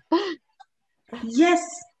 Yes!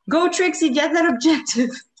 Go, Trixie, get that objective.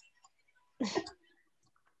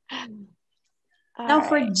 Now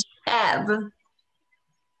for Jeb.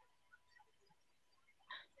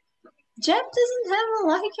 Jeb doesn't have a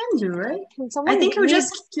lot he can do, right? Can someone I think he'll leave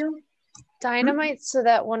just kill. dynamite so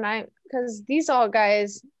that because these all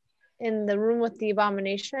guys in the room with the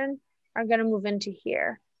abomination are gonna move into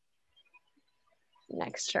here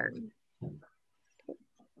next turn.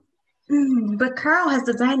 But Carl has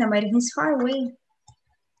the dynamite and he's far away.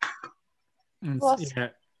 It's- Who else? yeah.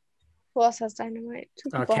 Who else has dynamite? 2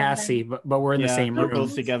 people have Cassie, but we're in the same they're room.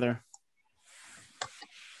 both together.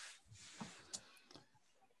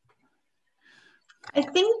 I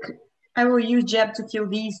think I will use Jeb to kill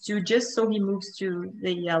these 2 just so he moves to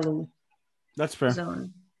the yellow That's fair.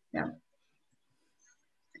 zone. Yeah.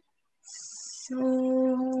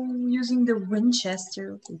 So using the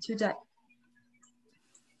Winchester. Okay, 2 dice.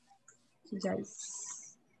 2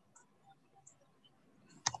 dice.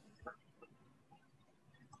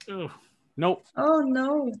 Ugh. Nope. Oh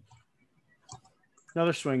no.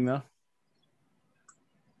 Another swing though.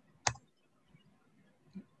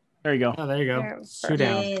 There you go. Oh, there you go. There, 2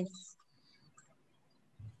 down. Yes.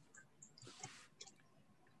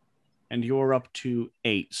 And you're up to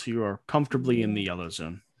 8, so you are comfortably in the yellow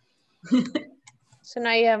zone. So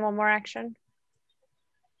now you have one more action.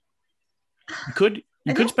 You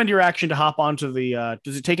could spend your action to hop onto the.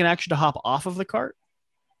 Does it take an action to hop off of the cart?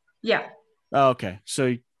 Yeah. Oh, okay.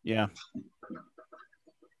 So yeah.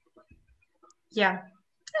 Yeah.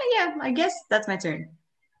 Yeah, I guess that's my turn.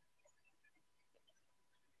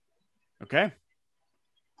 Okay.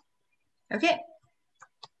 Okay.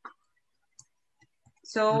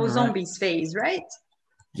 So All right. zombies phase, right?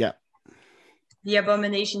 Yeah. The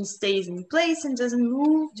abomination stays in place and doesn't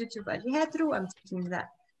move due to body hetero. I'm taking that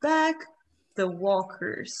back. The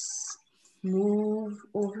walkers move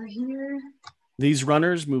over here. These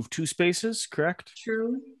runners move 2 spaces, correct?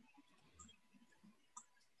 True.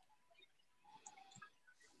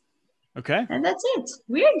 Okay. And that's it.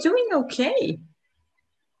 We are doing okay.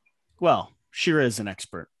 Well, Shira is an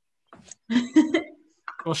expert.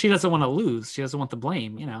 Well, she doesn't want to lose. She doesn't want the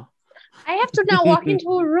blame, you know. I have to now walk into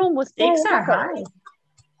a room with 4 Stakes are walkers.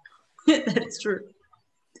 high. That's true.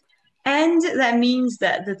 And that means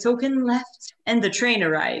that the token left and the train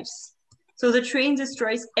arrives. So the train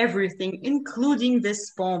destroys everything, including this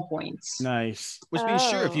spawn point. Nice. Which means,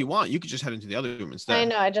 sure, if Oh. you want, you could just head into the other room instead. I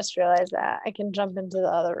know, I just realized that. I can jump into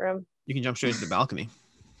the other room. You can jump straight to the balcony.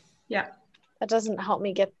 Yeah. That doesn't help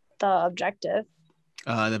me get the objective.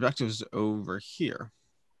 The objective is over here.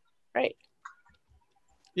 Right.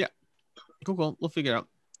 Cool. We'll figure it out.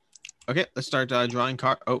 Okay, let's start drawing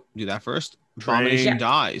card. Oh, do that first. Train. Abomination Yeah.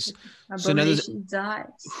 dies. So now there's- Abomination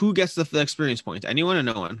dies. Who gets the experience point? Anyone or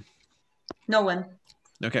no one? No one.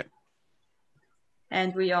 Okay.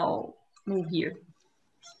 And we all move here.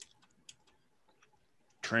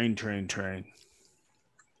 Train.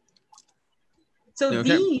 So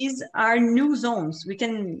Okay. these are new zones. We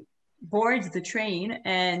can board the train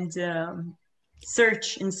and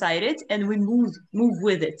search inside it, and we move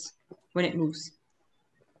with it when it moves.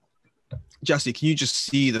 Jesse, can you just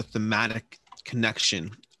see the thematic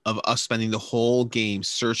connection of us spending the whole game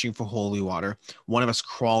searching for holy water? One of us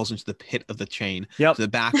crawls into the pit of the train. Yep. The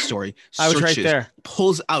backstory. I was right searches, there.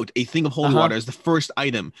 Pulls out a thing of holy Uh-huh. water as the first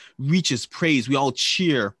item. Reaches, praise. We all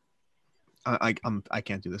cheer. I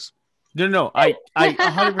can't do this. No. I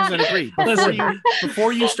 100% agree.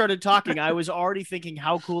 Before you started talking, I was already thinking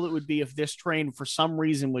how cool it would be if this train, for some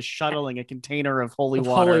reason, was shuttling a container of holy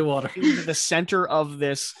water into the center of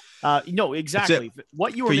this. No, exactly.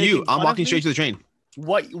 What you were For making you, I'm fun walking of straight me, to the train.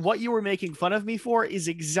 What you were making fun of me for is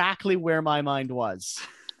exactly where my mind was.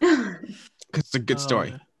 It's a good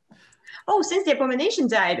story. Oh, since the abomination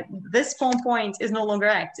died, this spawn point is no longer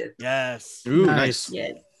active. Yes. Ooh, Nice. nice.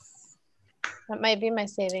 Yes. That might be my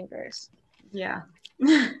saving grace. Yeah.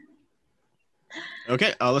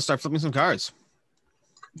 Okay, let's start flipping some cards.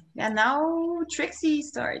 And now Trixie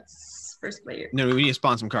starts. First player. No, we need to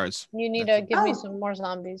spawn some cards. You need That's to it. give me Oh. some more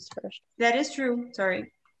zombies first. That is true.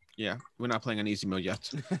 Sorry. Yeah, we're not playing on easy mode yet.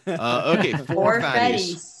 Okay, four Four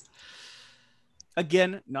fatties. fatties.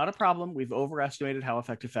 Again, not a problem. We've overestimated how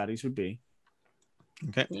effective fatties would be.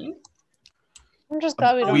 Okay. Okay. I'm just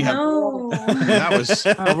glad we don't We have have- to roll. That was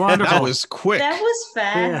Wonderful. that was quick. That was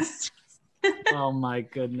fast. Oh my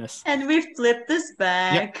goodness. And we flipped this Yep,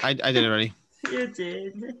 back. I did it already. You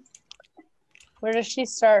did. Where does she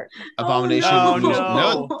start? Abomination. Oh, moves-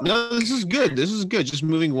 no. no, this is good. This is good. Just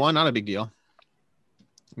moving one, not a big deal.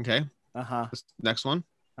 Okay. Uh-huh. Next one.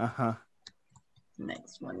 Uh-huh.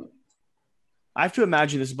 Next one. I have to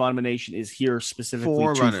imagine this abomination is here specifically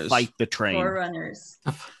Four to runners. fight the train. Forerunners.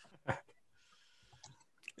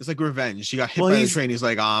 It's like revenge. He got hit Well, by the he's- train. He's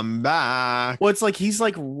like, I'm back. Well, it's like he's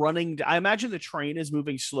like running. I imagine the train is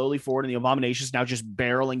moving slowly forward, and the abomination is now just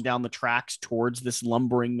barreling down the tracks towards this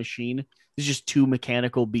lumbering machine. There's just two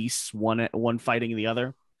mechanical beasts, one fighting the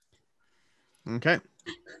other. Okay.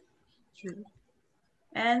 True.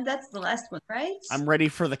 And that's the last one, right? I'm ready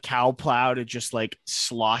for the cow plow to just like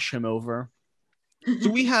slosh him over. So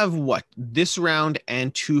we have what? This round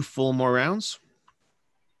and two full more rounds?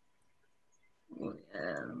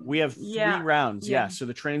 We have three Yeah. rounds. Yeah. Yeah. So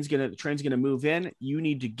the train's gonna move in. You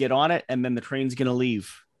need to get on it, and then the train's gonna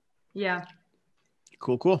leave. Yeah.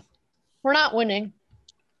 Cool. We're not winning.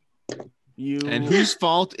 And whose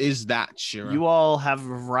fault is that, Shira? You all have a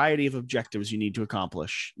variety of objectives you need to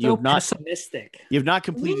accomplish. You So have not pessimistic. You have not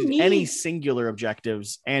completed need- any singular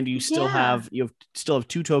objectives, and you still Yeah. have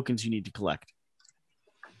two tokens you need to collect.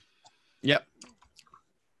 Yep.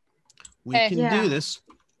 We Okay. can Yeah. do this.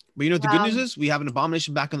 But you know what the good news Wow. is? We have an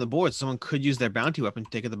abomination back on the board. Someone could use their bounty weapon to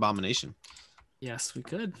take out the abomination. Yes, we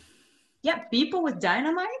could. Yeah. People with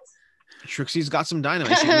dynamite. Trixie's got some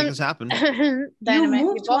dynamite. She can make this happen. Dynamite you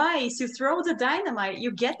move people. twice. You throw the dynamite.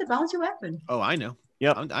 You get the bounty weapon. Oh, I know.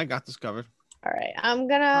 Yep. I got this covered. All right, I'm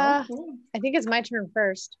gonna. Okay. I think it's my turn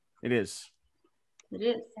first. It is. It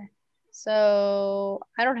is. So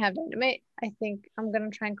I don't have dynamite. I think I'm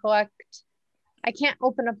gonna try and collect. I can't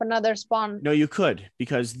open up another spawn. No, you could,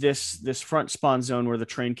 because this front spawn zone where the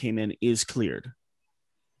train came in is cleared.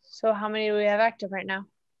 So how many do we have active right now?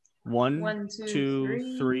 One,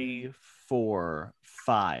 two, three, 4,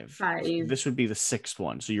 5. Five. This would be the sixth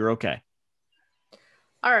one, so you're okay.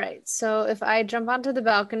 All right. So if I jump onto the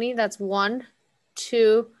balcony, that's 1,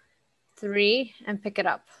 2, 3, and pick it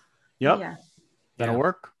up. Yep, Yeah. that'll Yeah.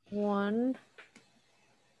 work. 1.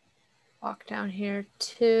 Walk down here.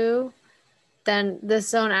 2. Then this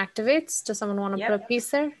zone activates. Does someone want to Yep. put a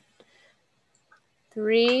piece there?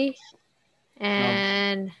 3.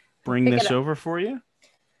 And Bring Pick it this up. over for you,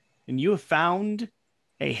 and you have found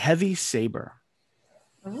a heavy saber,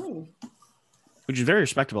 Oh. which is very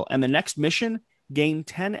respectable. And the next mission, gain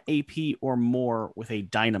 10 AP or more with a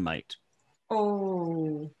dynamite.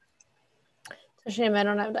 Oh. it's a shame I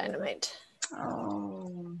don't have dynamite.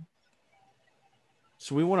 Oh.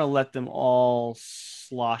 So we want to let them all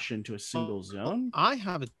slosh into a single zone. I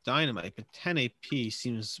have a dynamite, but 10 AP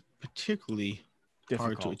seems particularly hard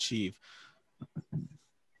to Difficult. achieve.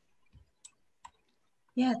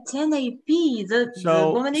 Yeah, 10 AP. The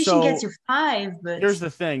So- abomination so gets you 5, but Here's the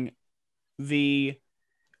thing. The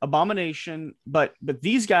abomination, but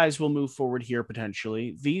these guys will move forward here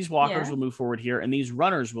potentially. These walkers Yeah. will move forward here, and these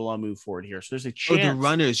runners will all move forward here. So there's a Oh, chance. the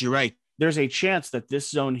runners. You're right. There's a chance that this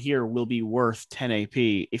zone here will be worth 10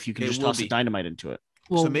 AP if you can It just will toss a be. dynamite into it.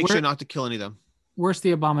 Well, So make sure not to kill any of them. where's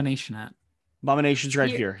the abomination at? Abomination's right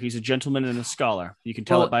Here. here. He's a gentleman and a scholar. You can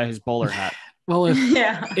tell Well- it by his bowler hat. Well, if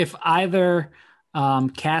yeah. if either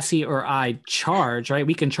Cassie or I charge, right?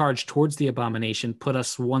 We can charge towards the abomination, put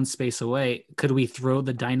us one space away. Could we throw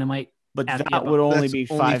the dynamite? But At the that would only That's be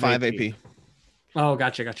only 5 AP. Oh,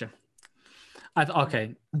 gotcha.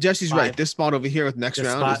 Okay, Jesse's 5. right. This spot over here with next This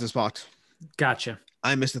round spot. is the spot. gotcha.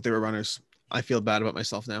 I missed that they were runners. I feel bad about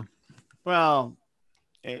myself now. Well,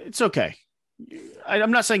 it's okay.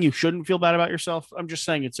 I'm not saying you shouldn't feel bad about yourself. I'm just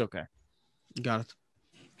saying it's okay. Got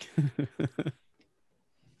it.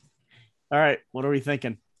 All right. What are we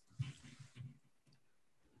thinking?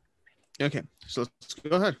 Okay, so let's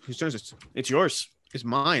go ahead. Whose turn is it? It's yours. It's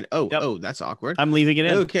mine. Oh, Yep. oh, that's awkward. I'm leaving it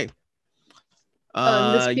in. Okay.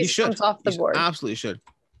 And this You piece should. comes off the You board. absolutely should.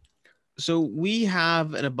 So we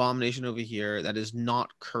have an abomination over here that is not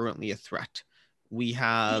currently a threat. We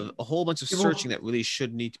have a whole bunch of searching that really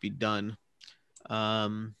should need to be done.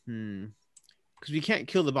 Because we can't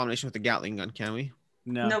kill the abomination with the Gatling gun, can we?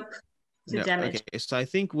 No. Nope. to No, damage. okay, so I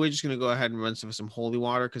think we're just gonna go ahead and run some holy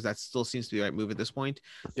water because that still seems to be the right move at this point.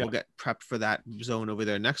 Yeah. We'll get prepped for that zone over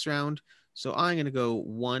there next round. So I'm gonna go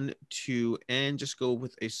 1, 2, and just go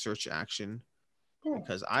with a search action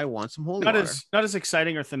because I want some holy water. Not as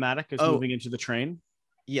exciting or thematic as moving into the train.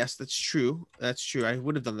 Yes, that's true. That's true. I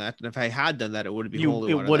would have done that, and if I had done that, it would have been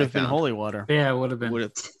holy water. It would have been holy water. Yeah, it would have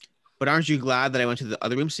been. But aren't you glad that I went to the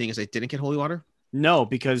other room, seeing as I didn't get holy water? No,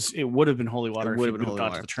 because it would have been holy water. It would have been holy got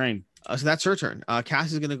water. to the train. So that's her turn.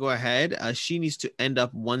 Cassie's going to go ahead. She needs to end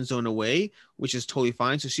up one zone away, which is totally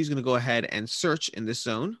fine. So she's going to go ahead and search in this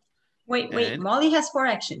zone. Wait. And- Molly has 4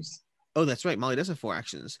 actions. Oh, that's right. Molly does have 4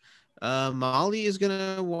 actions. Molly is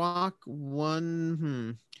going to walk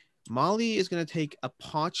one. Molly is going to take a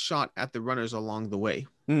pot shot at the runners along the way.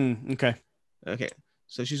 Okay. Okay.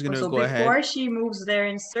 So she's going to So go ahead. before she moves there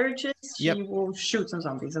and searches, Yep. she will shoot some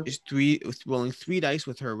zombies. Okay. She's rolling 3 dice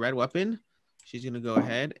with her red weapon. She's going to go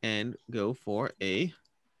ahead and go for a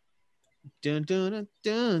dun dun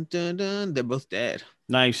dun dun dun. They're both dead.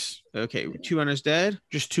 Nice. Okay, 2 runners dead.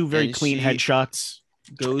 Just 2 very And clean she- headshots.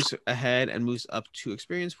 Goes ahead and moves up 2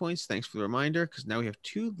 experience points. Thanks for the reminder, because now we have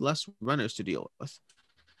 2 less runners to deal with.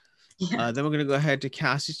 Yeah. Then we're going to go ahead to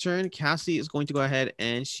Cassie's turn. Cassie is going to go ahead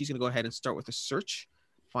and she's going to go ahead and start with a search.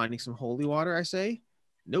 Finding some holy water, I say.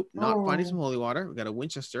 Nope, not finding some holy water. We got a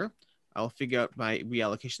Winchester. I'll figure out my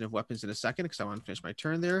reallocation of weapons in a second because I want to finish my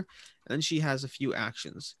turn there. And then she has a few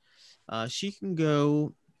actions. She can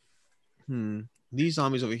go. These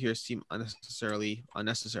zombies over here seem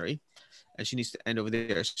unnecessary, and she needs to end over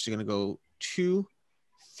there. So she's gonna go 2,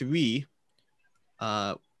 3.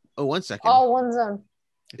 1 second. All one zone.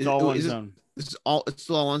 It's all one zone. It's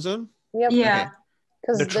still all one zone. Yep. Yeah. Okay.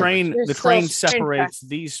 'Cause The train there's train still train separates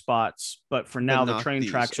these spots, but for now the not train these.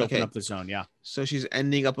 tracks open Okay. up the zone. Yeah. So she's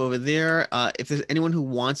ending up over there. If there's anyone who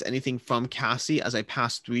wants anything from Cassie as I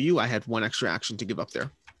pass through you, I have 1 extra action to give up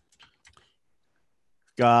there.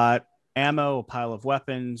 Got ammo, a pile of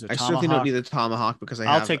weapons, a I tomahawk. certainly don't need the tomahawk because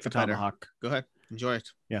I'll take the better. tomahawk. Go ahead, enjoy it.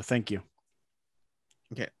 Yeah, thank you.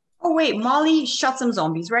 Oh wait, Molly shot some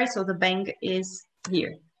zombies, right? So the bang is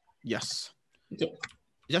here. Yes. Okay.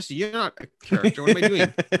 Jesse, you're not a character. What am I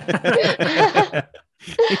doing?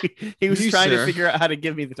 He was You, trying sir. to figure out how to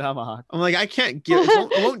give me the tomahawk. I'm like, I can't get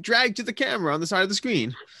it won't drag to the camera on the side of the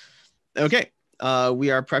screen. Okay.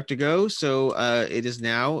 We are prepped to go. So it is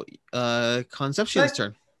now Conception's But-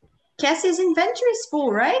 turn. Cassie's inventory is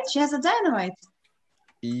full, right? She has a dynamite.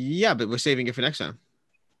 Yeah, but we're saving it for next time.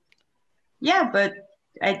 Yeah, but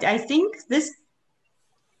I think this.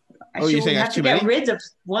 Oh, you she think will I have have to too get many? rid of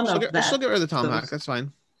one She'll of get, that. she'll get rid of the tomahawk. those. That's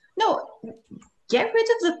fine. No, get rid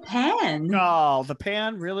of the pan. Oh, the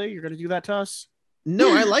pan? Really? You're gonna do that to us?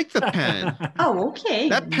 No, I like the pan. Oh, okay.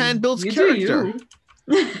 That pan builds You character.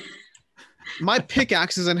 do you. My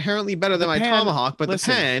pickaxe is inherently better than The my pan- tomahawk, but listen.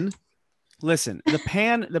 the pan. Listen, the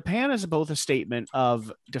pan is both a statement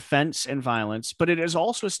of defense and violence, but it is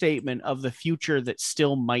also a statement of the future that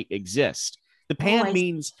still might exist. The pan I-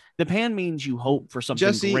 means you hope for something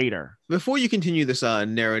Jesse- greater. Before you continue this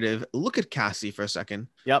narrative, look at Cassie for a second.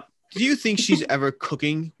 Yep. Do you think she's ever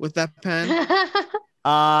cooking with that pan?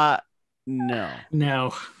 No.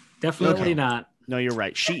 No, definitely Okay. not. No, you're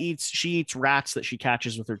right. She eats rats that she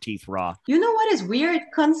catches with her teeth raw. You know what is weird?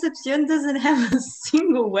 Concepcion doesn't have a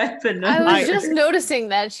single weapon. I I- was just noticing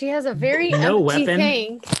that she has a very No empty weapon?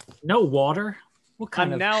 tank. No water. What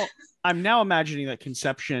kind I'm now imagining that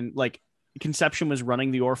Conception was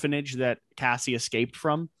running the orphanage that Cassie escaped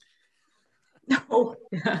from. Oh,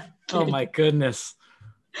 yeah. Oh my goodness.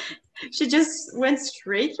 She just went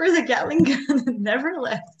straight for the Gatling gun and never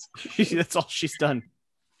left. That's all she's done.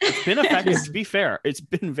 It's been effective. To be fair, it's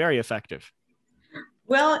been very effective.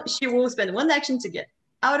 Well, she will spend 1 action to get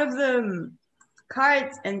out of the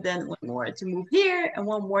cart, and then 1 more to move here, and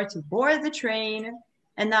 1 more to board the train.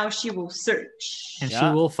 And now she will search. And Yeah.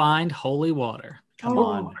 she will find holy water. Come Oh.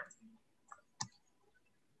 on,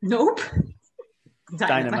 Nope.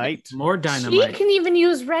 dynamite. More She dynamite. can even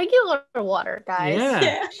use regular water, guys. Yeah.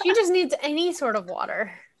 Yeah. She just needs any sort of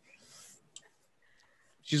water.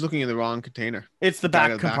 She's looking in the wrong container. It's the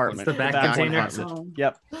Gotta back go back compartment. one. It's the back container. compartment.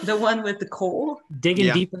 Yep. The one with the coal. Digging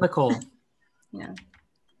Yeah. deep in the coal.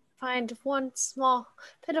 Find 1 small,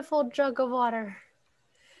 pitiful jug of water.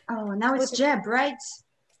 Oh, now it's With- Jeb, right?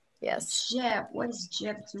 Yes. Jeb, what is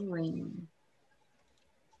Jeb doing?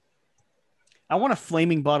 I want a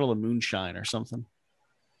flaming bottle of moonshine or something.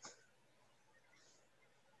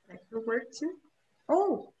 That could work too.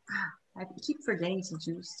 Oh, I keep forgetting to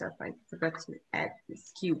do stuff. I forgot to add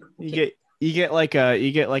this cube. You get like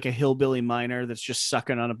a hillbilly miner that's just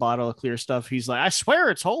sucking on a bottle of clear stuff. He's like, I swear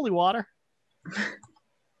it's holy water.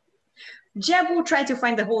 Jeb will try to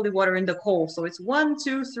find the holy water in the coal. So it's 1,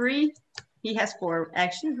 2, 3. He has 4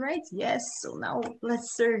 actions, right? Yes. So now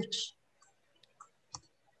let's search.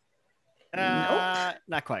 Nope.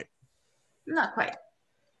 Not quite. Not quite.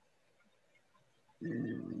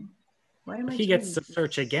 Why am I He gets doing to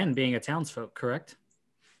search this? again, being a townsfolk, correct?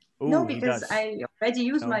 No, Ooh, he because does. I already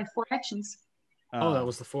used No. my 4 actions. Oh, that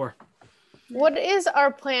was the 4. What is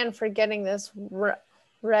our plan for getting this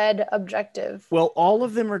red objective? Well, all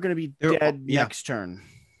of them are going to be They're- dead yeah. next turn.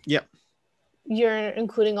 Yep. You're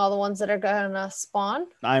including all the ones that are gonna spawn?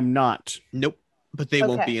 I'm not. Nope. But they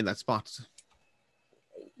won't Okay. be in that spot.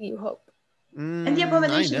 You hope. And the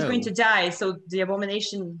abomination I is going know. to die, so the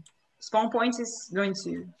abomination spawn point is going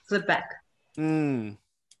to flip back, Mm.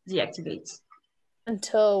 deactivate.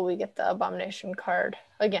 Until we get the abomination card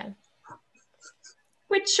again.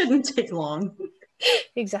 Which shouldn't take long,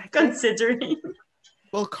 Exactly. considering.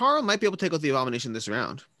 Well, Carl might be able to take out the abomination this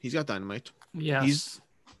round. He's got dynamite. Yes.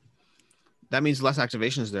 That means less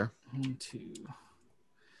activations there. 1, 2.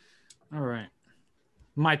 All right.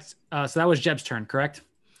 So that was Jeb's turn, correct?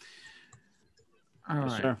 All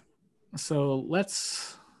Yes, right. sir. So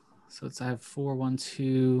I have 4, 1,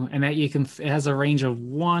 2, and that it has a range of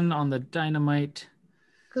 1 on the dynamite.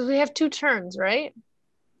 Because we have 2 turns, right?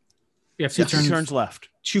 We have 2 Yes. Two turns. turns left.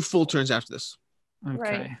 2 full turns after this, Okay.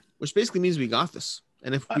 Right. which basically means we got this.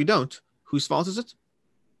 And if we don't, whose fault is it?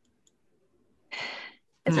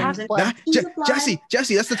 It's Hmm. half blood.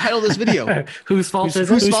 Jesse, that's the title of this video. Whose fault is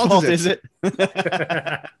whose it? fault is it?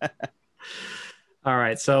 All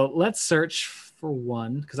right, so let's search for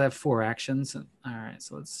 1 because I have 4 actions. All right,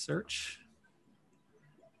 so let's search.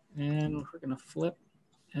 And we're going to flip.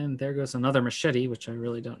 And there goes another machete, which I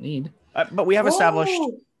really don't need. But we have established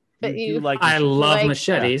Oh, But you do like I love like-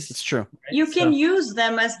 machetes. Yeah, it's true. you So- can use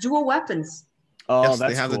them as dual weapons. Oh, Yes,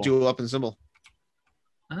 that's they have cool. the dual weapon symbol.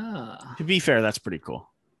 Ah, To be fair, that's pretty cool.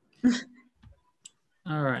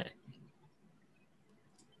 all right.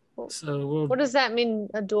 So we'll, What does that mean,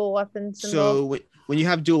 a dual weapon symbol? So when you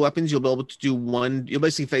have dual weapons, you'll be able to do one. You'll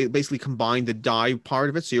basically combine the die part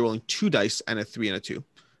of it. So you're rolling 2 dice and a 3 and a 2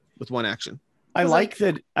 with 1 action. I Was like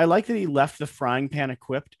that. I like that he left the frying pan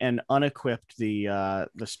equipped and unequipped the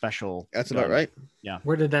special. That's gun. about right.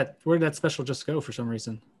 where did that special just go for some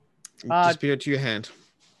reason? Disappeared to your hand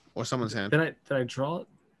or someone's hand. Did I draw it?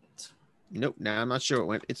 Nope. Now I'm not sure it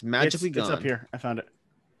went. It's It's, magically it's gone. up here. I found it.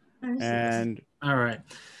 And All right.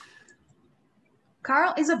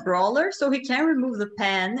 Carl is a brawler, so he can remove the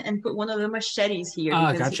pan and put one of the machetes here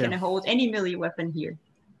Ah, because gotcha. he can hold any melee weapon here.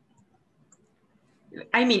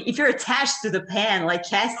 I mean, if you're attached to the pan like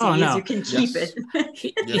Cassie Oh, is, no. you can keep Yes.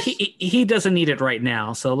 it. Yes. He doesn't need it right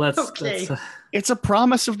now. So let's. Okay. it's a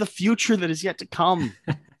promise of the future that is yet to come.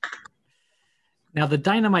 Now the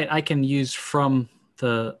dynamite I can use from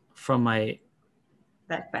my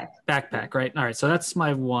Backpack. backpack, right? All right, so that's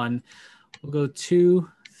my 1. We'll go 2,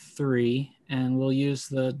 3, and we'll use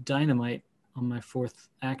the dynamite on my 4th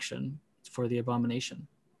action for the abomination.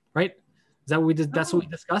 Right? Is that what we did? That's what we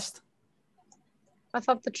discussed? I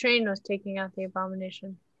thought the train was taking out the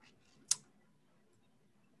abomination.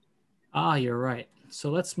 Ah, you're right. So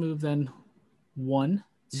let's move then 1.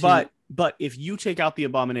 2. But if you take out the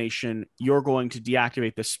abomination, you're going to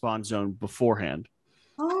deactivate this spawn zone beforehand.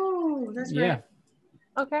 Oh, that's yeah. right.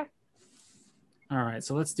 Okay. All right,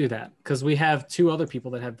 so let's do that because we have 2 other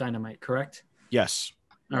people that have dynamite, correct? Yes.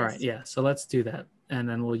 All right, yeah. So let's do that, and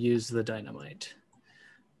then we'll use the dynamite.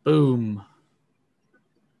 Boom.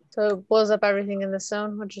 So it blows up everything in the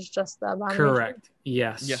zone, which is just the abomination. Correct.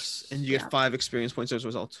 Yes. Yes, and you get 5 experience points as a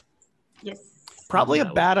result. Yes. Probably a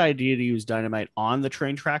No. bad idea to use dynamite on the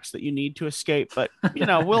train tracks that you need to escape, but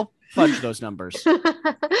we'll fudge those numbers.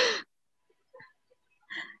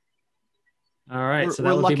 All right. We're, so we're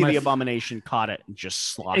that would lucky be my the abomination caught it and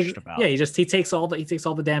just sloshed about. Yeah, he takes all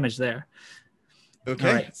the damage there. Okay,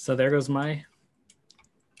 All right. So there goes my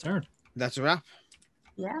turn. that's a wrap.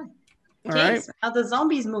 Yeah. All Okay, right. so how the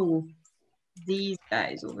zombies move. These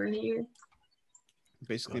guys over here.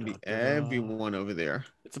 Basically, be everyone over there.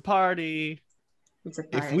 It's a party. It's a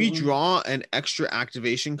If we party. draw an extra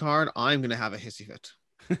activation card, I'm gonna have a hissy fit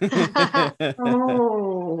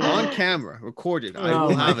Oh. on camera, recorded. I Oh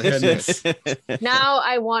will my have a hissy goodness. fit. Now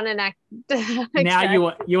I want an act. Now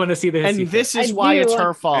you want to see the hissy And fit. this is I why do it's want-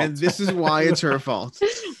 her fault. And this is why it's her fault.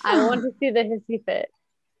 I want to see the hissy fit.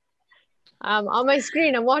 On my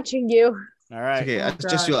screen, I'm watching you. All right. Okay, Oh, it's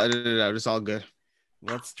just God. you'll edit it out. It's all good.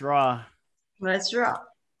 Let's draw. Let's draw.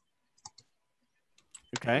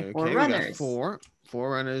 Okay. Okay, Or we got runners. four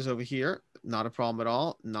runners over here. Not a problem at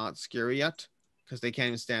all. Not scary yet because they can't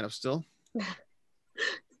even stand up still.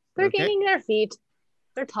 They're Okay. gaining their feet.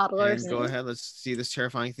 They're toddlers. And go ahead. Let's see this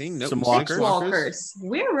terrifying thing. Nope. Some 6 walkers. Walkers.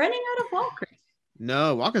 We're running out of walkers.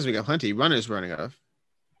 No, walkers we got plenty. Runners we're running out of.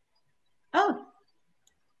 Oh,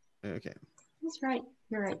 Okay. that's right.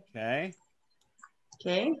 You're right. Okay.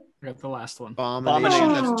 Okay. We got the last one. Abomination.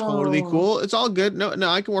 Oh. That's totally cool. It's all good. No,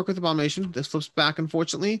 I can work with Abomination. This flips back,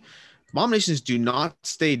 unfortunately. Abominations do not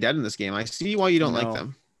stay dead in this game. I see why you don't like No.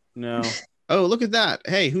 them. No. Oh, look at that.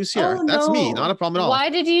 Hey, who's here? Oh, That's me. no. Not a problem at all.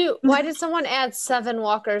 Why did someone add 7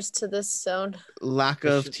 walkers to this zone? Lack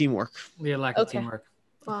of teamwork. We had lack of Okay. teamwork.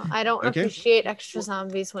 Well, I don't Okay. appreciate extra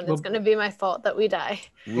zombies when Well- it's going to be my fault that we die.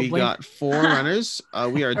 We blame- got 4 runners.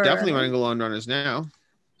 We are Four definitely runners. running low on runners now.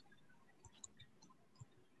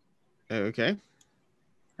 Okay.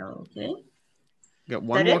 Okay. Got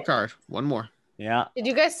one That more it? card. One more. Yeah. Did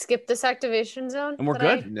you guys skip this activation zone? And we're that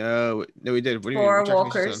I- good. No, we did. What do you mean? 4 Which activation zone?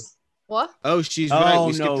 walkers. What? Oh, she's Oh, right.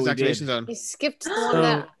 We skipped no, this we activation did. zone. You skipped the one So,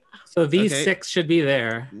 that. so these Okay. 6 should be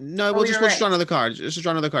there. No, Oh, we'll just you're draw right. another card. Just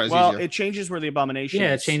draw another card. It's Well, easier. it changes where the abomination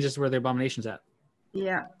Yeah, it is. changes where the abomination's at.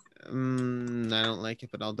 Yeah. I don't like it,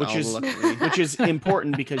 but I'll. Which I'll is reluctantly- which is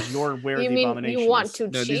important because you're where You the mean abomination you want is. to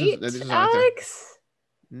No, these cheat, are- these are right there. Alex?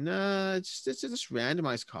 No, it's just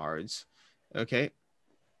randomized cards. Okay.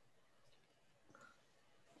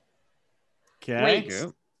 Okay. Wait.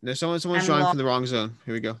 Go. No, someone's I'm drawing lost. from the wrong zone.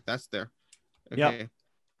 Here we go. That's there. Okay. Yep.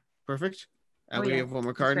 Perfect. And Oh, we yeah. have one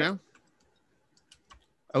more card right. now.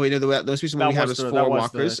 Oh wait, no, the most recent one That we had was was the- 4 that was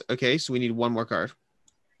walkers. Okay, so we need one more card.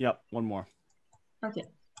 Yep. One more. Okay.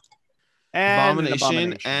 And an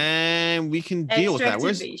Abomination, and we can deal with Extra that.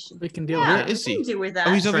 Where's activation. We can deal Yeah, Where with is we he? can deal with that.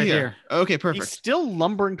 Oh, he's over right here. here. Okay, He's perfect. still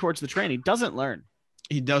lumbering towards the train. He doesn't learn.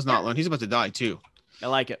 He does not learn. He's about to die too. I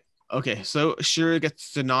like it. Okay, so Shira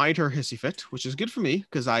gets denied her hissy fit, which is good for me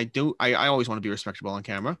because I always want to be respectable on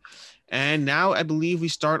camera. And now I believe we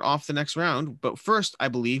start off the next round. But first, I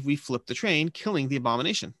believe we flip the train, killing the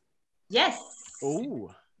abomination Yes.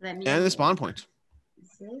 Oh, Let me and the spawn point.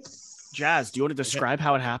 This. Jazz, do you want to describe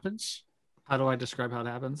how it happens? How do I describe how it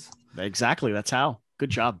happens? Exactly. That's how. Good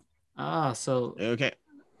job. So Okay,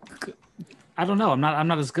 I don't know. I'm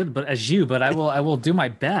not as good as you, but I will do my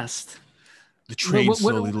best. the train what-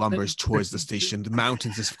 slowly lumbers towards the station. The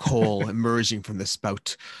mountains of coal emerging from the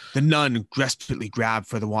spout. The nun desperately grabbed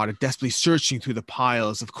for the water, desperately searching through the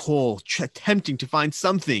piles of coal, attempting to find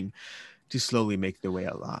something to slowly make their way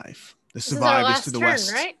alive. The This is our survivors last to the turn,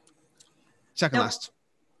 west. right? Second Nope. last.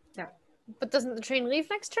 But doesn't the train leave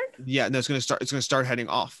next turn? Yeah, no, it's gonna start heading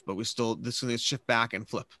off, but this is gonna shift back and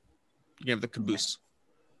flip. You have the caboose.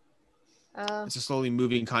 It's a slowly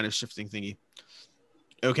moving kind of shifting thingy.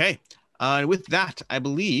 Okay. With that, I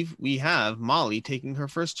believe we have Molly taking her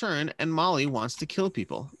first turn, and Molly wants to kill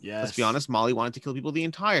people. Yes. Let's be honest, Molly wanted to kill people the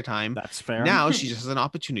entire time. That's fair. Now she just has an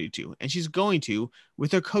opportunity to, and she's going to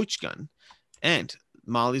with her coach gun. And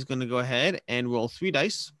Molly's going to go ahead and roll 3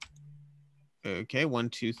 dice. Okay, 1,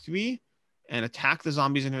 2, 3, and attack the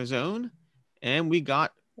zombies in her zone. And we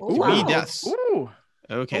got Oh, 3 wow. deaths. Ooh.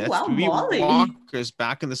 Okay, Oh, that's wow, 3 Molly. walkers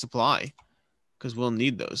back in the supply because we'll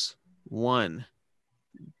need those. 1,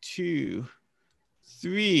 2,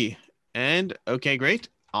 3, and okay, great,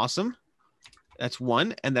 awesome. That's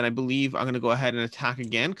 1, and then I believe I'm going to go ahead and attack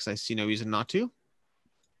again because I see no reason not to.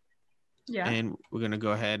 Yeah. And we're going to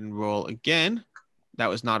go ahead and roll again. That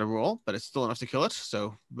was not a roll, but it's still enough to kill it.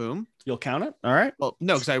 So boom. You'll count it. All right. Well,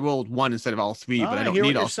 no, because I rolled 1 instead of all 3, but I don't hear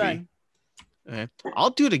need what all you're 3. saying. Okay.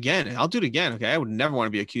 I'll do it again. Okay. I would never want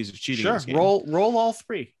to be accused of cheating. in Sure. this game. Roll all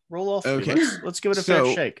 3. Roll all 3. Okay. Let's give it a fair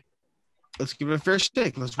So, shake. Let's give it a fair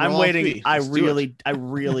shake. Let's roll I'm all waiting. 3. I Let's do it.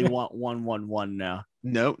 really want 1-1-1 now.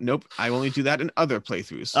 Nope. I only do that in other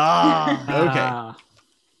playthroughs. Ah. Okay. Ah,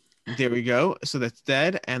 There we go. So that's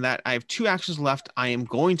dead. And that I have 2 actions left. I am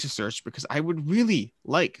going to search because I would really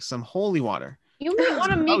like some holy water. You might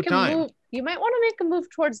want to About make a time. move. You might want to make a move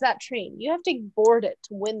towards that train. You have to board it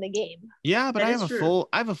to win the game. Yeah, but That I is have a true.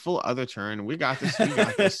 full other turn. We got this. We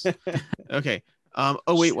got this. Okay. Oh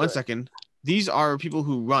wait, 1 Sure. second. These are people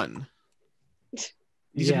who run.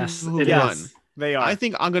 These yes, are people who it run. is. They are. I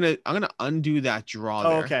think I'm gonna undo that draw Oh,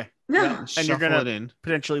 there. okay. Yeah. And you're shuffle gonna- it in.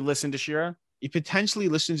 Potentially listen to Shira. You potentially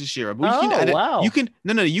listen to Shira, but you Oh, can edit. wow. You can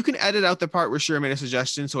you can edit out the part where Shira made a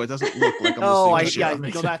suggestion, so it doesn't look like I'm Oh, listening to Shira.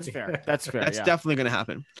 no, that's fair. That's fair. That's yeah. definitely going to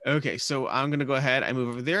happen. Okay, so I'm going to go ahead. I move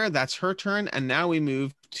over there. That's her turn. And now we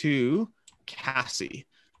move to Cassie.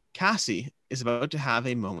 Cassie is about to have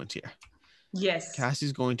a moment here. Yes.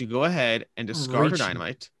 Cassie's going to go ahead and discard her Reach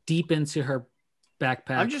dynamite. deep into her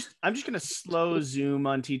backpack. I'm just gonna slow zoom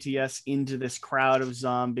on TTS into this crowd of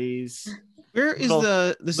zombies. Where is Little-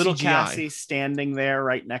 the Little CGI? Cassie standing there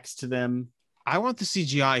right next to them. I want the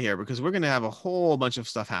CGI here because we're going to have a whole bunch of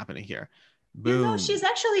stuff happening here. Boom. She's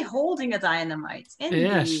actually holding a dynamite.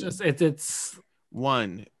 Yeah, Indeed. it's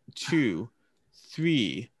 1, 2,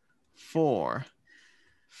 3, 4,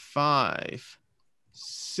 5,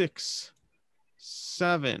 6,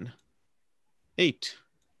 7, 8,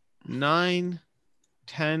 9,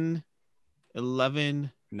 10,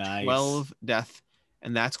 11, Nice. 12 death.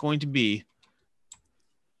 And that's going to be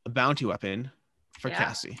a bounty weapon for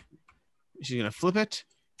Cassie. She's going to flip it.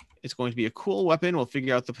 It's going to be a cool weapon. We'll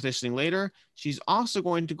figure out the positioning later. She's also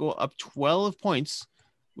going to go up 12 points,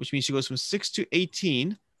 which means she goes from 6 to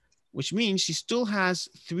 18, which means she still has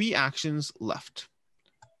 3 actions left.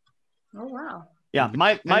 Oh, wow. Yeah,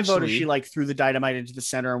 my vote is Potentially- she like threw the dynamite into the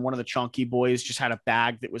center, and one of the chunky boys just had a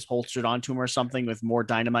bag that was holstered onto him or something with more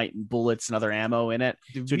dynamite and bullets and other ammo in it.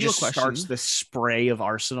 The So it real just starts question- this spray of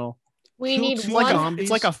arsenal. We Kill need 2 one. zombies.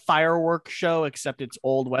 It's like a firework show, except it's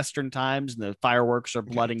old Western times, and the fireworks are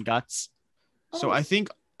blood and guts. So I think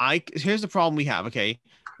here's the problem we have. Okay,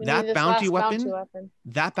 We that need this bounty last weapon,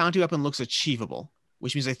 that bounty weapon looks achievable,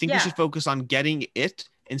 which means I think we Yeah. should focus on getting it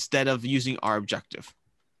instead of using our objective.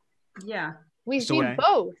 Yeah. We So- need Okay.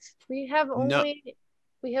 both. We have No. only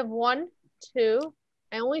we have 1, 2.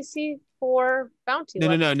 I only see 4 bounty. No.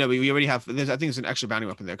 weapons. We already have. I think there's an extra bounty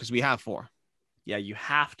weapon there because we have 4. Yeah, you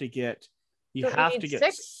have to get Don't we need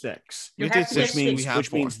 6. We You did have to 6. get Which means we have 4.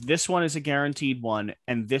 which means this one is a guaranteed one,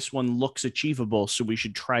 and this one looks achievable, so we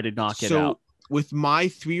should try to knock it So out. with my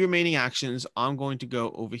 3 remaining actions, I'm going to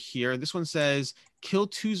go over here. This one says kill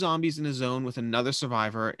 2 zombies in a zone with another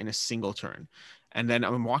survivor in a single turn. And then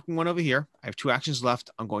I'm walking one over here. I have 2 actions left.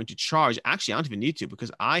 I'm going to charge. Actually, I don't even need to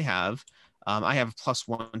because I have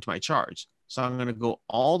 +1 to my charge. So I'm going to go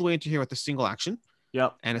all the way into here with a single action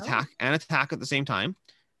Yep. and attack at the same time.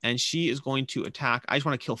 And she is going to attack. I just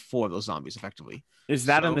want to kill 4 of those zombies effectively. Is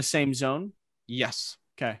that in So- the same zone? Yes.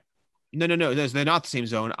 Okay. No. They're not the same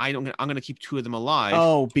zone. I'm going to keep 2 of them alive.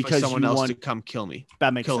 Oh, For because someone you else want to come kill me.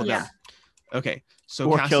 that makes kill sense. them. Yeah. Okay, so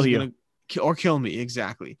Or Cass kill is you. gonna or kill me,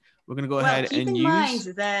 exactly. We're gonna go Well, ahead keep and in use. mind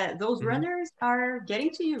that those Mhm. runners are getting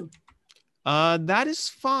to you. That is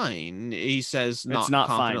fine. He says It's not fine.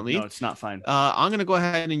 confidently. No, it's not fine. I'm gonna go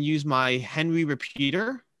ahead and use my Henry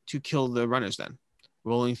repeater to kill the runners. Then,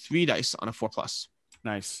 rolling 3 dice on a 4+.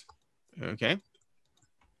 Nice. Okay.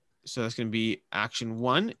 So that's gonna be action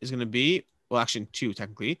 1 is gonna be action 2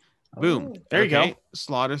 technically. Boom. Oh. There you go.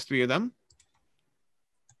 Slaughter 3 of them.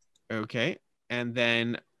 Okay, and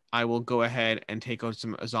then I will go ahead and take out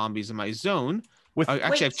some zombies in my zone. With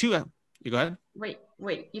Actually, I have 2. You go ahead.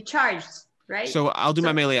 Wait. You charged, right? So I'll do my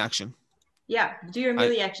So- melee action. Yeah. Do your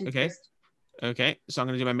melee action okay. first. Okay, so I'm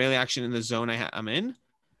going to do my melee action in the zone I'm in.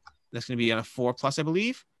 That's going to be on a 4+, I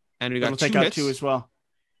believe. And we got it'll 2 take out hits. 2 as well.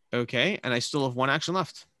 Okay, and I still have 1 action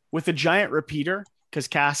left. With the giant repeater, because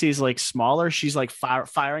Cassie's like smaller, she's like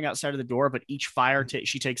firing outside of the door, but each fire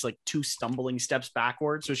she takes like 2 stumbling steps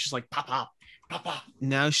backwards. So it's just like pop, pop, pop, pop.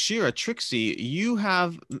 Now, Shira, Trixie, you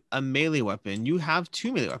have a melee weapon. You have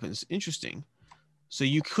 2 melee weapons. Interesting. So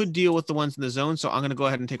you could deal with the ones in the zone. So I'm going to go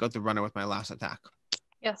ahead and take out the runner with my last attack.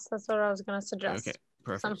 Yes, that's what I was gonna suggest. Okay,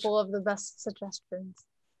 I'm perfect. full of the best suggestions.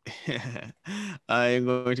 I'm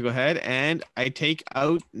going to go ahead and I take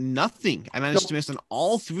out nothing. I managed to miss on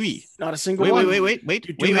all 3. Not a single Wait, one. wait.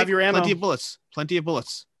 You do have your ammo. Plenty of bullets. Plenty of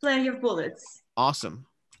bullets. Awesome.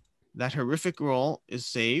 That horrific roll is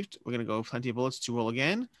saved. We're going to go plenty of bullets to roll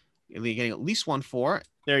again. Getting at least 1 4,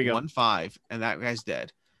 There you go. 1 5, and that guy's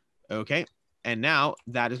dead. Okay. And now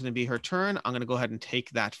that is going to be her turn. I'm going to go ahead and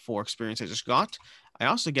take that 4 experience I just got. I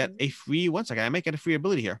also get a free, one second, I might get a free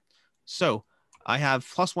ability here. So I have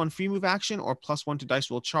 +1 free move action or +1 to dice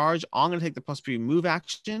roll charge. I'm going to take the +3 move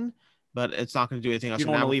action, but it's not going to do anything else. You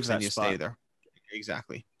don't for wanna now leave because I that need to spot. stay there.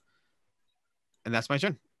 Exactly. And that's my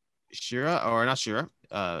turn. Shira, or not Shira,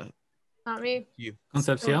 Not me. you.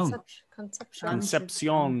 Concepcion. Conception.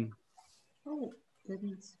 Concepcion. Oh, let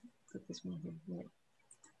me put this one here.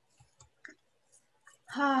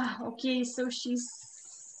 Ah, okay, so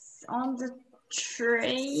she's on the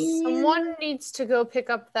train. Someone needs to go pick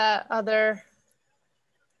up that other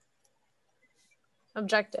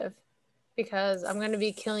objective because I'm going to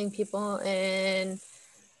be killing people in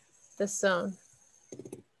this zone.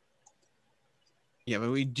 Yeah,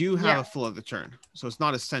 but we do have Yeah. a full other turn, so it's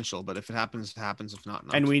not essential. But if it happens, it happens. If not,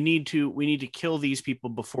 not. And we need to kill these people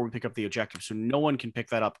before we pick up the objective, so no one can pick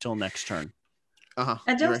that up till next turn. I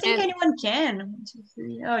don't think And- anyone can. 1, 2,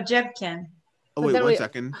 3. Oh, Jeb can. Oh But wait, then 1 we-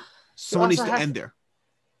 second. Someone needs also to have- end there.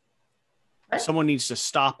 What? Someone needs to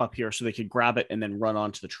stop up here so they could grab it and then run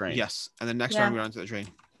onto the train. Yes, and then next Yeah. round we're onto the train.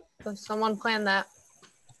 So someone plan that.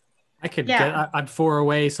 I could Yeah. get. I'm 4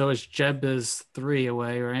 away, so it's Jeb is 3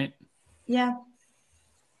 away, right? Yeah.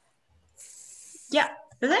 Yeah,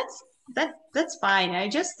 but that's fine. I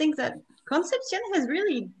just think that Concepcion has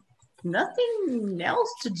really nothing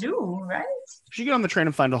else to do, right? You should get on the train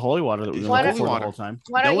and find a holy water that we've been Why looking don't- for the whole time.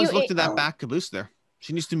 Why No don't one's you? looked at that Oh. back caboose there.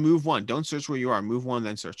 She needs to move one. Don't search where you are. Move one,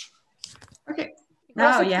 then search. Okay.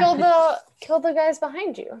 Also, Oh, yeah. kill the guys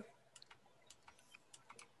behind you.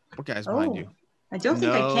 What guy's behind you? I don't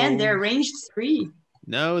think I can. They're No. ranged 3.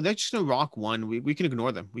 No, they're just gonna rock one. We can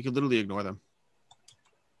ignore them. We could literally ignore them.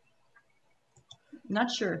 Not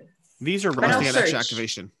sure. These are But Unless I'll they runners. get extra search.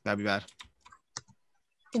 activation. That'd be bad.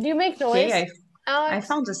 Did you make noise, Okay, I Alex?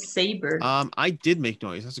 found a saber. I did make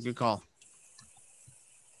noise. That's a good call.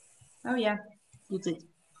 Oh yeah, you did.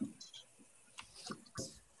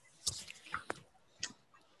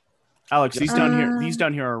 Alex, these down here. Um, These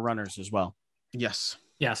down here are runners as well. Yes,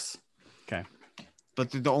 Yes. but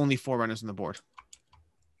they're the only 4 runners on the board.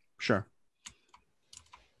 Sure.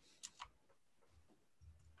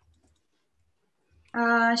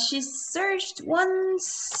 She searched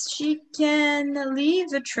once. She can leave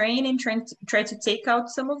the train and try to take out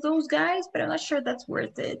some of those guys, but I'm not sure that's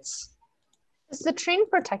worth it. Is the train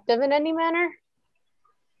protective in any manner?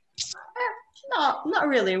 Not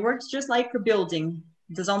really. It works just like a building.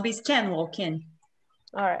 The zombies can walk in.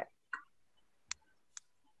 All right.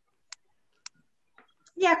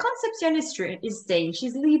 Yeah, Concepcion is staying.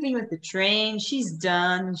 She's leaving with the train. She's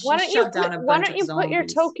done. She Why don't you shut down a put, bunch of put your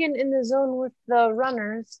zombies. token in the zone with the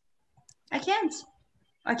runners? I can't.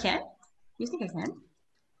 I can't. You think I can?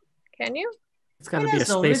 Can you? It's got to In be a a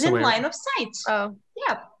zone space within aware. line of sight. Oh,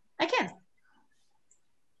 Yeah, I can.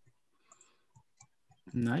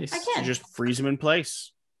 Nice. I So can. just freeze them in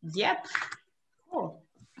place. Yep. Cool.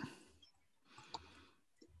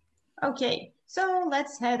 Okay, so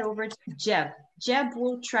let's head over to Jeb. Jeb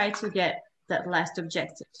will try to get that last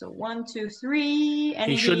objective. So 1, 2, 3, and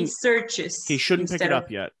He he shouldn't- searches. He shouldn't pick instead it of-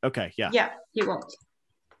 up yet. Okay, yeah. Yeah, he won't.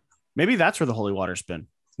 Maybe that's where the holy water's been.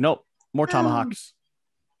 Nope. More tomahawks.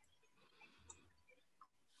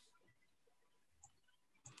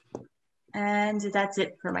 And that's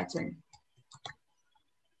it for my turn.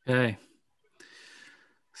 Okay.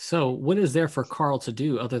 So, what is there for Carl to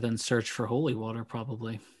do other than search for holy water?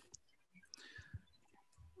 Probably.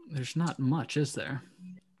 There's not much, is there?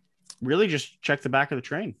 Really, just check the back of the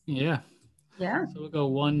train. Yeah. Yeah. So we'll go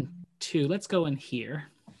 1, 2. Let's go in here.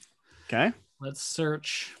 Okay. Let's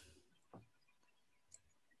search.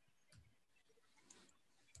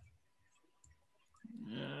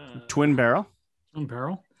 Twin barrel. One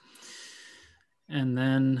barrel. And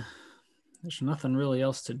then there's nothing really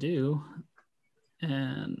else to do.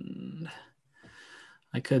 And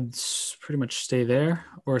I could pretty much stay there,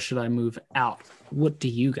 or should I move out? What do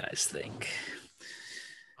you guys think?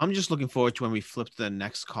 I'm just looking forward to when we flip to the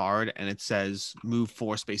next card and it says move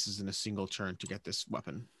 4 spaces in a single turn to get this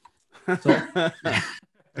weapon.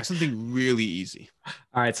 Like something really easy.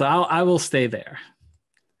 All right, so I will stay there.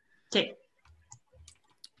 Okay.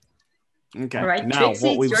 Okay. All right, Now Trixie,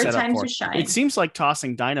 what it's we've your set up time for. to shine. It seems like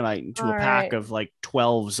tossing dynamite into All a pack right. of like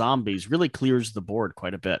 12 zombies really clears the board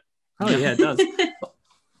quite a bit. Oh yeah, it does.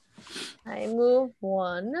 I move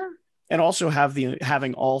 1. And also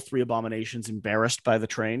having all 3 abominations embarrassed by the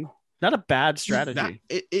train. Not a bad strategy.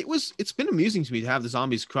 It's been amusing to me to have the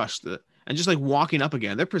zombies crushed and just like walking up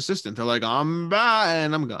again. They're persistent. They're like, I'm back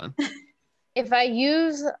and I'm gone. If I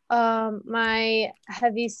use my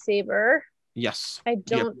heavy saber, Yes. I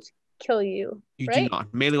don't kill you. You right? do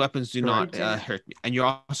not. Melee weapons do not Correct. hurt me. And you're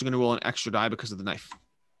also going to roll an extra die because of the knife.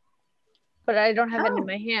 But I don't have it Oh. in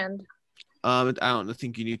my hand. I don't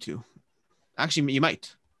think you need to. Actually, you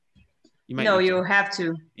might. You might. No, need you to. have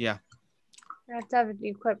to. Yeah, I have to have it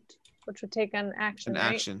equipped, which would take an action. an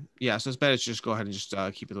right? action. Yeah, so it's better to just go ahead and just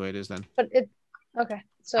keep it the way it is then. But it okay.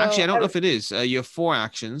 So Actually, I don't know if it is. You have 4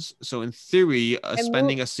 actions, so in theory,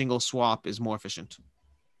 spending move- a single swap is more efficient.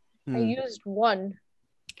 I Hmm. used 1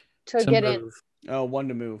 to To get in. move. Oh, 1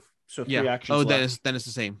 to move. So 3 Yeah. actions. Oh, left. then it's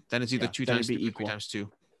the same. Then it's either Yeah, 2 then times it'd be 3 or equal. 3 times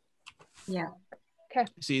 2. Yeah.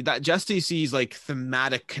 See that Jesse sees like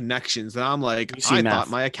thematic connections, and I'm like, You see I math. thought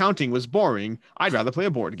my accounting was boring. I'd rather play a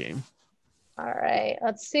board game. All right.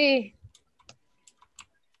 Let's see.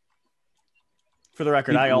 For the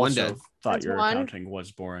record, You- I one also dead. thought That's your 1. accounting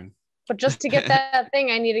was boring. But just to get that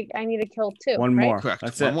thing, I need to kill 2. One right? more. Correct.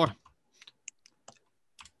 That's One it. more.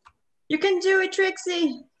 You can do it,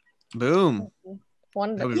 Trixie. Boom.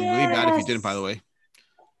 1. That would be really bad if you didn't, by Yes. the way.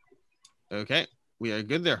 Okay, we are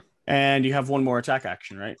good there. And you have 1 more attack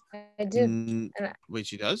action, right? I did. Mm, And wait,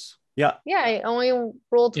 she does? Yeah. Yeah, I only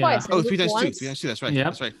rolled Yeah. twice. I Oh, moved 3 times 2. once. 3 times 2. That's right. Yep.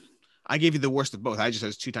 That's right. I gave you the worst of both. I just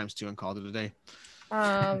has 2 times 2 and called it a day.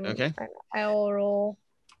 Okay. I will roll.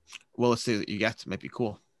 Well, let's see that you get. Might be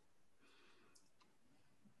cool.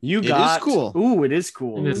 You It got is cool. Ooh, it is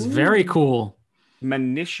cool. It is very cool.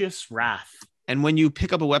 Malicious Wrath. And when you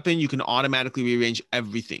pick up a weapon, you can automatically rearrange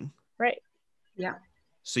everything. Right.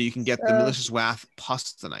 So you can get the So- malicious wrath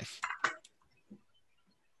plus the knife.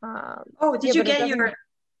 Oh, did Yeah, you but it get doesn't-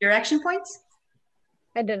 your action points?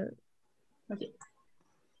 I didn't. Okay.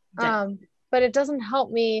 Done. But it doesn't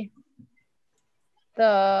help me.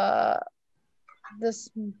 This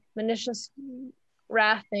malicious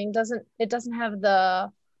wrath thing doesn't have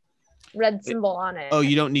the red symbol on it. Oh,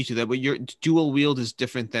 you don't need to. That, but your dual wield is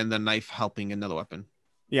different than the knife helping another weapon.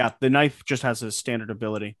 Yeah, the knife just has a standard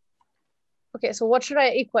ability. Okay, so what should I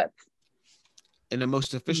equip? In the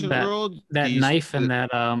most efficient That- world, That these- knife and that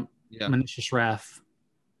yeah. malicious wrath.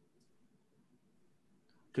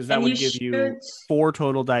 Because that And would give you should- 4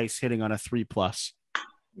 total dice hitting on a 3+.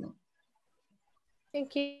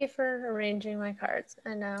 Thank you for arranging my cards.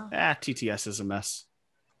 I know. TTS is a mess.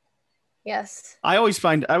 Yes. I always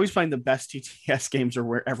find the best TTS games are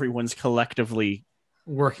where everyone's collectively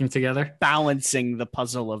Working together. balancing the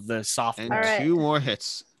puzzle of the And software. All right. 2 more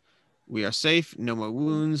hits. We are safe. No more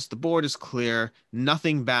wounds. The board is clear.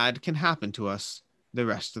 Nothing bad can happen to us the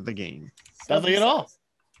rest of the game. Nothing at all.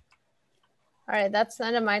 All right, that's the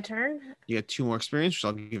end of my turn. You get 2 more experience, which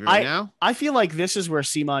I'll give you right now. I feel like this is where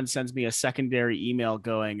Simon sends me a secondary email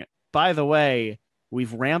going, by the way,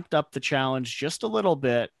 we've ramped up the challenge just a little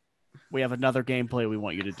bit. We have another gameplay we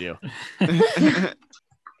want you to do.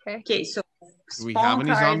 Okay, so Do we have spawn any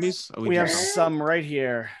cards. zombies? Oh, We have do. some right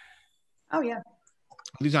here. Oh yeah.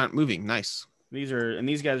 These aren't moving. Nice. These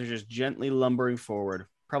guys are just gently lumbering forward,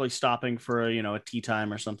 probably stopping for a tea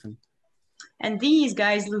time or something. And these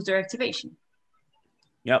guys lose their activation.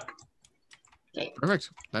 Yep. Perfect.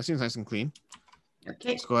 That seems nice and clean. Okay.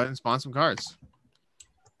 Let's go ahead and spawn some cards.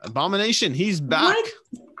 Abomination, he's back. What?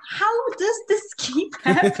 How does this keep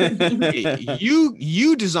happening? Hey,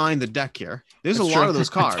 you designed the deck here. There's That's a lot true. of those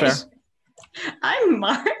That's cards. I'm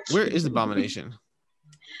Mark. Where is the Abomination?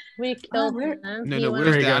 We killed where- him. No, He no. went-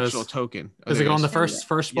 Where's There the he goes. actual token? Does there it go on the is.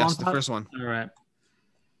 first spawn? Yes, the pod? first one. All right.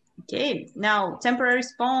 Okay, now temporary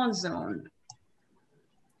spawn zone.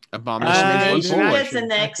 Abomination Uh, moves Each one forward. gets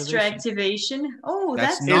an extra activation. Oh,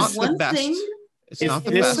 That's that's, not the one best. thing. It's Is not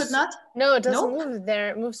the this- best. Could not. No, it doesn't Nope. move there.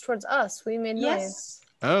 It moves towards us. We made noise. Yes.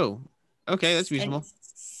 Oh, okay, that's And reasonable.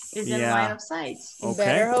 is in Yeah. line of sight. Okay.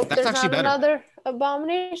 Better hope That's there's actually not better. another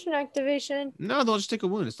abomination activation. No, they'll just take a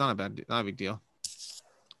wound. It's not not a big deal.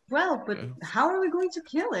 Well, but Okay. how are we going to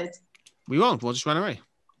kill it? We won't. We'll just run away.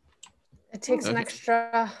 It takes an Okay.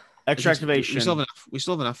 extra. Extra activation. We still have enough. We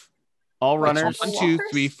still have enough. All Wait, runners. so- 1, 2,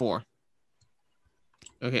 Walkers? 3, 4.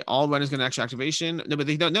 Okay, all runners get an extra activation. No, but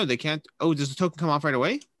they don't. No, they can't. Oh, does the token come off right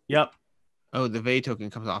away? Yep. Oh, the Vey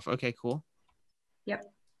token comes off. Okay, cool.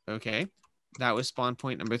 Yep. Okay. That was spawn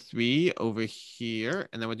point number 3 over here.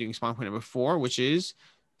 And then we're doing spawn point number 4, which is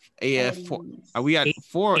a 4. Are we at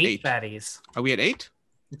 4 or 8? fatties. Are we at 8?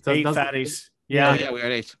 So 8 does- fatties. Oh, Yeah. yeah, we're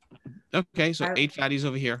at 8. Okay, so I- 8 fatties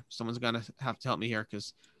over here. Someone's gonna have to help me here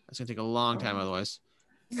because that's gonna take a long time otherwise.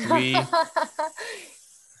 3.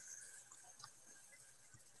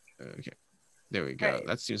 Okay. There we go. Alright.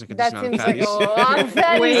 That seems like a That decent amount seems of like a fatties. lot of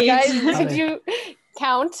fatties, Wait. guys. Did you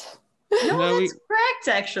count? No, No, that's correct,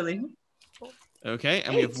 actually. Okay,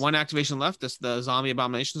 and we have 8. 1 activation left. That's the zombie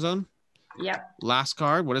abomination zone. Yep. Last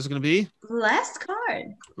card. What is it going to be? Last card.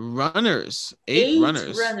 Runners. 8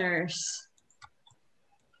 runners. runners.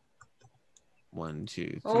 1, 2,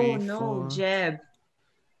 3, Oh no, 4. Jeb.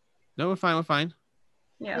 No, we're fine. We're fine.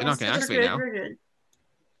 Yeah, They're not gonna we're activate good, now. We're good.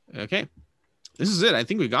 Okay. This is it. I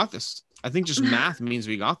think we got this. I think just math means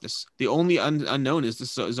we got this. The only unknown is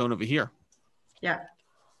this zone over here. Yeah.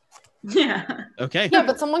 Yeah. Okay. Yeah,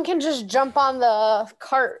 but someone can just jump on the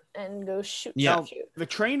cart and go shoot. Yeah. shoot. The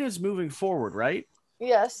train is moving forward, right?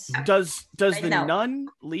 Yes. Does Right the now. nun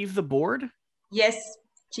leave the board? Yes,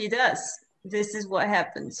 she does. This is what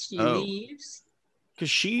happens. She Oh. leaves. Because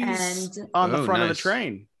she's And on the Oh, front of the nice.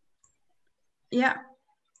 train. yeah.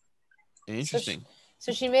 Interesting.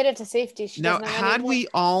 So she made it to safety. She Now, doesn't have any had more- we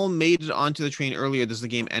all made it onto the train earlier, does the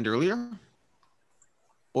game end earlier?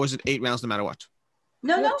 Or is it 8 rounds no matter what?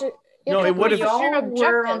 No, You no. have to- No, you have it to would've- We push all your were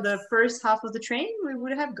on the objectives. first half of the train. We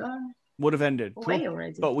would have gone Would have ended. away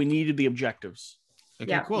already. But we needed the objectives. Okay,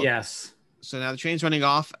 Yeah. cool. Yes. So now the train's running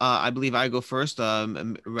off. I believe I go first.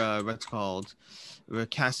 What's called?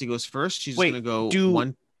 Cassie goes first. She's Wait, gonna go do-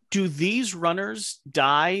 one. Do these runners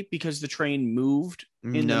die because the train moved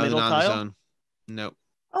in the No, middle not in the tile? zone. No.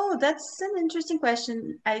 Oh, that's an interesting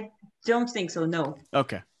question. I don't think so. No.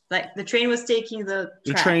 Okay. Like the train was taking the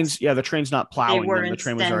The tracks. train's not They plowing them. weren't The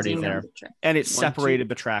train was already standing on there. the track. And it 1, 2. separated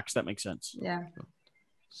the tracks. That makes sense. Yeah.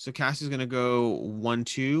 So Cassie's gonna go 1,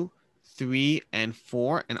 2, 3, and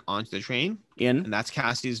 4, and onto the train. And that's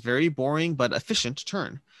Cassie's very boring but efficient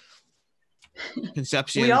turn.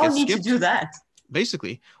 Conception. We all gets need skipped, to do that.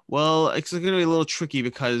 basically. Well, it's gonna be a little tricky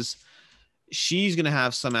because she's gonna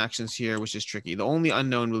have some actions here, which is tricky. The only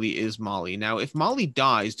unknown really is Molly. Now, if Molly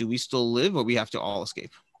dies, do we still live, or we have to all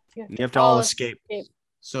escape? You have to all escape.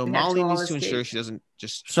 So We have Molly to all needs to ensure escape. she doesn't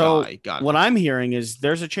just So die. Got it. what I'm hearing is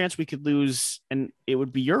there's a chance we could lose, and it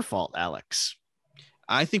would be your fault, Alex.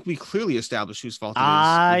 I think we clearly established whose fault it is,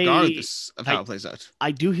 I- regardless of how it plays out.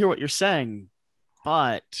 I do hear what you're saying,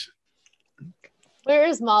 but Where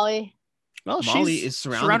is Molly? well, Molly she's is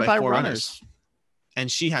surrounded by 4 runners. runners.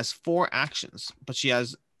 And she has 4 actions, but she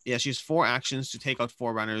has 4 actions to take out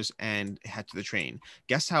 4 runners and head to the train.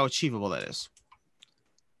 Guess how achievable that is?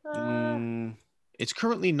 Mm, It's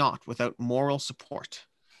currently not without moral support.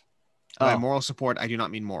 By Oh. moral support, I do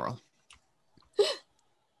not mean moral.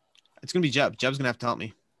 It's gonna be Jeb. Jeb's gonna have to help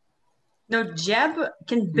me. No, Jeb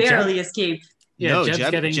can barely escape. Yeah, No, Jeb's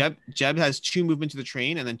Jeb, getting- Jeb has 2 movement to the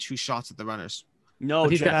train and then 2 shots at the runners. no,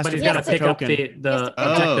 But he's Jeb has got to to get pick up token. the He has to pick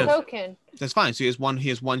up Oh. the token. That's fine. So he has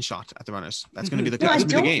 1 shot at the runners. That's gonna be the, No, I that's gonna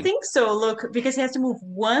be the don't game. think so. Look, because he has to move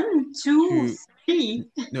 1, 2, 3.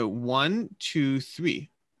 No, 1, 2, 3.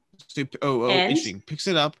 So, And? interesting. Picks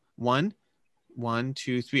it up. 1,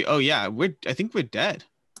 2, 3. Oh yeah, I think we're dead.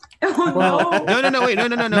 Oh Well- no! No, wait, no.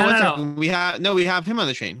 No, One no. second. We have him on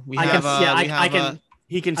the train. We I have, can- yeah, we have, I can-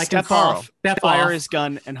 He can I can step Carl. off, Step fire off. his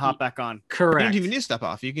gun, and hop back on. you Correct. don't even need to step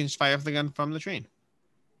off. You can just fire off the gun from the train.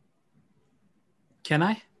 Can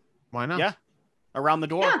I? Why not? Yeah. Around the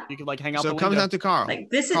door, Yeah. you could like hang out So the it comes window. down to Carl. Like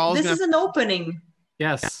this Carl's is gonna- an opening,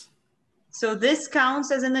 Yes. so this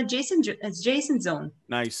counts as an adjacent zone.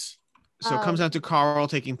 Nice. So it comes down to Carl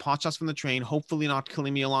taking pot shots from the train, hopefully not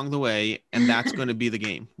killing me along the way, and that's going to be the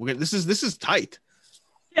game. This is tight.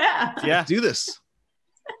 Yeah. Yeah, Let's do this.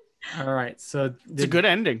 All right. So it's a good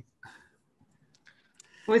ending.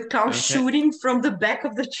 With Carl Okay. shooting from the back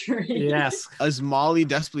of the train. Yes. As Molly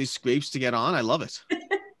desperately scrapes to get on, I love it.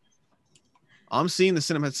 I'm seeing the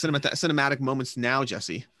cinematic moments now,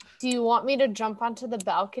 Jesse. Do you want me to jump onto the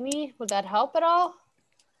balcony? Would that help at all?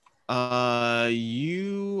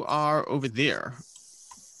 You are over there.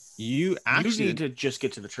 You actually You need to just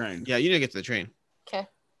get to the train. Yeah, you need to get to the train. Okay.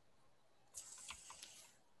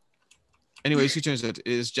 Anyways, whose turn is it? It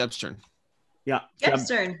is Jeb's turn. Yeah. Jeb's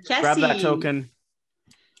turn. Cassie. Grab that token.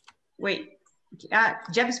 Wait.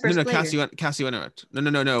 Jeb is first No, player. Cassie went out.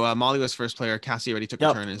 No. Molly was first player. Cassie already took her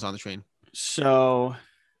Yep. turn and is on the train. So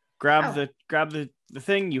grab Oh. the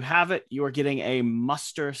thing. You have it. You are getting a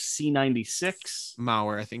muster C96.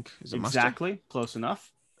 Mauer, I think. Is it Muster? Exactly. Close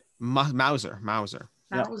enough. Mauser. Yep. Mauser.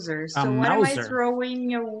 A So what am I Mauser.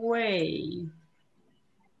 throwing away?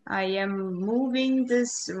 I am moving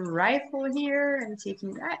this rifle here and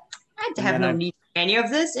taking that. I have then no I- need for any of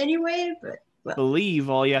this anyway, but Believe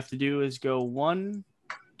all you have to do is go 1,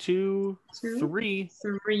 2, 2, 3,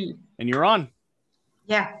 3. and you're on.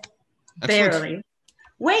 Yeah. Excellent. Barely.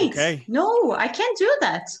 Wait. Okay. No, I can't do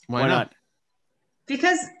that Why not?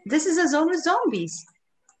 because this is a zone with zombies.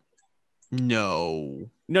 No.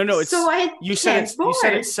 No. It's so I you said can't you said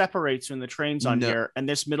board. it separates when the train's on No. here, and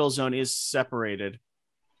this middle zone is separated.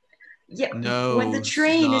 Yeah, No, when the it's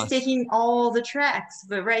train is not. taking all the tracks,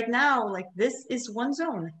 but right now, like this is one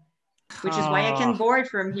zone, which is why I can Ah. board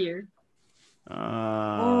from here.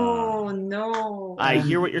 Oh no! I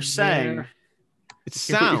hear what you're saying. There. It I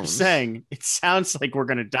hear what you're sounds. saying. It sounds like we're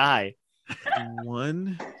gonna die.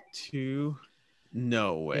 1, 2.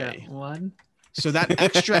 No way. Yeah. 1. So that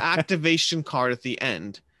extra activation card at the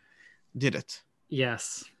end did it.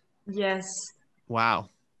 Yes. Yes. Wow.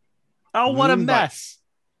 Oh, what a Moonbot. mess!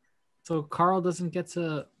 So Carl doesn't get to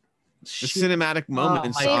The shoot. cinematic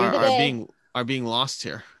moments my are, goodness. are being lost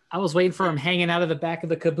here. I was waiting for him hanging out of the back of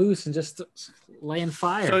the caboose and just laying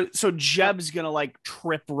fire. So Jeb's gonna like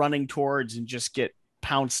trip running towards and just get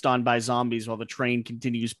pounced on by zombies while the train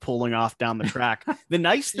continues pulling off down the track. The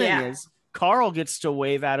nice thing Yeah. is Carl gets to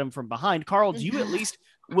wave at him from behind. Carl, do you at least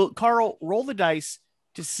Carl roll the dice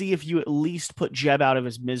to see if you at least put Jeb out of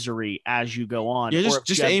his misery as you go on? Yeah, or just if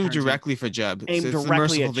just Jeb aim turns in- directly for Jeb. Aim It's a directly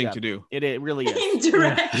merciful at thing Jeb. to do. It really is.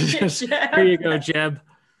 Indirect. Here you go, Jeb.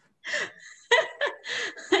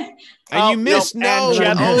 And you missed. nope, No. and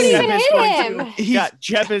Jeb, Oh. Couldn't Jeb even is hit going to, him. yeah,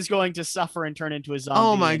 Jeb is going to suffer and turn into a zombie.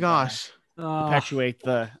 Oh my and, gosh. perpetuate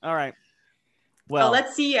the. All right. Well, Well,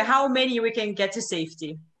 let's see how many we can get to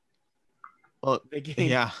safety. Well, the game,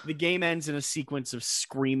 yeah. the game ends in a sequence of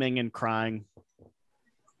screaming and crying.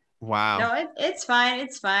 Wow. No, it's fine.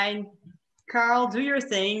 It's fine. Carl, do your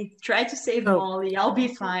thing. Try to save So- Molly. I'll be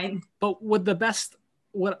fine. But would the best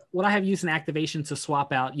would I have used an activation to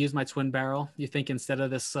swap out, use my twin barrel? You think instead of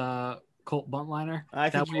this Colt buntliner? I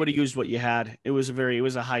think you would have used what you had. It was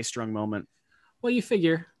a high strung moment. Well, you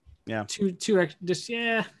figure. Yeah. Two just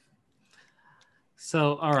yeah.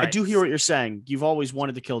 So all right. I do hear what you're saying. You've always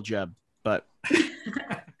wanted to kill Jeb, but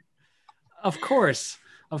of course.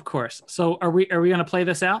 So are we gonna play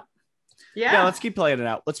this out? Yeah, let's keep playing it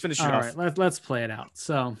out. Let's finish it off. All right, let's play it out.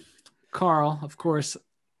 So Carl, of course,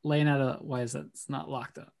 laying out of why is that it's not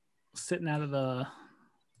locked up? Sitting out of the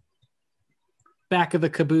back of the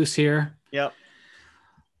caboose here. Yep.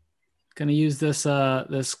 Gonna use this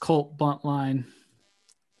this Colt bunt line.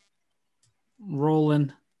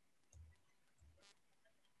 Rolling.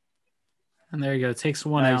 And there you go. Takes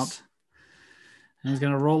one out. And he's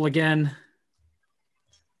gonna roll again.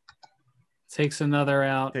 Takes another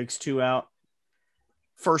out. Takes two out.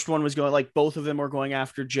 First one was going like both of them were going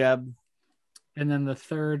after Jeb. And then the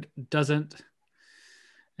third doesn't.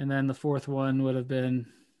 And then the fourth one would have been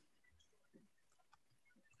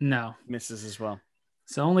no. Misses as well.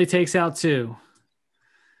 So only takes out two.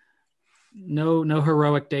 No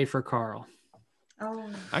heroic day for Carl.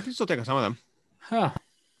 Oh. I can still take some of them. Huh.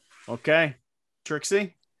 Okay.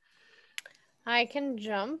 Trixie? I can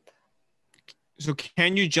jump. So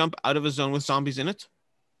can you jump out of a zone with zombies in it?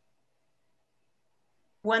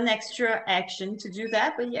 One extra action to do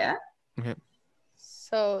that, but yeah. Okay.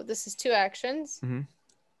 So this is 2 actions. Mm-hmm.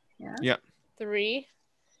 Yeah. Yeah. 3.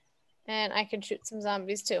 And I can shoot some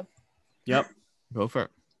zombies too. Yep. Go for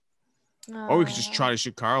it. Or we could just try to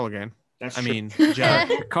shoot Carl again. That's I true. mean, Jeb.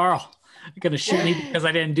 Carl, you're gonna shoot me because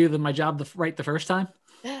I didn't do my job right the first time?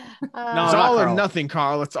 It's not all or Carl. nothing,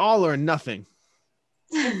 Carl. It's all or nothing.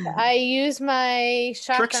 I use my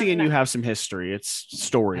shotgun. Trixie and you have some history. It's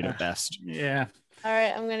storied at best. Yeah. All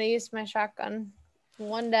right, I'm gonna use my shotgun.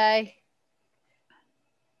 1 die.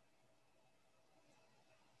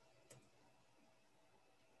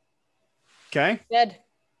 Okay. Dead.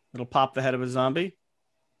 It'll pop the head of a zombie.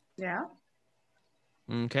 Yeah.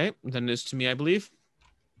 Okay. Then it is to me, I believe.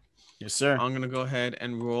 Yes, sir. I'm going to go ahead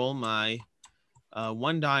and roll my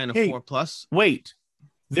 1 die and a Hey. 4+. Wait.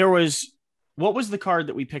 What was the card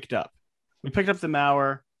that we picked up? We picked up the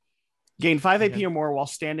Mauer. Gain 5 AP or more while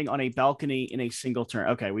standing on a balcony in a single turn.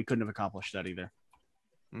 Okay, we couldn't have accomplished that either.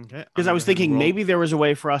 Okay. Because I was thinking maybe there was a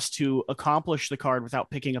way for us to accomplish the card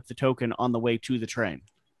without picking up the token on the way to the train.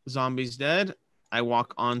 Zombies dead. I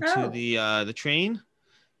walk onto Oh. the train,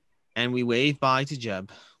 and we wave bye to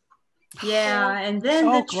Jeb. Yeah, and then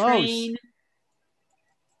So the close. train.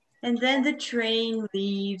 And then the train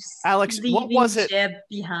leaves. Alex, what leaving was it- Jeb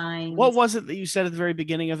behind. What was it that you said at the very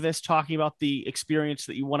beginning of this, talking about the experience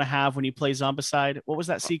that you want to have when you play Zombicide? What was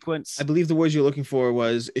that sequence? I believe the words you're looking for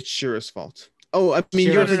was "it's Shira's fault." Oh, I mean,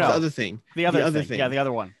 Shira- you're no, the no. other thing. The other thing. Yeah, the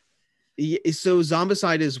other one. So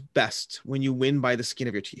Zombicide is best when you win by the skin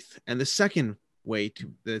of your teeth, and the second way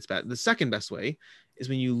that it's bad. The second best way is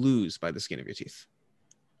when you lose by the skin of your teeth.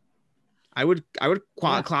 I would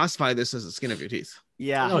classify this as the skin of your teeth.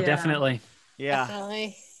 Yeah. Oh, Yeah. definitely. Yeah.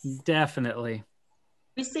 Definitely. Definitely.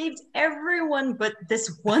 We saved everyone but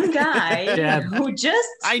this one guy Jeb. who just.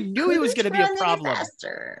 I knew he was couldn't gonna be a run any problem.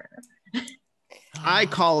 faster. I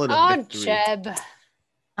call it a Oh, victory. Jeb.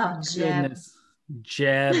 Oh, Jeb. Goodness.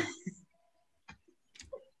 Jeb.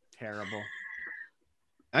 Terrible.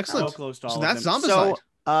 Excellent. So close to all So of that's them. Zombicide.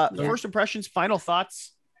 So, first impressions, final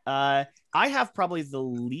thoughts. I have probably the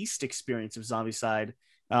least experience of Zombicide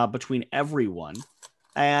between everyone.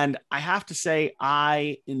 And I have to say,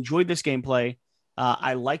 I enjoyed this gameplay.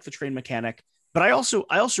 I like the train mechanic, but I also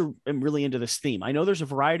am really into this theme. I know there's a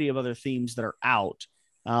variety of other themes that are out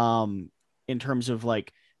in terms of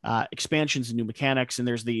like expansions and new mechanics. And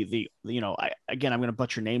there's I'm going to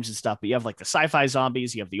butcher names and stuff, but you have like the sci-fi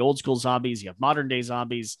zombies, you have the old school zombies, you have modern day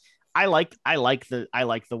zombies. I like the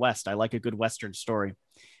West. I like a good Western story.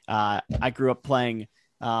 I grew up playing,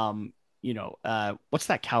 what's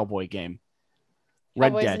that cowboy game?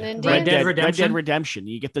 Red Cowboys Dead. and Indians? Red Dead Redemption? Redemption.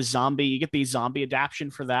 You get the zombie adaptation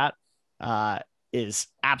for that. Is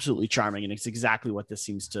absolutely charming, and it's exactly what this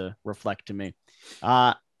seems to reflect to me.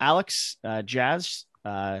 Alex, Jazz,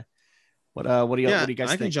 what do you guys I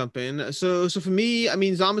think? can jump in. So for me, I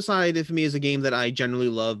mean, Zombicide for me is a game that I generally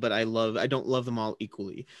love, but I don't love them all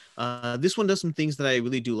equally. This one does some things that I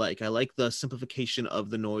really do like. I like the simplification of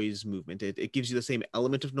the noise movement. It gives you the same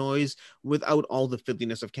element of noise without all the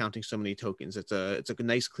fiddliness of counting so many tokens. It's a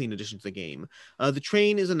nice, clean addition to the game. The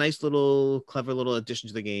train is a nice clever little addition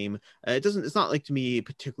to the game. It's not like to me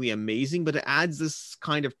particularly amazing, but it adds this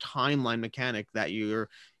kind of timeline mechanic that you're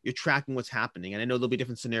you're tracking what's happening. And I know there'll be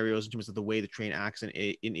different scenarios in terms of the way the train acts in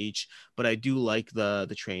each, but I do like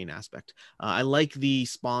the train aspect. I like the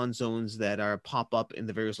spawn zones that are pop up in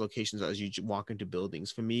the various locations as you walk into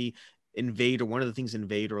buildings. For me, one of the things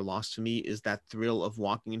Invader lost to me is that thrill of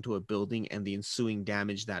walking into a building and the ensuing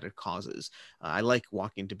damage that it causes. I like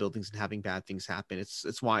walking into buildings and having bad things happen.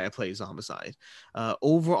 It's why I play Zombicide.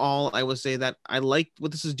 Overall, I would say that I like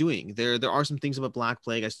what this is doing. There are some things about Black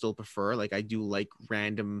Plague I still prefer. Like, I do like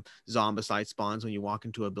random Zombicide spawns when you walk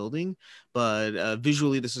into a building, but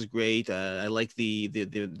visually this is great. I like the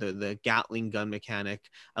Gatling gun mechanic.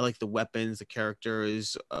 I like the weapons, the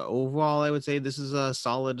characters. Overall, I would say this is a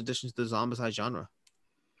solid addition to the Zombicide genre.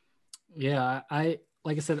 Yeah, I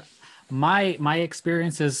like I said, my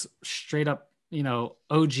experience is straight up,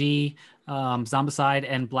 OG Zombicide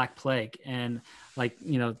and Black Plague. And like,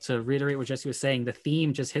 to reiterate what Jesse was saying, the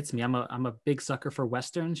theme just hits me. I'm a big sucker for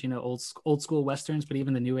Westerns, old school Westerns, but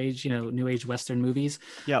even the new age Western movies.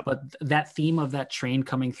 Yeah. But that theme of that train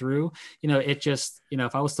coming through, it just,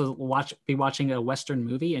 if I was to be watching a Western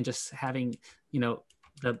movie and just having,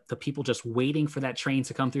 the people just waiting for that train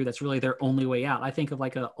to come through, that's really their only way out. I think of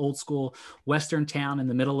like a old school Western town in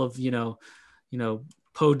the middle of,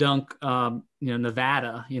 Podunk,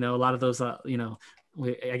 Nevada, a lot of those, I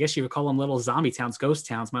guess you would call them little zombie towns, ghost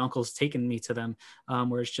towns. My uncle's taken me to them,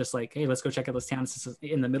 where it's just like, hey, let's go check out this town. It's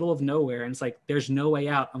in the middle of nowhere. And it's like, there's no way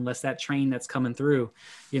out unless that train that's coming through,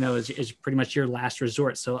 is pretty much your last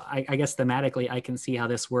resort. So I guess thematically, I can see how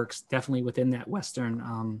this works definitely within that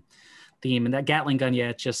Western theme. And that Gatling gun, yeah,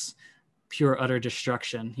 it's just pure utter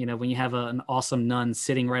destruction. When you have an awesome nun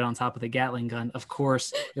sitting right on top of the Gatling gun, of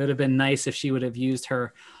course it would have been nice if she would have used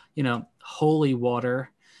her holy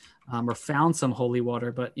water, or found some holy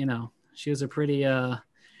water, but she was a pretty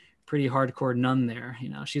hardcore nun there.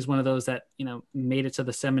 She's one of those that made it to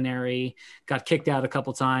the seminary, got kicked out a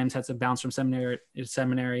couple times, had to bounce from seminary to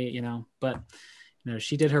seminary, but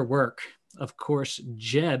she did her work. Of course,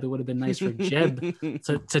 Jeb, it would have been nice for Jeb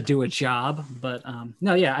to do a job, but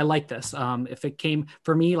no, yeah, I like this. If it came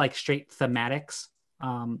for me like straight thematics,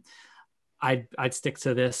 I'd stick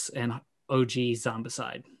to this and OG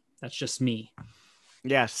Zombicide. That's just me.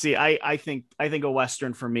 Yeah, see, I think a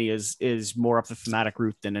Western for me is more up the thematic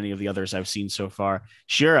route than any of the others I've seen so far.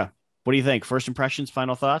 Shira, what do you think? First impressions,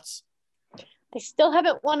 final thoughts? They still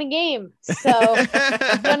haven't won a game, so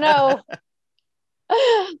I don't know.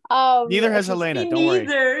 Neither has Helena. Don't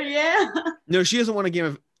worry. Yeah. No, she hasn't won a game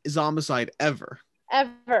of Zombicide ever.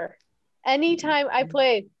 Anytime I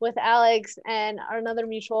play with Alex and another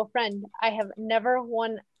mutual friend, I have never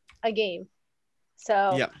won a game.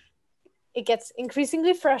 So yeah, it gets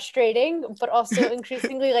increasingly frustrating, but also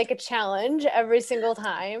increasingly like a challenge every single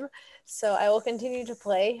time. So I will continue to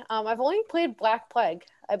play. I've only played Black Plague,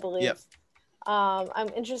 I believe. Yep. I'm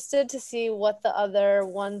interested to see what the other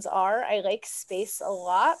ones are. I like space a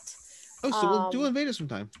lot. Oh, so we'll do Invader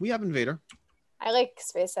sometime. We have Invader. I like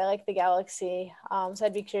space. I like the galaxy. So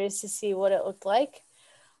I'd be curious to see what it looked like.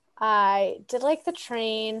 I did like the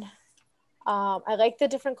train. I like the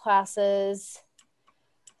different classes.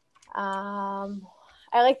 I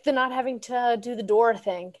like the not having to do the door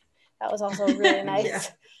thing. That was also really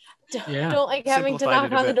nice. Don't like having to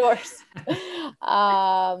knock on the doors.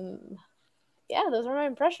 Yeah, those are my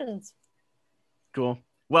impressions. Cool.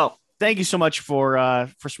 Well, thank you so much for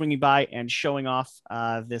swinging by and showing off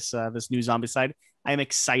this new Zombicide. I'm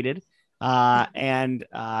excited, and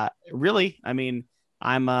really, I mean,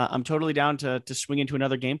 I'm totally down to swing into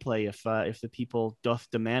another gameplay if the people doth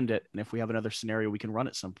demand it, and if we have another scenario we can run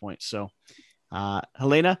at some point. So,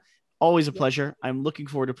 Helena, always a pleasure. I'm looking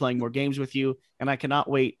forward to playing more games with you, and I cannot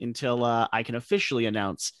wait until I can officially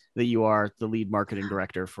announce that you are the lead marketing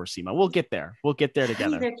director for SEMA. We'll get there. We'll get there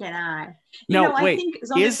together. Neither can I. Wait. I think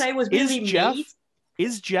Zombicide was really made.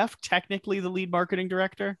 Is Jeff technically the lead marketing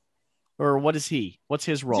director? Or what is he? What's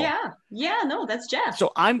his role? Yeah, no, that's Jeff.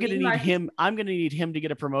 So I'm gonna need him. I'm gonna need him to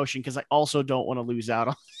get a promotion because I also don't want to lose out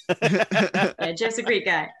on. Yeah, Jeff's a great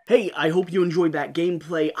guy. Hey, I hope you enjoyed that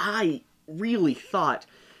gameplay. I really thought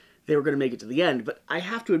they were going to make it to the end, but I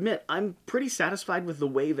have to admit, I'm pretty satisfied with the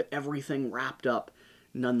way that everything wrapped up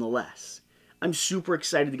nonetheless. I'm super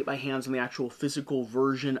excited to get my hands on the actual physical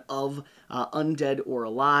version of Undead or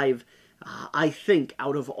Alive. I think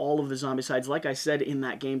out of all of the Zombicides, like I said in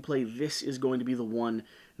that gameplay, this is going to be the one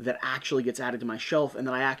that actually gets added to my shelf and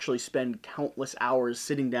that I actually spend countless hours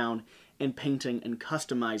sitting down and painting and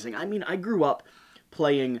customizing. I mean, I grew up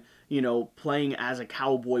playing as a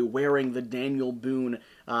cowboy, wearing the Daniel Boone,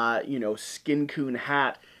 skin coon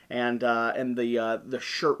hat and the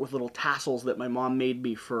shirt with little tassels that my mom made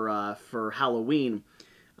me for Halloween.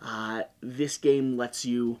 this game lets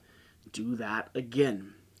you do that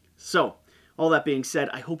again. So, all that being said,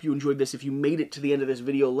 I hope you enjoyed this. If you made it to the end of this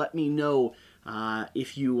video, let me know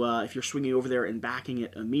if you're swinging over there and backing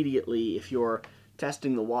it immediately, if you're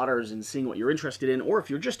testing the waters and seeing what you're interested in, or if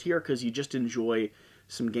you're just here because you just enjoy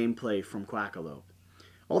some gameplay from Quackalope.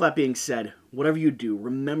 All that being said, whatever you do,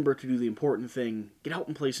 remember to do the important thing. Get out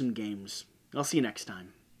and play some games. I'll see you next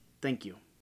time. Thank you.